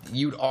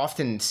 You'd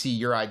often see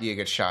your idea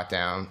get shot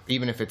down,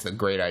 even if it's a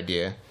great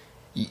idea.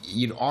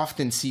 You'd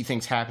often see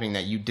things happening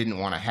that you didn't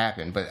want to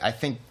happen. But I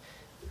think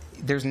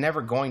there's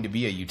never going to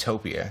be a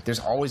utopia. There's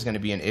always going to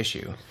be an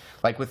issue.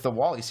 Like with the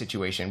WALL-E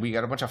situation, we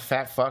got a bunch of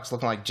fat fucks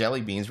looking like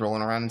jelly beans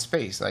rolling around in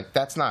space. Like,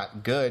 that's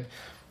not good,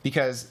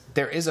 because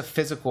there is a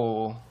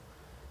physical,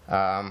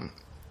 I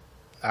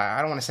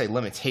don't want to say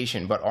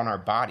limitation, but on our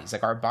bodies.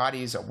 Like, our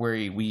bodies, where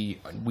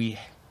we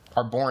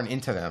are born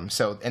into them.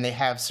 So, and they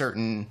have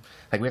certain,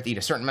 like, we have to eat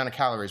a certain amount of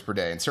calories per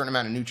day and a certain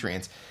amount of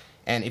nutrients.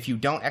 And if you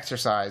don't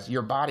exercise,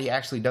 your body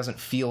actually doesn't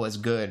feel as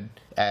good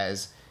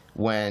as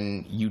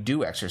when you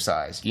do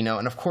exercise,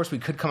 And of course, we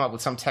could come up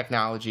with some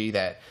technology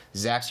that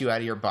zaps you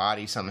out of your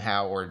body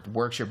somehow or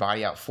works your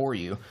body out for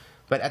you.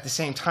 But at the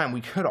same time,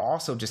 we could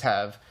also just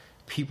have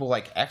people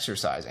like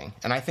exercising.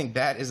 And I think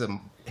that is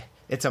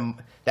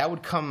that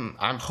would come,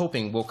 I'm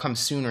hoping will come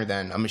sooner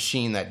than a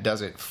machine that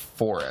does it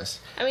for us.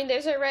 I mean,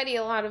 there's already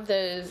a lot of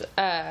those,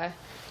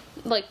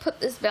 like, put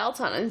this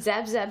belt on and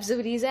zap, zap,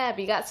 zippity, zap,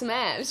 you got some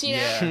abs,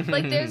 Yeah.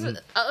 Like, there's a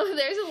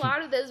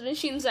lot of those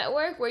machines that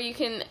work where you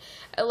can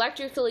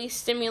electrically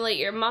stimulate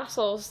your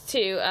muscles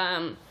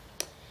to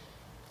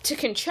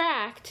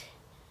contract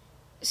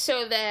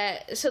so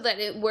that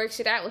it works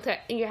it out without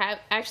you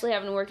actually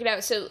having to work it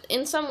out. So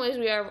in some ways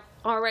we are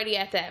already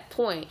at that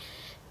point.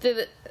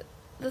 The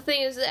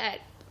thing is that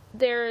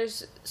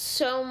there's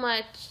so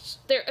much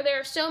there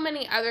are so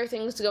many other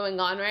things going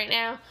on right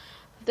now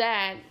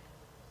that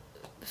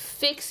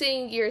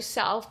fixing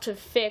yourself to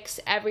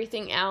fix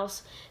everything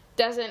else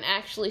doesn't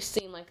actually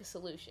seem like a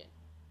solution.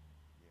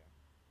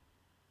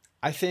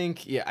 I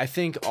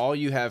think all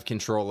you have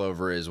control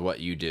over is what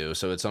you do.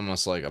 So it's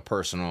almost like a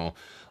personal,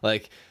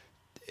 like,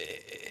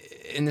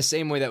 in the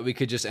same way that we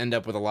could just end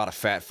up with a lot of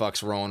fat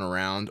fucks rolling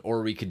around,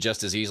 or we could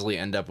just as easily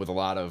end up with a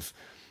lot of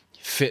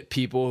fit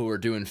people who are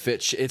doing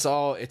fit shit. It's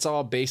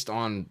all based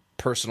on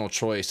personal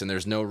choice, and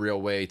there's no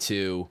real way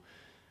to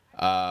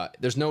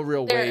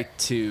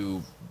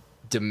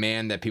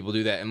demand that people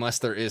do that unless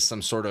there is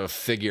some sort of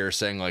figure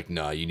saying like,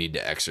 no, you need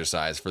to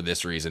exercise for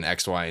this reason,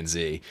 X, Y, and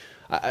Z.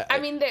 I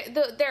mean,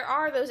 there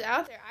are those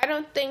out there. I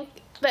don't think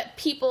that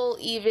people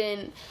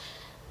even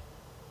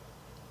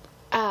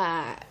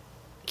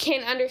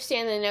can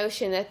understand the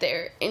notion that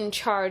they're in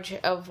charge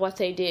of what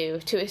they do,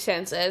 to a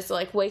sense, as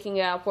like waking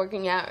up,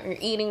 working out, or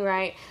eating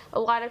right. A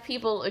lot of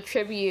people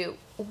attribute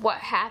what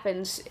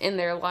happens in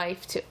their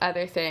life to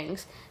other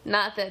things,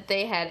 not that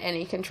they had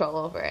any control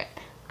over it.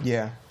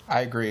 Yeah,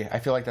 I agree. I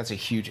feel like that's a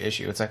huge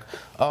issue. It's like,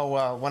 oh,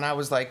 well, when I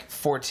was like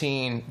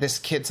 14, this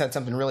kid said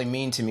something really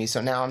mean to me,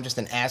 so now I'm just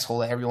an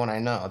asshole to everyone I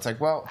know. It's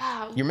like, well,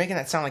 you're making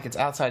that sound like it's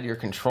outside of your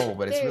control,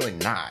 but it's really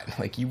not.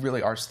 Like, you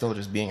really are still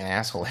just being an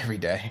asshole every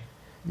day.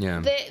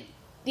 Yeah.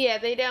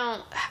 They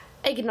don't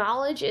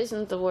acknowledge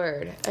isn't the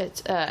word.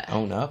 It's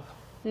own up.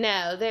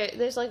 No,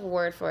 there's like a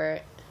word for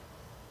it.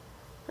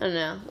 I don't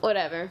know.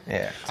 Whatever.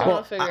 Yeah,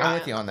 We'll figure it I'm out.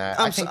 with you on that.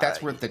 I'm I think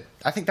that's where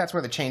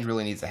the change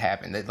really needs to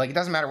happen. Like, it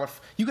doesn't matter what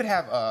you could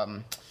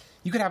have.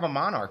 You could have a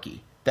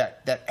monarchy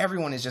that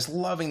everyone is just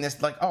loving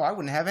this. Like, oh, I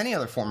wouldn't have any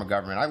other form of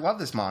government. I love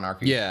this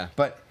monarchy. Yeah.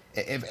 But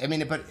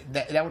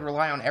that would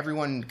rely on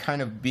everyone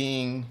kind of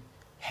being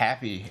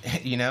happy.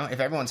 You know, if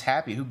everyone's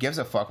happy, who gives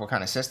a fuck what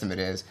kind of system it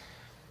is?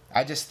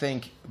 I just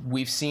think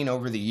we've seen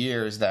over the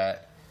years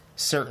that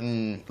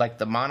certain, like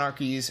the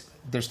monarchies,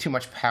 there's too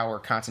much power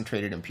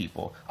concentrated in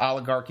people.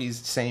 Oligarchies,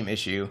 same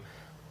issue.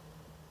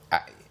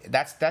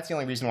 That's the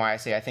only reason why I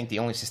say I think the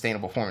only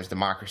sustainable form is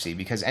democracy,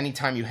 because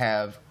anytime you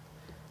have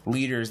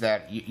leaders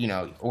that you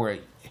know, or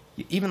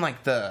even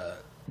like the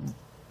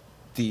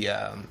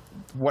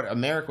what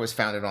America was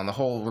founded on, the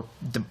whole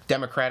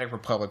democratic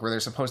republic, where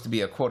there's supposed to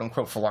be a quote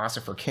unquote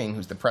philosopher king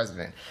who's the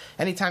president.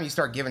 Anytime you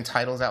start giving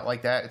titles out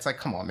like that, it's like,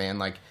 come on, man,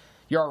 like,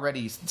 you're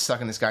already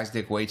sucking this guy's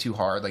dick way too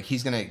hard. Like,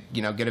 he's gonna,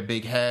 you know, get a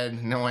big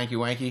head, no wanky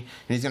wanky,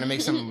 and he's gonna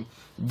make some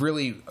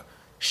really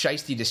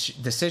shiesty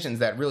decisions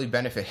that really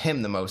benefit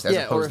him the most, as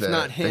opposed or if to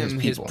not him,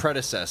 his people.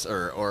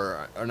 predecessor,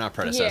 or not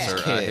predecessor,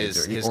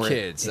 Kids, his or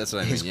kids. That's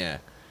what I mean. Yeah,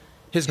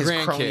 his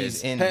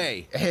cronies grandkids. in-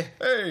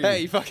 Hey,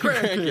 you fucking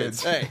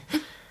grandkids. Hey,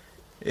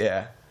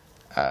 Yeah.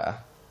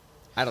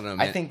 I don't know,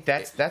 man. I think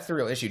that's the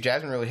real issue.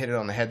 Jasmine really hit it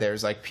on the head there.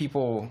 Is like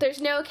people...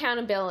 There's no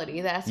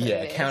accountability. That's what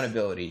it is.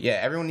 Accountability. Yeah,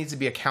 everyone needs to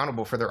be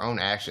accountable for their own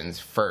actions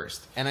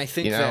first. And I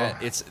think You know?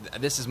 that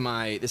this is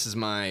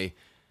my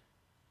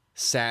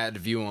sad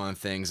view on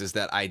things, is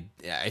that I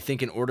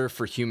think in order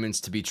for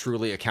humans to be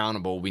truly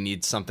accountable, we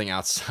need something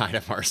outside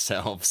of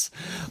ourselves.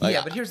 Like,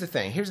 Yeah, but here's the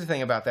thing. Here's the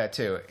thing about that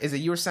too, is that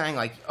you were saying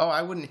like, oh,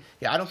 I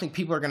don't think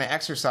people are going to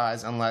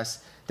exercise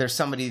unless there's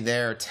somebody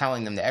there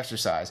telling them to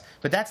exercise.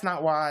 But that's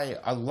not why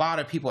a lot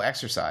of people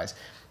exercise.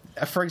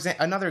 For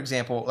example, another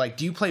example, like,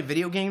 do you play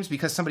video games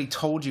because somebody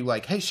told you,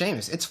 like, hey,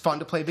 Seamus, it's fun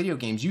to play video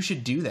games, you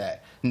should do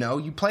that? No,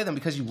 you play them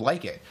because you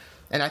like it.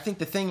 And I think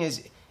the thing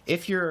is,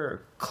 if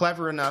you're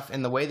clever enough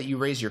in the way that you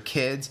raise your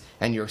kids,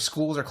 and your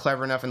schools are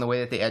clever enough in the way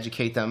that they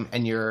educate them,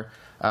 and your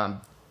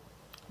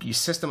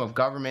system of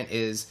government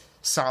is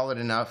solid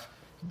enough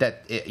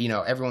that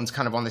everyone's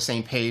kind of on the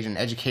same page and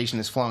education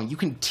is flowing, you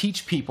can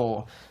teach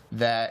people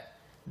that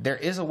there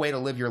is a way to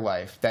live your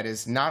life that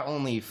is not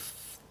only,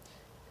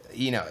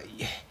 you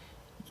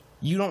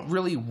don't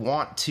really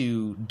want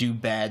to do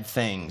bad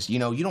things. You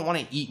don't want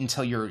to eat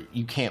until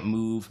you can't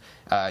move.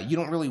 You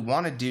don't really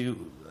want to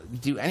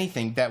do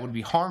anything that would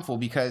be harmful,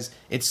 because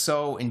it's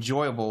so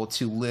enjoyable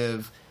to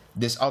live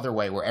this other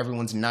way where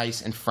everyone's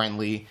nice and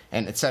friendly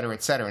and et cetera,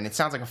 et cetera. And it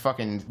sounds like a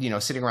fucking,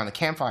 sitting around the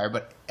campfire,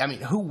 but I mean,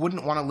 who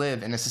wouldn't want to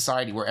live in a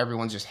society where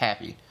everyone's just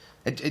happy?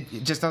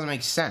 It just doesn't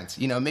make sense.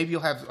 Maybe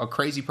you'll have a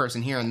crazy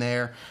person here and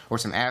there, or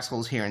some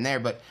assholes here and there,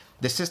 but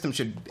the system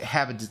should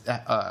have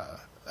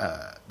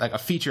like a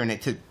feature in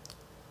it to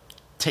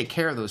take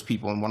care of those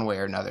people in one way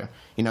or another.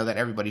 That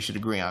everybody should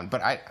agree on.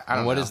 But I don't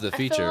know. What is the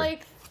feature?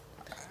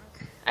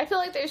 I feel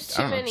like there's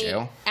too many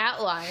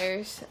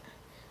outliers.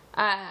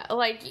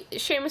 Like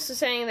Seamus was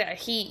saying that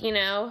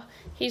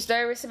he's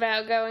nervous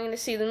about going to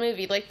see the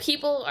movie. Like,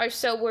 people are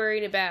so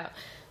worried about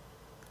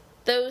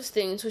those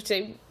things which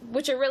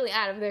are really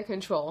out of their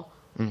control.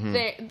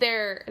 Mm-hmm.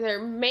 Their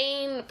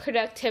main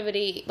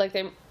productivity, like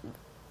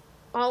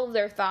all of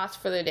their thoughts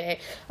for the day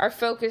are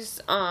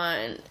focused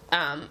on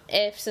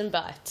ifs and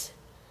buts.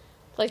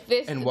 Like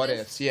this and what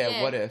ifs.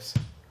 Yeah, what ifs.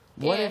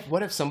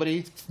 What if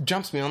somebody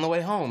jumps me on the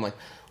way home? Like,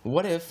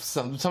 what if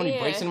somebody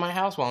breaks into my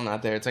house while I'm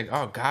not there? It's like,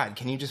 oh God,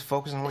 can you just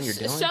focus on what you're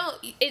doing? So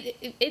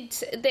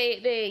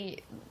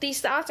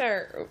these thoughts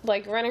are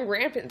like running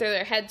rampant through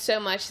their head so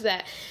much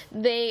that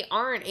they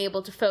aren't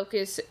able to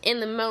focus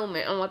in the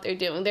moment on what they're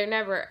doing. They're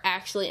never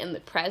actually in the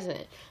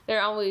present.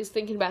 They're always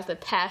thinking about the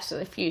past and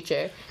the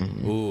future.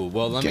 Mm-hmm. Ooh,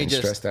 well, let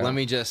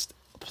me just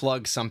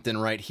plug something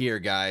right here,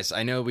 guys.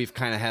 I know we've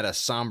kind of had a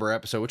somber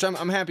episode, which I'm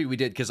happy we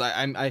did, because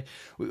I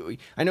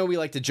know we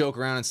like to joke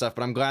around and stuff,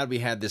 but I'm glad we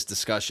had this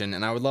discussion,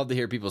 and I would love to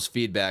hear people's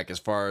feedback as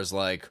far as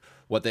like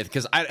what they,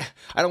 because I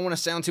don't want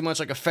to sound too much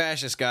like a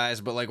fascist,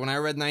 guys, but like when I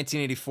read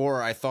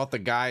 1984, I thought the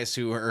guys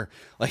who were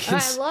like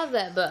I love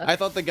that book. I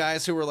thought the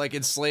guys who were like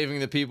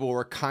enslaving the people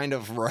were kind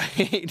of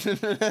right.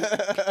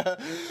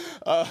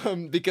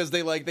 Because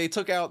they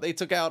took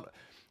out.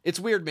 It's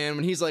weird, man,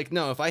 when he's like,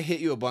 no, if I hit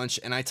you a bunch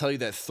and I tell you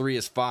that 3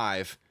 is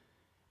 5,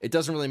 it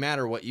doesn't really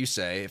matter what you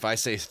say. If I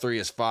say 3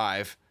 is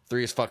 5,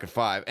 3 is fucking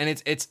 5.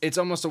 And it's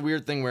almost a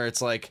weird thing where it's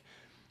like,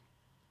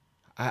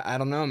 I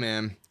don't know,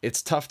 man.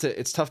 It's tough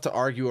to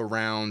argue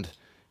around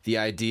the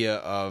idea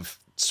of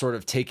sort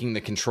of taking the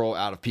control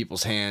out of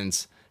people's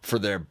hands for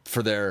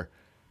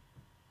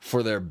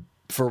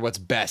what's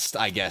best,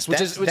 I guess. Which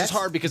is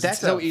hard, because it's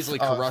so easily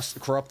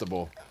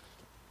corruptible.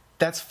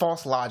 That's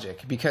false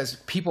logic, because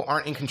people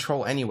aren't in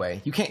control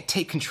anyway. You can't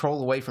take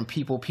control away from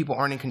people. People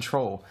aren't in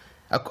control.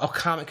 A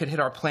comet could hit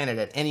our planet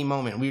at any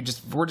moment. We're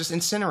just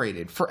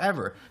incinerated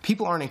forever.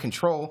 People aren't in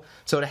control.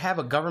 So to have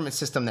a government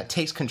system that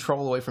takes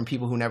control away from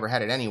people who never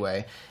had it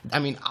anyway, I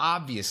mean,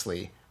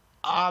 obviously,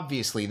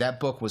 obviously that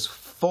book was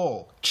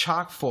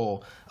chock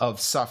full of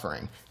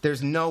suffering.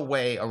 There's no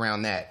way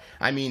around that.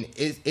 I mean,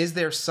 is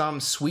there some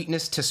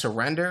sweetness to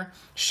surrender?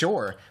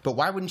 Sure, but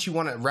why wouldn't you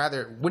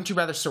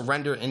rather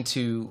surrender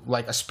into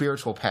like a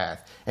spiritual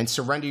path and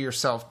surrender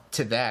yourself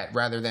to that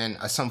rather than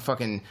some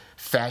fucking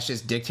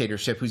fascist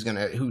dictatorship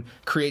who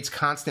creates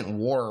constant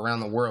war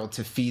around the world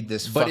to feed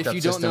this But fucked if up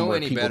you don't system know where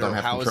any people better, don't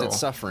have how is control? it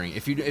suffering?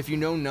 If you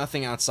know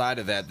nothing outside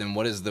of that, then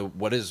what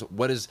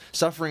is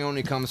suffering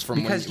only comes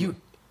from Because when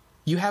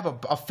you have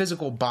a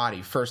physical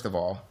body, first of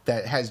all,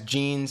 that has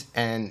genes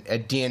and a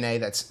DNA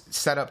that's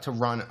set up to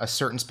run a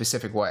certain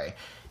specific way.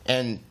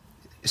 And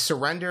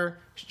surrender,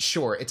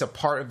 sure, it's a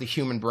part of the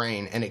human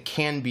brain, and it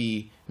can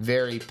be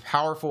very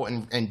powerful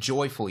and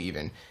joyful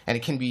even. And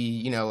it can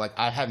be, like,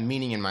 I have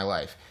meaning in my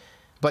life.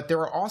 But there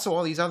are also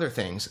all these other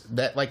things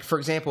that, like, for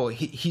example,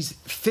 he's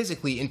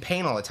physically in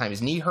pain all the time.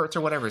 His knee hurts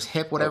or whatever, his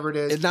hip, whatever it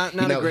is. It's not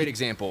a great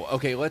example.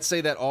 Okay, let's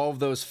say that all of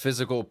those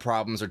physical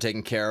problems are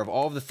taken care of.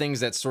 All of the things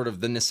that sort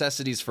of the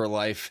necessities for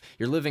life,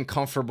 you're living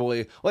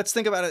comfortably. Let's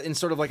think about it in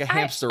sort of like a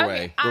hamster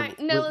way.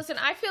 Listen,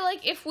 I feel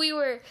like if we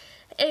were...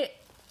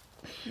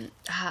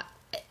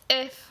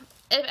 if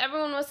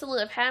everyone was to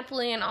live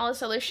happily and all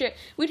this other shit,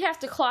 we'd have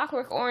to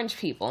Clockwork Orange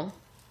people.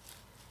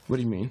 What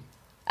do you mean?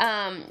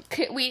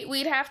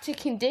 We'd have to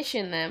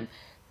condition them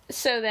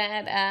so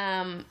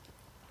that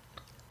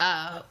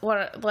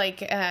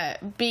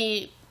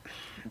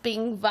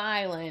being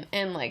violent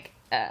and like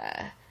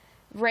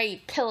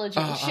rape,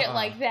 pillaging, shit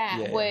like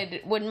that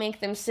would make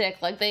them sick.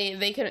 Like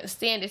they couldn't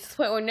stand it to the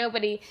point where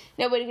nobody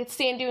could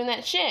stand doing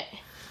that shit.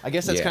 I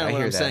guess that's kind of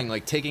what I'm saying.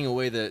 Like taking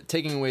away the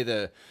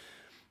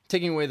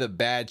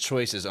bad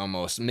choices,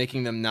 almost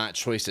making them not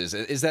choices.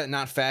 Is that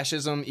not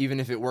fascism? Even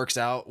if it works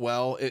out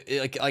well,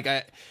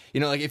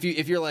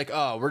 if you're like,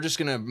 oh, we're just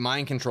gonna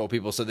mind control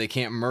people so they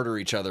can't murder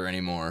each other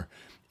anymore.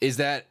 Is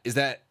that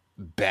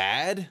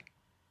bad?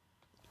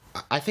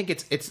 I think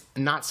it's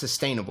not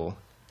sustainable.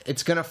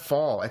 It's gonna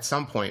fall at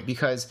some point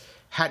because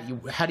how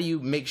do you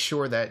make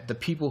sure that the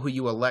people who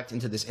you elect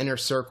into this inner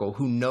circle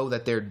who know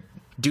that they're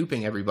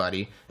duping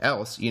everybody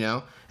else,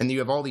 and you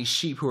have all these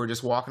sheep who are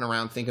just walking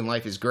around thinking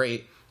life is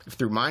great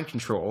through mind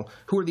control.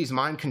 Who are these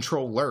mind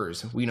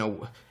controllers?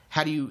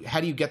 How do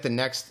you get the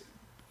next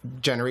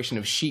generation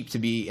of sheep to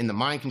be in the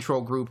mind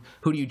control group?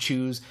 Who do you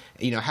choose?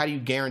 How do you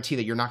guarantee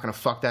that you're not going to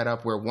fuck that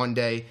up where one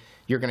day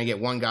you're going to get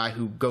one guy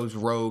who goes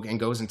rogue and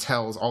goes and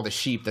tells all the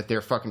sheep that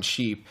they're fucking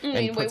sheep?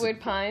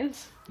 Wayward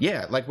Pines?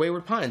 Yeah, like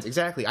Wayward Pines,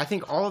 exactly. I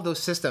think all of those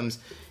systems,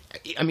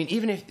 I mean,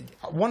 even if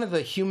one of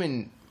the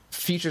human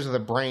features of the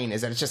brain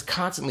is that it's just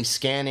constantly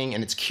scanning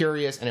and it's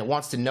curious and it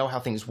wants to know how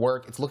things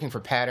work. It's looking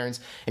for patterns,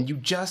 and you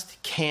just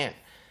can't.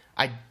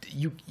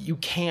 You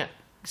can't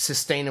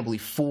sustainably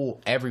fool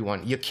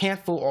everyone. You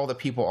can't fool all the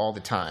people all the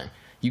time.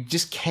 You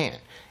just can't.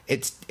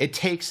 It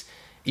takes,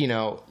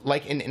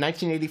 like in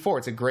 1984,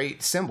 it's a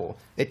great symbol.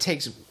 It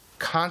takes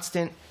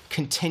constant,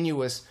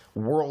 continuous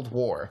world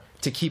war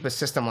to keep a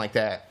system like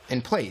that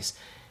in place.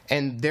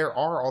 And there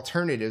are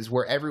alternatives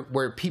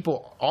where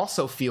people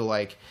also feel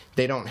like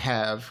they don't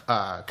have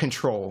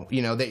control.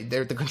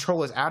 The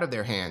control is out of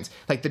their hands.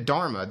 Like the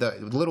Dharma, the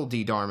little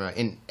d Dharma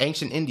in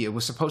ancient India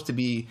was supposed to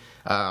be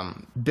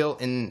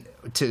built in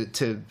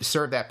to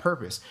serve that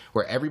purpose,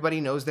 where everybody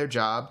knows their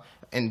job.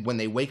 And when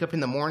they wake up in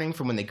the morning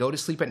from when they go to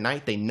sleep at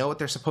night, they know what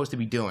they're supposed to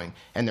be doing.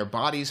 And their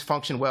bodies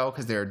function well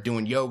because they're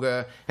doing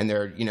yoga and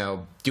they're,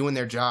 doing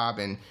their job,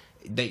 and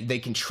they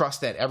can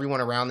trust that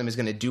everyone around them is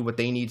going to do what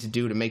they need to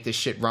do to make this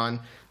shit run.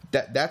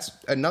 That's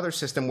another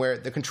system where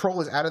the control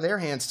is out of their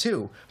hands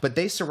too, but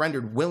they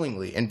surrendered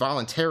willingly and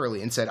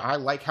voluntarily and said, I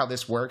like how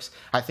this works.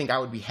 I think I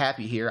would be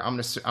happy here. I'm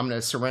going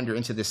to surrender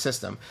into this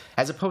system,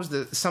 as opposed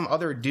to some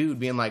other dude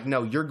being like,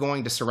 no, you're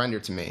going to surrender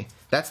to me.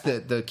 That's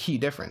the key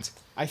difference.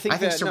 I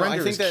think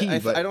surrender is key,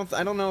 but I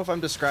don't know if I'm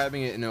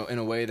describing it in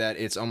a way that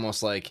it's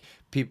almost like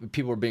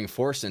people are being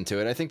forced into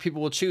it. I think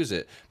people will choose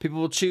it. People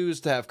will choose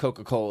to have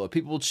Coca-Cola.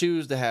 People will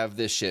choose to have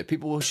this shit.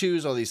 People will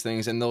choose all these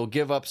things, and they'll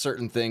give up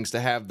certain things to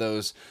have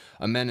those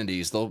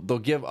amenities. They'll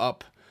give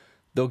up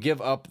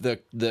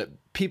the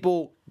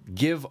people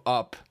give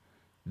up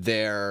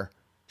their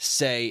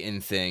say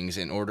in things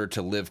in order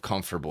to live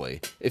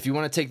comfortably. If you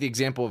want to take the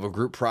example of a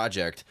group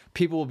project,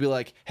 people will be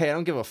like, hey, I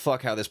don't give a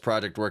fuck how this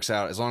project works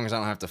out as long as I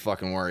don't have to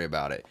fucking worry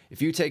about it.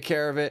 If you take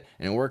care of it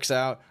and it works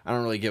out, I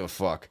don't really give a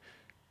fuck.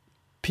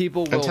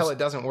 People will... Until it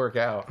doesn't work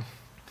out.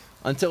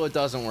 Until it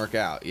doesn't work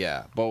out,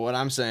 yeah. But what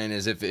I'm saying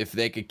is if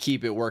they could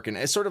keep it working,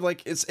 it's sort of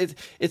like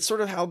it's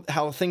sort of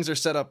how things are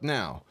set up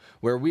now,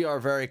 where we are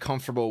very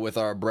comfortable with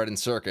our bread and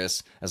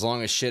circus as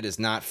long as shit is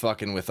not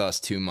fucking with us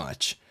too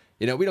much.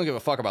 We don't give a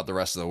fuck about the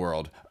rest of the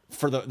world.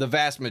 For the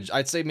vast majority,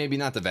 I'd say maybe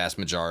not the vast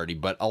majority,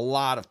 but a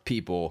lot of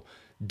people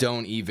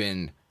don't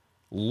even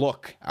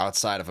look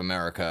outside of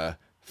America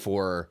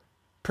for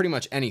pretty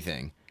much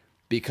anything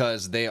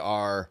because they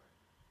are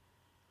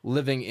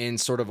living in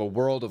sort of a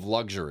world of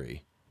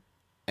luxury.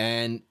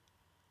 And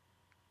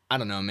I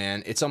don't know,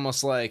 man. It's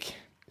almost like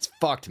it's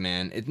fucked,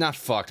 man. It's not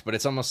fucked, but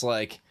it's almost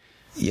like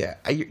Yeah,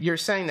 you're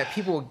saying that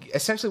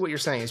essentially what you're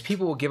saying is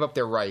people will give up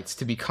their rights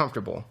to be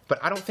comfortable, but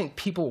I don't think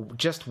people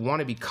just want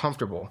to be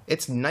comfortable.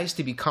 It's nice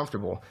to be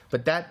comfortable,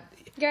 but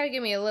you gotta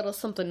give me a little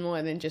something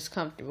more than just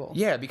comfortable.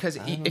 yeah, because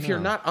if you're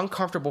not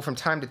uncomfortable from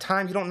time to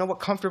time, you don't know what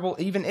comfortable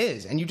even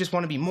is, and you just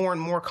want to be more and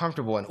more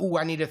comfortable, and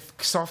I need a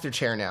softer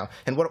chair now,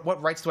 and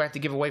what rights do I have to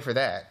give away for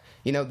that?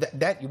 You know,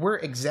 that we're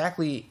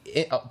exactly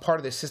a part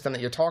of the system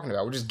that you're talking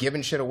about. We're just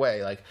giving shit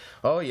away. Like,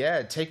 oh,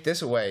 yeah, take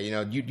this away. You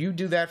know, you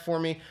do that for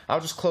me.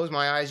 I'll just close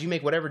my eyes. You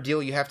make whatever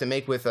deal you have to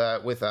make with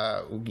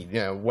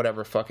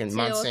whatever fucking Deal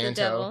with the Monsanto.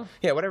 devil.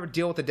 Yeah, whatever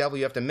deal with the devil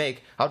you have to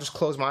make. I'll just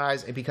close my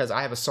eyes because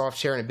I have a soft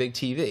chair and a big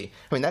TV.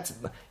 I mean,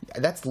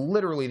 that's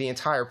literally the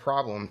entire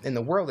problem in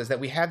the world, is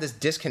that we have this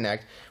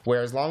disconnect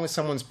where as long as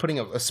someone's putting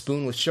a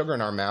spoon with sugar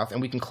in our mouth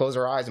and we can close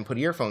our eyes and put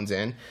earphones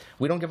in,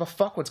 we don't give a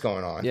fuck what's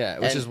going on. Yeah,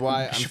 which is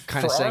why I'm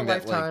kind of saying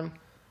that, like...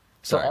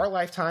 For our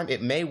lifetime,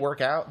 it may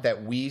work out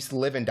that we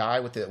live and die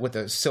with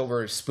a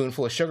silver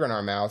spoonful of sugar in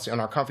our mouths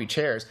on our comfy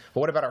chairs. But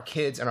what about our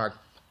kids and our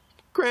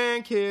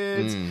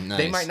grandkids? Nice.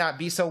 They might not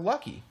be so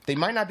lucky. They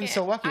might not be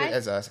so lucky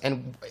as us.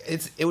 And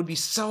it would be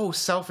so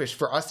selfish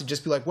for us to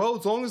just be like, well,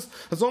 as long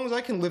as I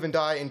can live and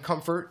die in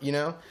comfort, you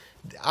know,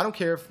 I don't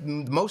care if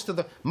most of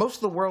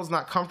the world's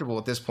not comfortable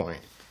at this point.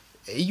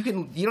 You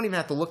don't even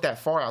have to look that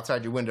far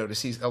outside your window to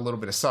see a little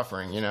bit of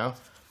suffering, you know?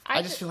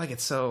 I just feel like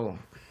it's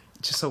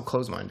just so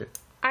close-minded.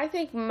 I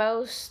think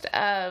most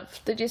of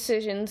the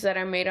decisions that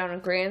are made on a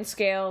grand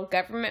scale,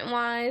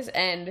 government-wise,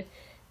 and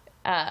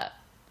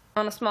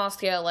on a small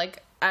scale,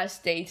 like us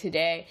day to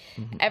day,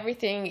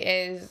 everything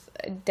is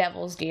a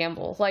devil's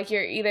gamble. Like,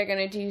 you're either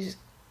going to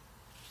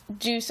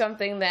do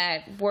something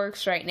that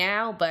works right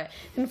now, but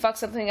can fuck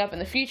something up in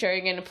the future, or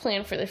you're going to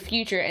plan for the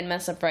future and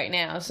mess up right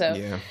now.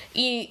 So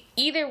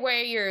either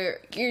way,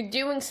 you're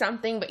doing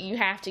something, but you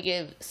have to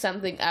give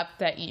something up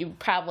that you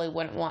probably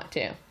wouldn't want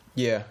to.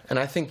 Yeah, and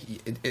I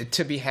think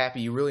to be happy,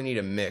 you really need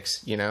a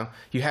mix, you know?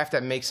 You have to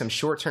make some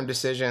short-term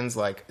decisions,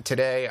 like,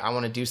 today I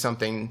want to do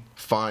something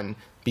fun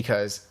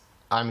because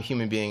I'm a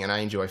human being and I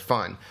enjoy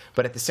fun.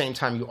 But at the same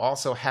time, you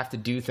also have to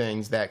do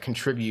things that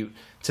contribute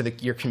to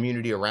your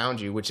community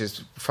around you, which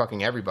is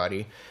fucking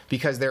everybody,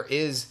 because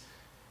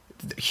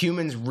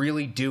humans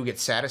really do get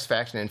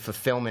satisfaction and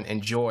fulfillment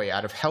and joy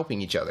out of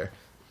helping each other.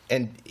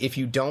 And if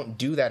you don't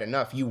do that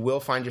enough, you will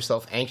find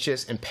yourself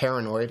anxious and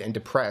paranoid and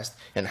depressed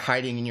and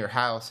hiding in your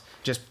house,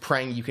 just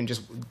praying you can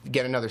just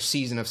get another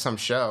season of some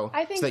show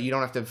so that you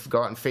don't have to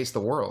go out and face the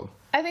world.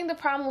 I think the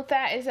problem with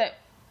that is that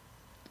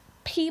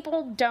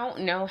people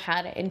don't know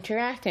how to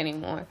interact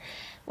anymore.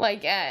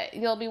 Like,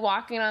 you'll be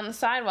walking on the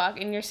sidewalk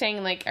and you're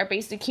saying, like, our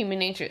basic human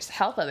nature is to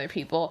help other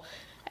people.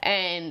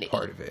 And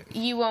part of it.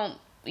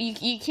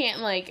 You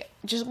can't, like,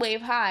 just wave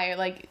hi or,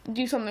 like,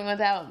 do something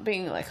without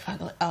being like,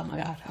 fuck, like, oh my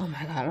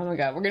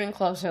god, we're getting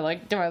closer.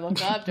 Like, do I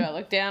look up? Do I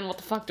look down? What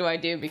the fuck do I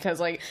do? Because,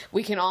 like,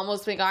 we can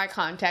almost make eye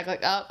contact,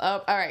 like, up,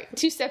 all right,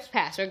 2 steps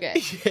past, we're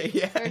good.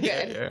 We're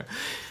good.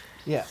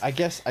 Yeah, I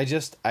guess I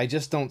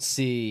just don't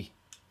see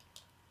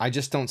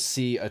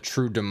a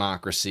true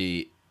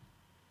democracy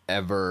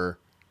ever.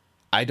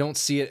 I don't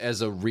see it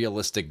as a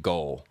realistic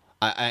goal.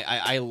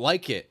 I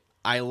like it.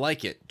 I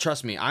like it.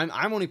 Trust me.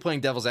 I'm only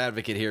playing devil's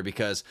advocate here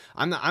because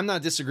I'm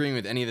not disagreeing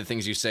with any of the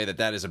things you say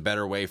that is a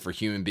better way for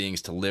human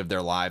beings to live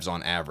their lives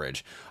on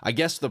average. I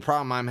guess the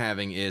problem I'm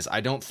having is I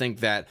don't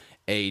think that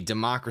a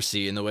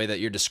democracy in the way that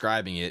you're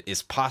describing it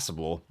is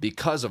possible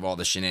because of all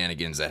the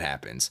shenanigans that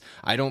happens.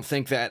 I don't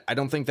think that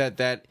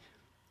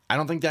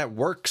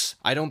works.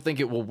 I don't think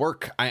it will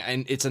work.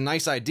 And it's a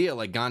nice idea,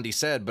 like Gandhi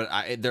said, but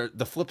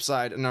the flip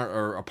side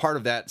or a part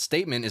of that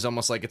statement is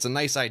almost like it's a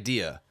nice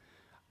idea.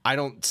 I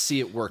don't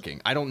see it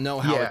working. I don't know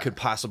how it could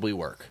possibly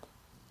work.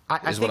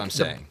 Is what I'm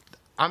saying.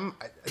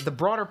 The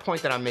broader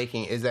point that I'm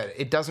making is that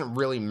it doesn't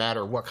really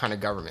matter what kind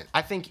of government.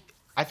 I think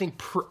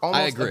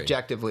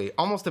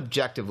almost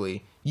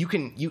objectively, you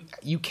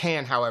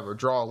can, however,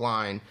 draw a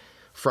line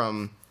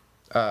from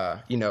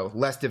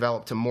less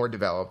developed to more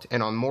developed,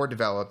 and on more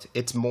developed,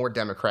 it's more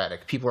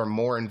democratic. People are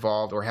more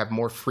involved or have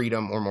more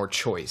freedom or more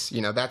choice.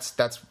 You know, that's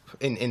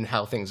in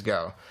how things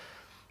go.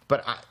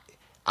 But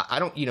I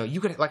don't,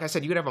 you could, like I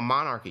said, you could have a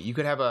monarchy. You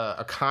could have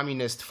a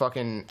communist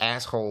fucking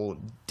asshole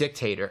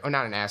dictator, or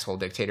not an asshole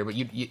dictator, but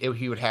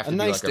he would have to be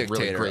nice like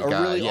dictator, a really great guy,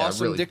 a really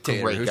awesome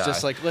dictator who's guy.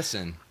 Just like,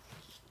 listen,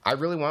 I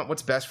really want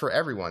what's best for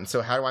everyone.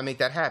 So how do I make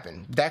that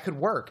happen? That could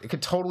work. It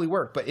could totally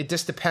work, but it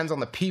just depends on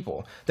the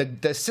people.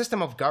 The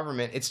system of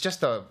government, it's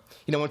just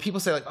when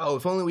people say like, oh,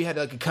 if only we had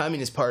like a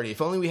communist party,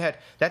 if only we had,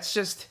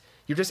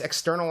 you're just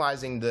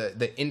externalizing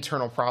the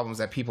internal problems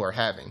that people are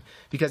having.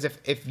 Because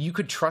if you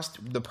could trust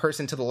the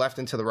person to the left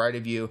and to the right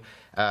of you,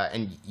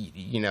 and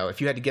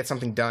if you had to get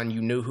something done,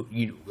 you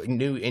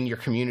knew in your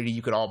community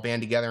you could all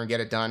band together and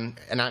get it done.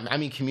 And I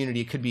mean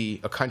community, it could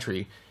be a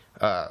country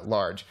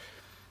large.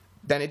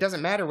 Then it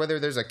doesn't matter whether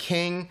there's a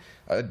king,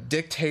 a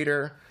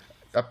dictator,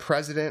 a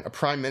president, a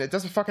prime minister. It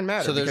doesn't fucking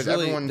matter. So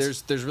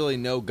there's really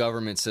no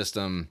government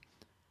system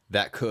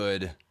that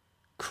could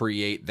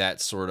create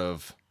that sort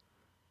of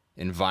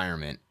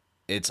environment.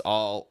 It's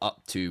all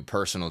up to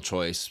personal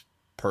choice,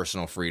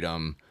 personal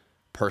freedom,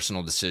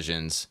 personal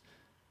decisions.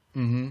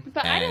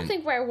 But I don't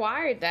think we're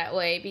wired that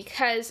way,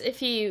 because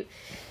if you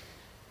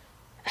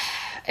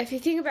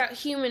think about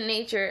human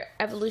nature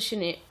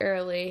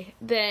evolutionarily,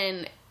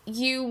 then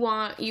you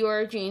want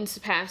your genes to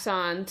pass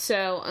on.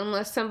 So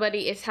unless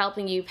somebody is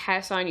helping you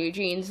pass on your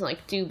genes and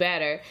like do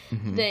better,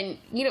 then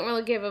you don't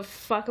really give a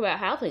fuck about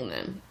helping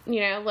them.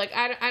 You know, like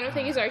I don't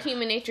think it's our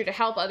human nature to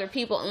help other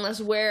people unless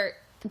we're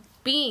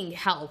being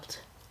helped.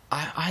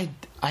 I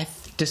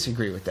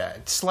disagree with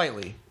that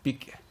slightly.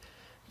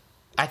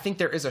 I think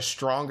there is a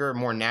stronger,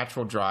 more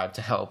natural drive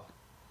to help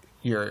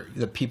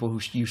the people who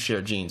you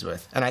share genes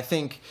with, and I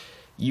think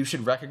you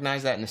should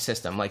recognize that in the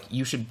system. Like,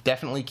 you should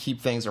definitely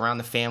keep things around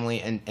the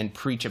family and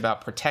preach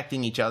about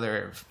protecting each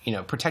other. You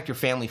know, protect your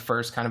family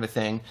first, kind of a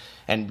thing,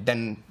 and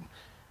then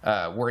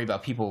worry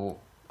about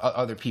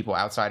other people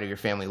outside of your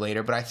family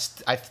later. But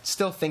I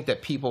still think that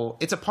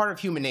it's a part of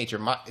human nature.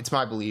 It's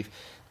my belief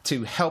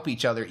to help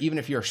each other, even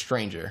if you're a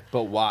stranger.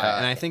 But why?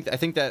 And I think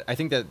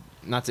that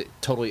not to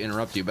totally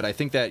interrupt you, but I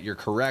think that you're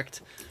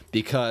correct,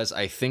 because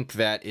I think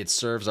that it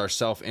serves our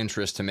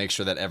self-interest to make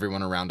sure that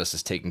everyone around us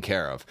is taken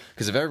care of.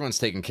 Because if everyone's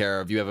taken care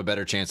of, you have a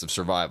better chance of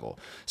survival.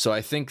 So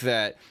I think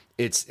that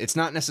it's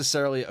not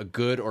necessarily a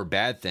good or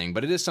bad thing,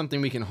 but it is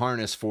something we can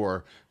harness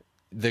for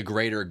the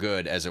greater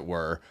good, as it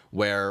were,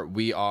 where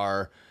we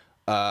are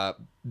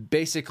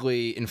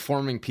basically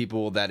informing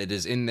people that it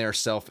is in their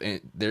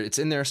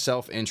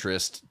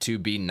self-interest to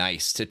be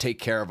nice, to take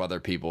care of other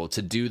people,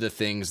 to do the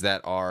things that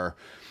are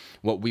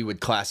what we would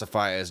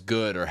classify as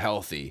good or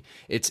healthy.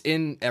 It's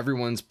in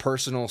everyone's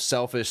personal,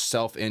 selfish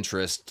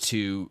self-interest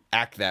to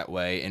act that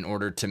way in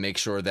order to make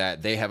sure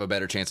that they have a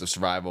better chance of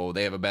survival,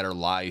 they have a better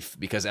life,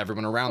 because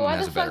everyone around them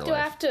has a better life. Why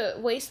the fuck do I have to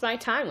waste my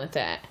time with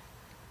that?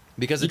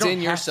 Because it's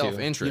in your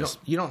self-interest.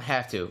 You don't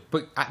have to.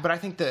 But I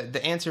think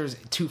the answer is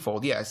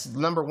twofold. Yes,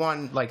 number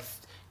one, like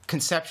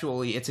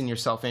conceptually, it's in your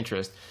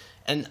self-interest,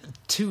 and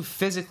two,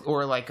 physically,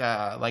 or like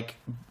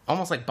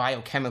almost like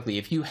biochemically,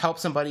 if you help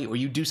somebody or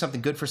you do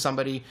something good for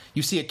somebody,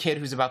 you see a kid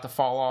who's about to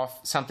fall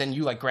off something,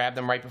 you like grab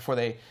them right before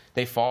they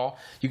fall,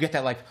 you get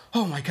that like,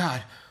 oh my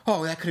god,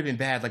 oh that could have been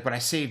bad, like, but I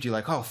saved you,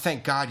 like, oh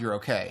thank God you're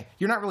okay.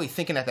 You're not really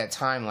thinking at that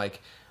time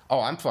like,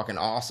 oh I'm fucking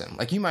awesome.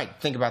 Like, you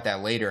might think about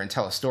that later and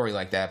tell a story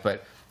like that,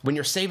 but when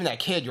you're saving that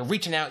kid, you're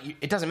reaching out.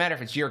 It doesn't matter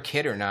if it's your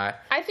kid or not.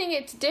 I think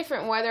it's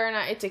different whether or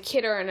not it's a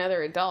kid or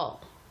another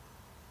adult.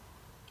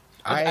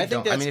 I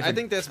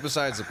think that's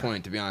besides the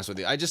point, to be honest with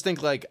you. I just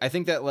think I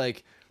think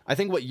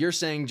what you're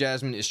saying,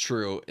 Jasmine, is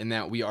true in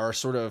that we are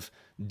sort of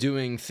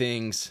doing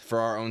things for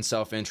our own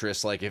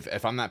self-interest. Like,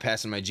 if I'm not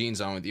passing my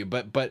genes on with you,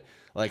 but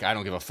like, I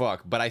don't give a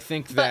fuck. But I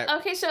think that... But,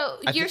 okay, so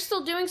you're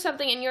still doing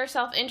something in your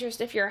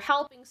self-interest if you're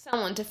helping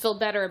someone to feel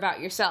better about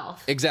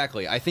yourself.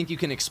 Exactly. I think you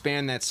can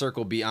expand that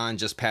circle beyond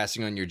just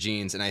passing on your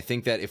genes. And I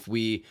think that if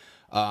we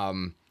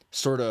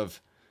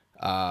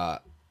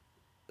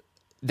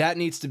that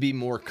needs to be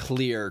more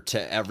clear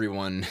to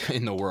everyone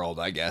in the world,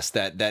 I guess,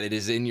 that it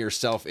is in your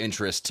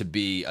self-interest to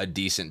be a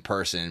decent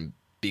person.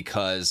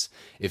 Because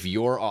if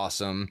you're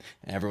awesome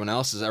and everyone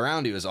else is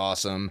around you is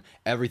awesome,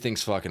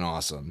 everything's fucking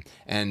awesome.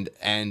 And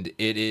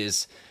it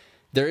is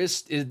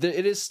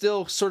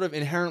still sort of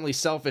inherently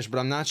selfish, but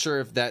I'm not sure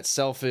if that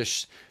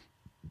selfish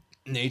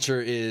nature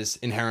is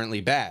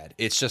inherently bad.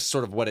 It's just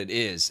sort of what it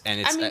is.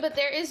 And it's, but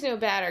there is no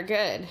bad or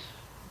good.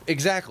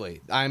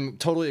 Exactly. I'm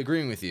totally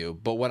agreeing with you.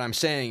 But what I'm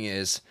saying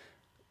is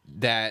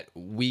that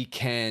we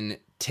can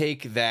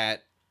take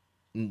that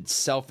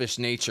selfish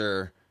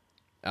nature,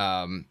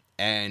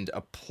 and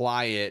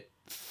apply it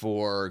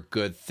for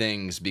good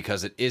things,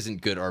 because it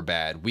isn't good or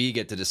bad. We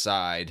get to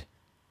decide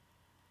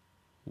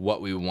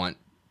what we want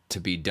to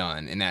be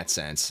done in that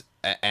sense.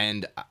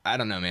 And I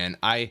don't know, man.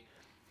 I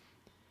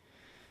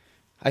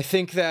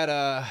think that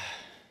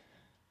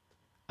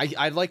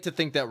I'd like to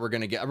think that we're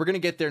gonna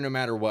get there no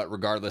matter what,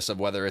 regardless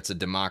of whether it's a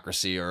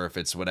democracy or if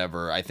it's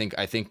whatever. I think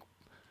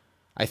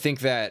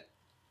that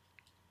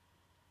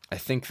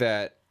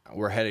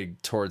we're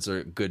headed towards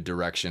a good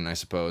direction, I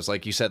suppose.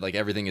 Like you said, like,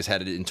 everything is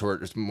headed in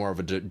towards more of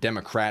a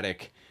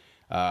democratic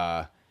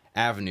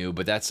avenue,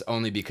 but that's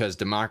only because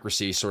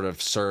democracy sort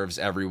of serves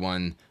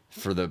everyone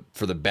for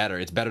the better.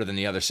 It's better than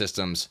the other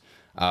systems.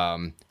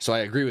 So I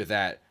agree with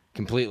that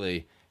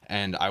completely,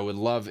 and I would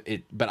love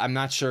it, but I'm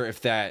not sure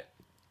if that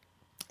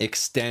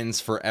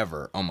extends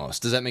forever.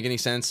 Almost. Does that make any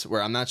sense?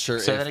 Where I'm not sure.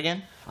 Say that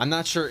again. I'm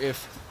not sure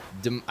if.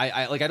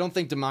 I don't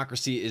think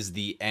democracy is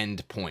the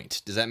end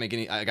point. Does that make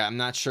any? I'm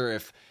not sure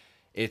if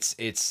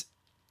it's.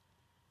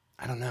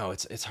 I don't know.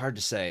 It's hard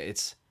to say.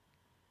 It's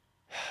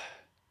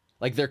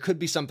like there could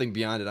be something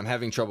beyond it. I'm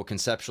having trouble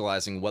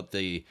conceptualizing what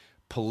the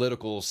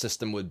political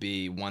system would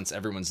be once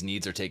everyone's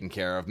needs are taken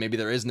care of. Maybe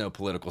there is no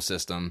political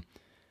system.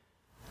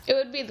 It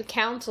would be the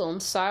council in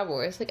Star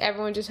Wars. Like,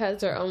 everyone just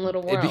has their own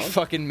little world. It'd be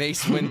fucking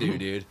Mace Windu,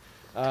 dude.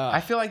 I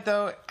feel like,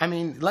 though, I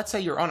mean, let's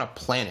say you're on a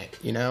planet,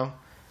 you know?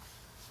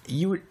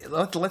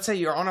 Let's say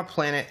you're on a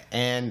planet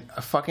and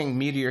fucking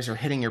meteors are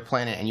hitting your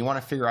planet and you want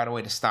to figure out a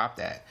way to stop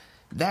that.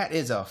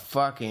 That's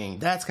going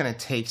to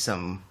take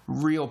some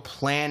real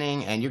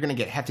planning, and you're going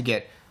to have to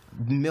get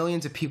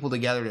millions of people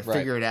together to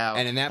figure it out.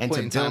 And in that and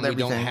point in to build time, we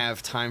everything. don't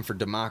have time for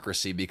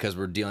democracy because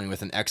we're dealing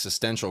with an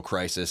existential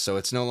crisis. So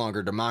it's no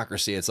longer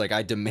democracy. It's like,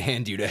 I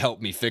demand you to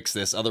help me fix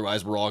this.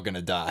 Otherwise, we're all going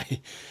to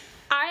die.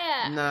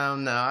 No,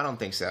 I don't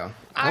think so.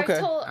 I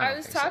Okay.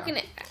 was talking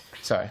to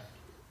Sorry.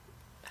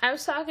 I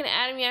was talking to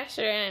Adam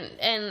yesterday,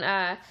 and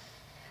I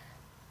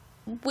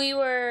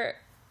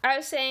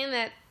was saying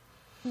that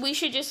we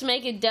should just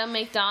make a dumb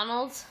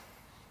McDonald's,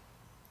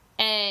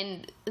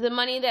 and the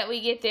money that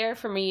we get there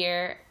from a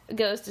year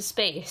goes to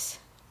space.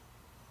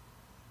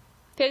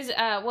 Because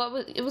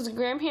it was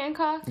Graham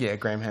Hancock? Yeah,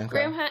 Graham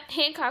Hancock.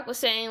 Hancock was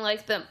saying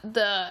like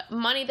the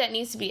money that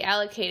needs to be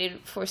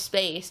allocated for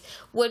space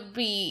would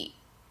be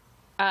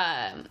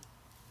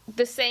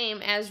the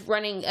same as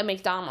running a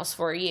McDonald's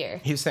for a year.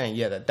 He was saying,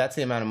 that's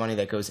the amount of money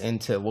that goes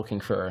into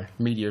looking for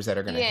meteors that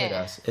are going to hit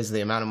us, is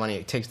the amount of money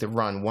it takes to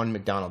run one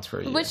McDonald's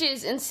for a year. Which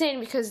is insane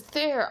because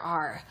there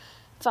are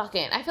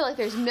I feel like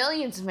there's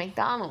millions of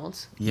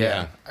McDonald's.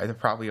 Yeah, there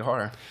probably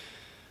are.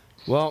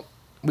 Well,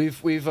 we've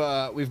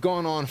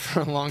gone on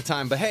for a long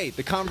time, but hey,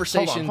 the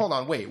conversation. Hold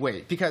on,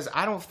 wait, because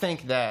I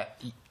think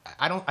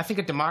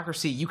a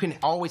democracy, you can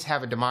always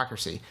have a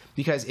democracy,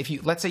 because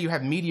let's say you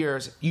have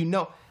meteors,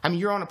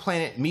 you're on a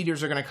planet,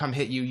 meteors are going to come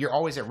hit you, you're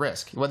always at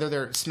risk, whether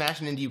they're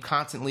smashing into you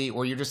constantly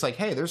or you're just like,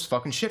 hey, there's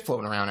fucking shit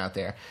floating around out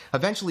there.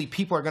 Eventually,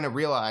 people are going to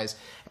realize,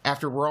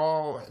 after we're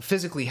all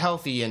physically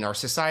healthy and our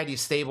society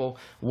is stable,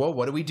 whoa,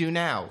 what do we do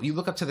now? You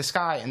look up to the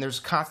sky and there's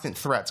constant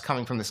threats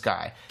coming from the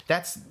sky.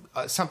 That's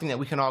something that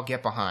we can all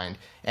get behind.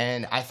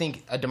 And I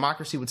think a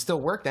democracy would still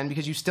work then,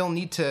 because you still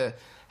need to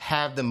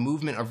have the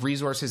movement of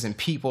resources and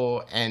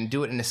people and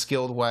do it in a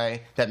skilled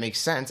way that makes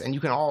sense, and you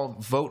can all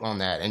vote on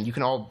that, and you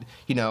can all,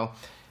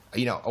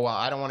 well,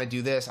 I don't want to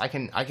do this. I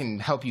can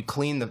help you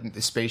clean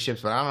the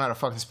spaceships, but I don't know how the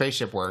fucking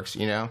spaceship works,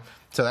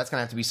 So that's gonna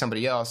have to be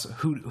somebody else.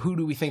 Who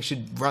do we think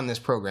should run this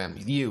program?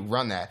 You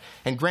run that.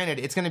 And granted,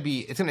 it's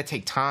gonna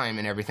take time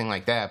and everything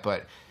like that,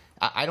 but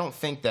I don't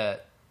think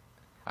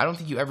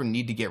you ever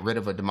need to get rid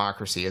of a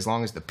democracy as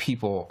long as the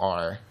people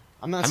are.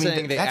 I'm not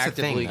saying they that's the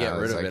actively thing, get though,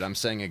 rid of like- it. I'm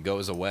saying it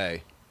goes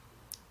away.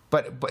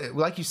 But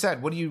like you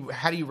said,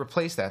 how do you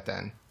replace that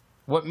then?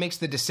 What makes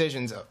the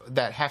decisions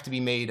that have to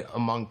be made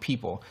among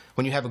people?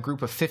 When you have a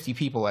group of 50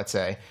 people, let's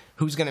say,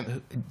 who's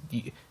gonna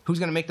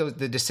make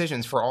the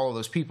decisions for all of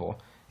those people?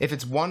 If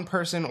it's one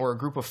person or a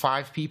group of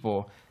 5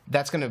 people,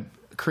 that's gonna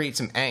create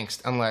some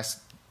angst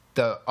unless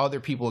the other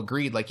people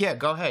agreed. Like, yeah,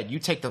 go ahead, you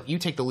take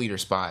the leader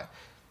spot.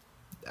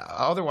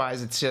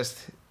 Otherwise, it's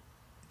just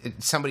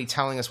somebody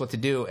telling us what to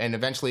do, and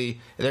eventually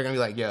they're gonna be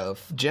like, yo,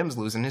 Jim's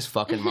losing his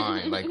fucking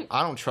mind. Like,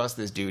 I don't trust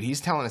this dude. He's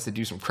telling us to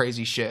do some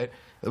crazy shit.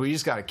 We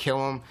just gotta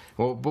kill him.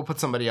 We'll put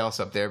somebody else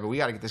up there, but we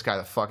gotta get this guy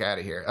the fuck out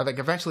of here. Like,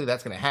 eventually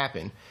that's gonna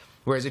happen.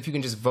 Whereas if you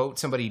can just vote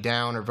somebody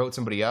down or vote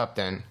somebody up,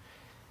 then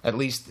at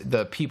least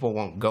the people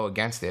won't go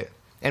against it.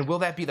 And will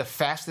that be the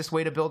fastest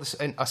way to build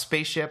a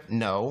spaceship?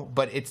 No,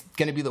 but it's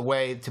gonna be the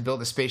way to build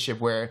a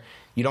spaceship where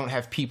you don't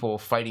have people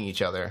fighting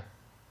each other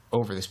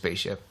over the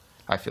spaceship,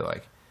 I feel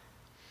like.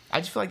 I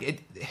just feel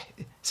like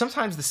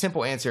sometimes the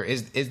simple answer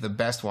is the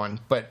best one,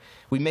 but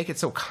we make it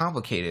so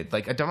complicated.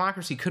 Like, a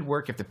democracy could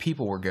work if the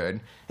people were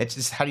good. It's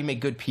just, how do you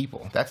make good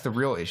people? That's the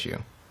real issue.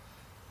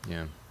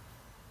 Yeah.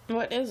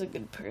 What is a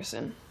good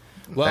person?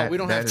 Well, we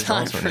don't that have is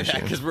time also an for that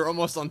issue. because we're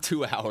almost on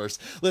 2 hours.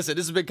 Listen,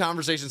 this has been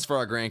Conversations for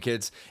Our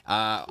Grandkids.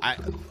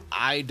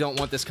 I don't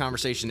want this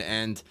conversation to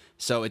end,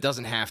 so it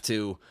doesn't have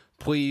to.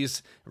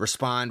 Please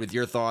respond with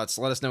your thoughts.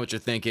 Let us know what you're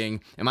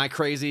thinking. Am I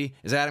crazy?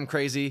 Is Adam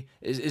crazy?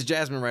 Is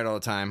Jasmine right all the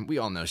time? We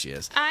all know she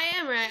is. I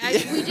am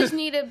right. We just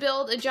need to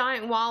build a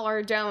giant wall or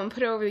a dome and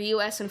put it over the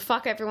U.S. and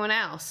fuck everyone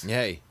else.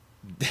 Hey,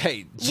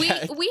 We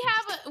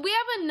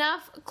have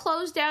enough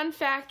closed down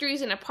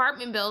factories and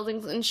apartment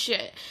buildings and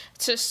shit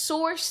to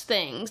source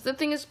things. The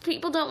thing is,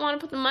 people don't want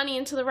to put the money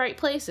into the right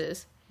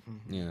places.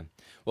 Yeah.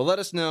 Well, let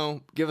us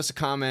know. Give us a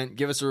comment.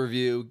 Give us a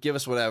review. Give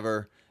us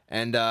whatever.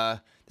 And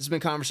this has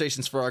been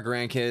Conversations for Our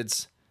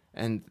Grandkids.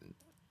 And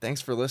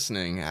thanks for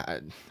listening.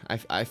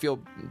 I feel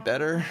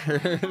better.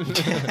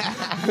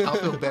 I'll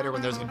feel better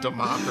when there's a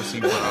democracy,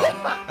 bro.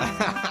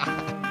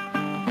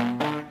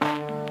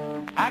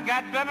 I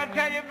got something to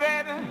tell you,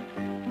 baby.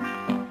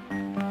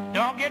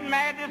 Don't get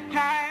mad this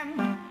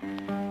time.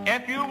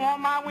 If you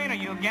want my wiener,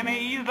 you give me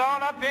ease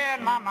all up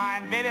in my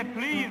mind. Baby,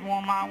 please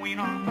want my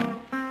wiener.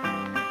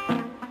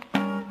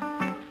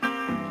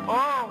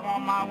 Oh,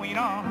 want my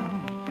wiener.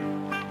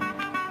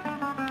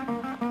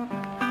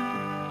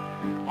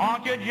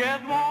 Won't you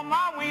just want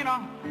my wiener?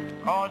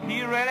 'Cause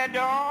he really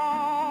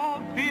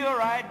don't feel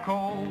right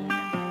cold.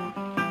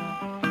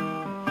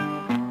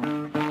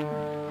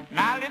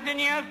 Now listen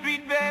here,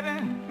 sweet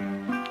baby,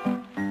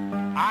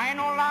 I ain't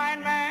no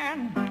lying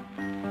man.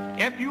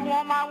 If you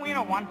want my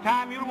wiener one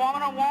time, you'll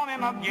want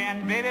him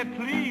again. Baby,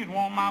 please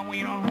want my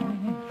wiener.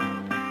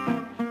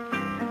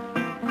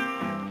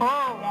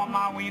 Oh, want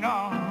my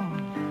wiener.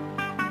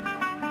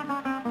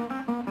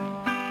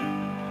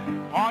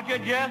 Won't you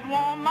just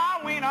want my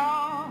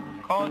wiener?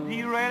 'Cause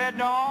he really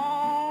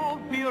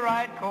don't feel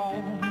right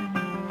cold.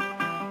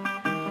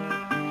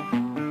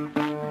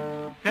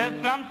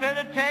 Well, some said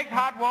it takes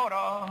hot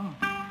water.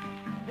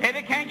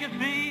 Baby, can't you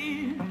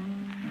see?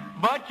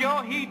 But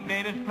your heat,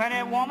 baby's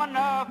plenty warm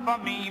enough for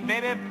me.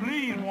 Baby,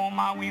 please warm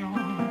my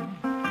wiener.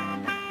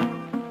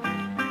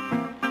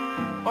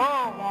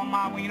 Oh, warm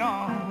my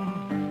wiener.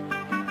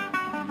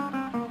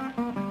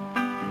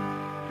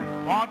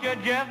 Won't you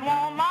just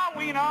warm my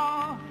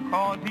wiener?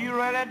 'Cause he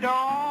really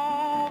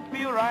don't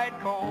feel right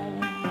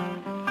cold.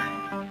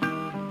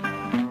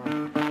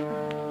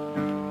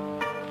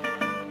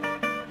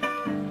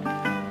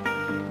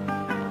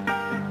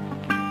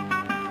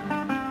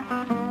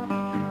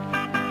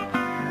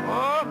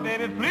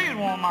 Baby, please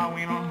warm my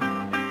wiener.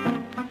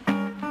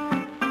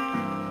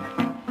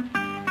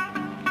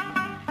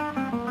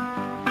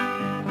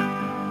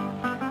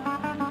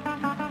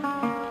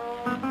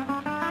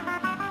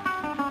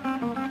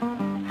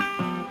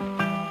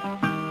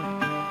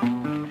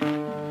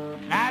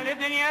 Now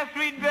listen here,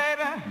 sweet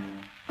baby,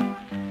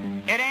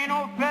 it ain't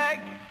no fake.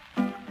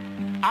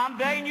 I'm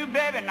begging you,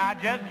 baby, now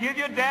just give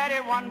your daddy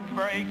one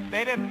break.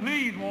 Baby,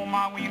 please warm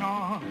my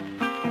wiener.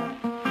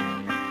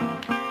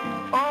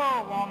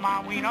 Oh, warm my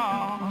wiener.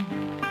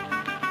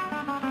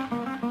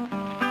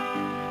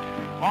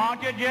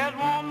 Won't you just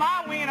warm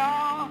my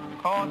wiener?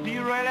 'Cause he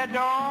really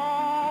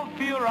don't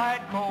feel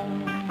right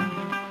cold.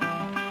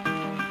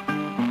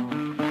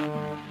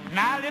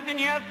 Now listen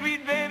here,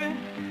 sweet baby,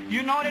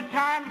 you know the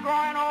time's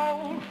growing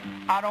old.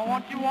 I don't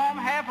want you to warm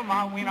half of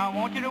my wiener, I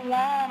want you to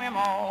warm him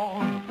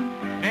all.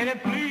 Baby,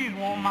 please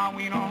warm my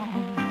wiener.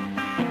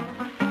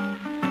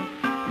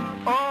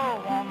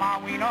 Oh, warm my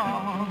wiener.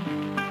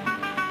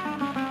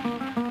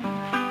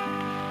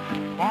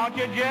 Won't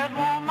you just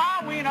warm my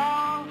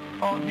wiener?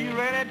 'Cause he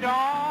really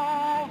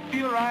don't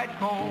feel right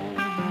cold.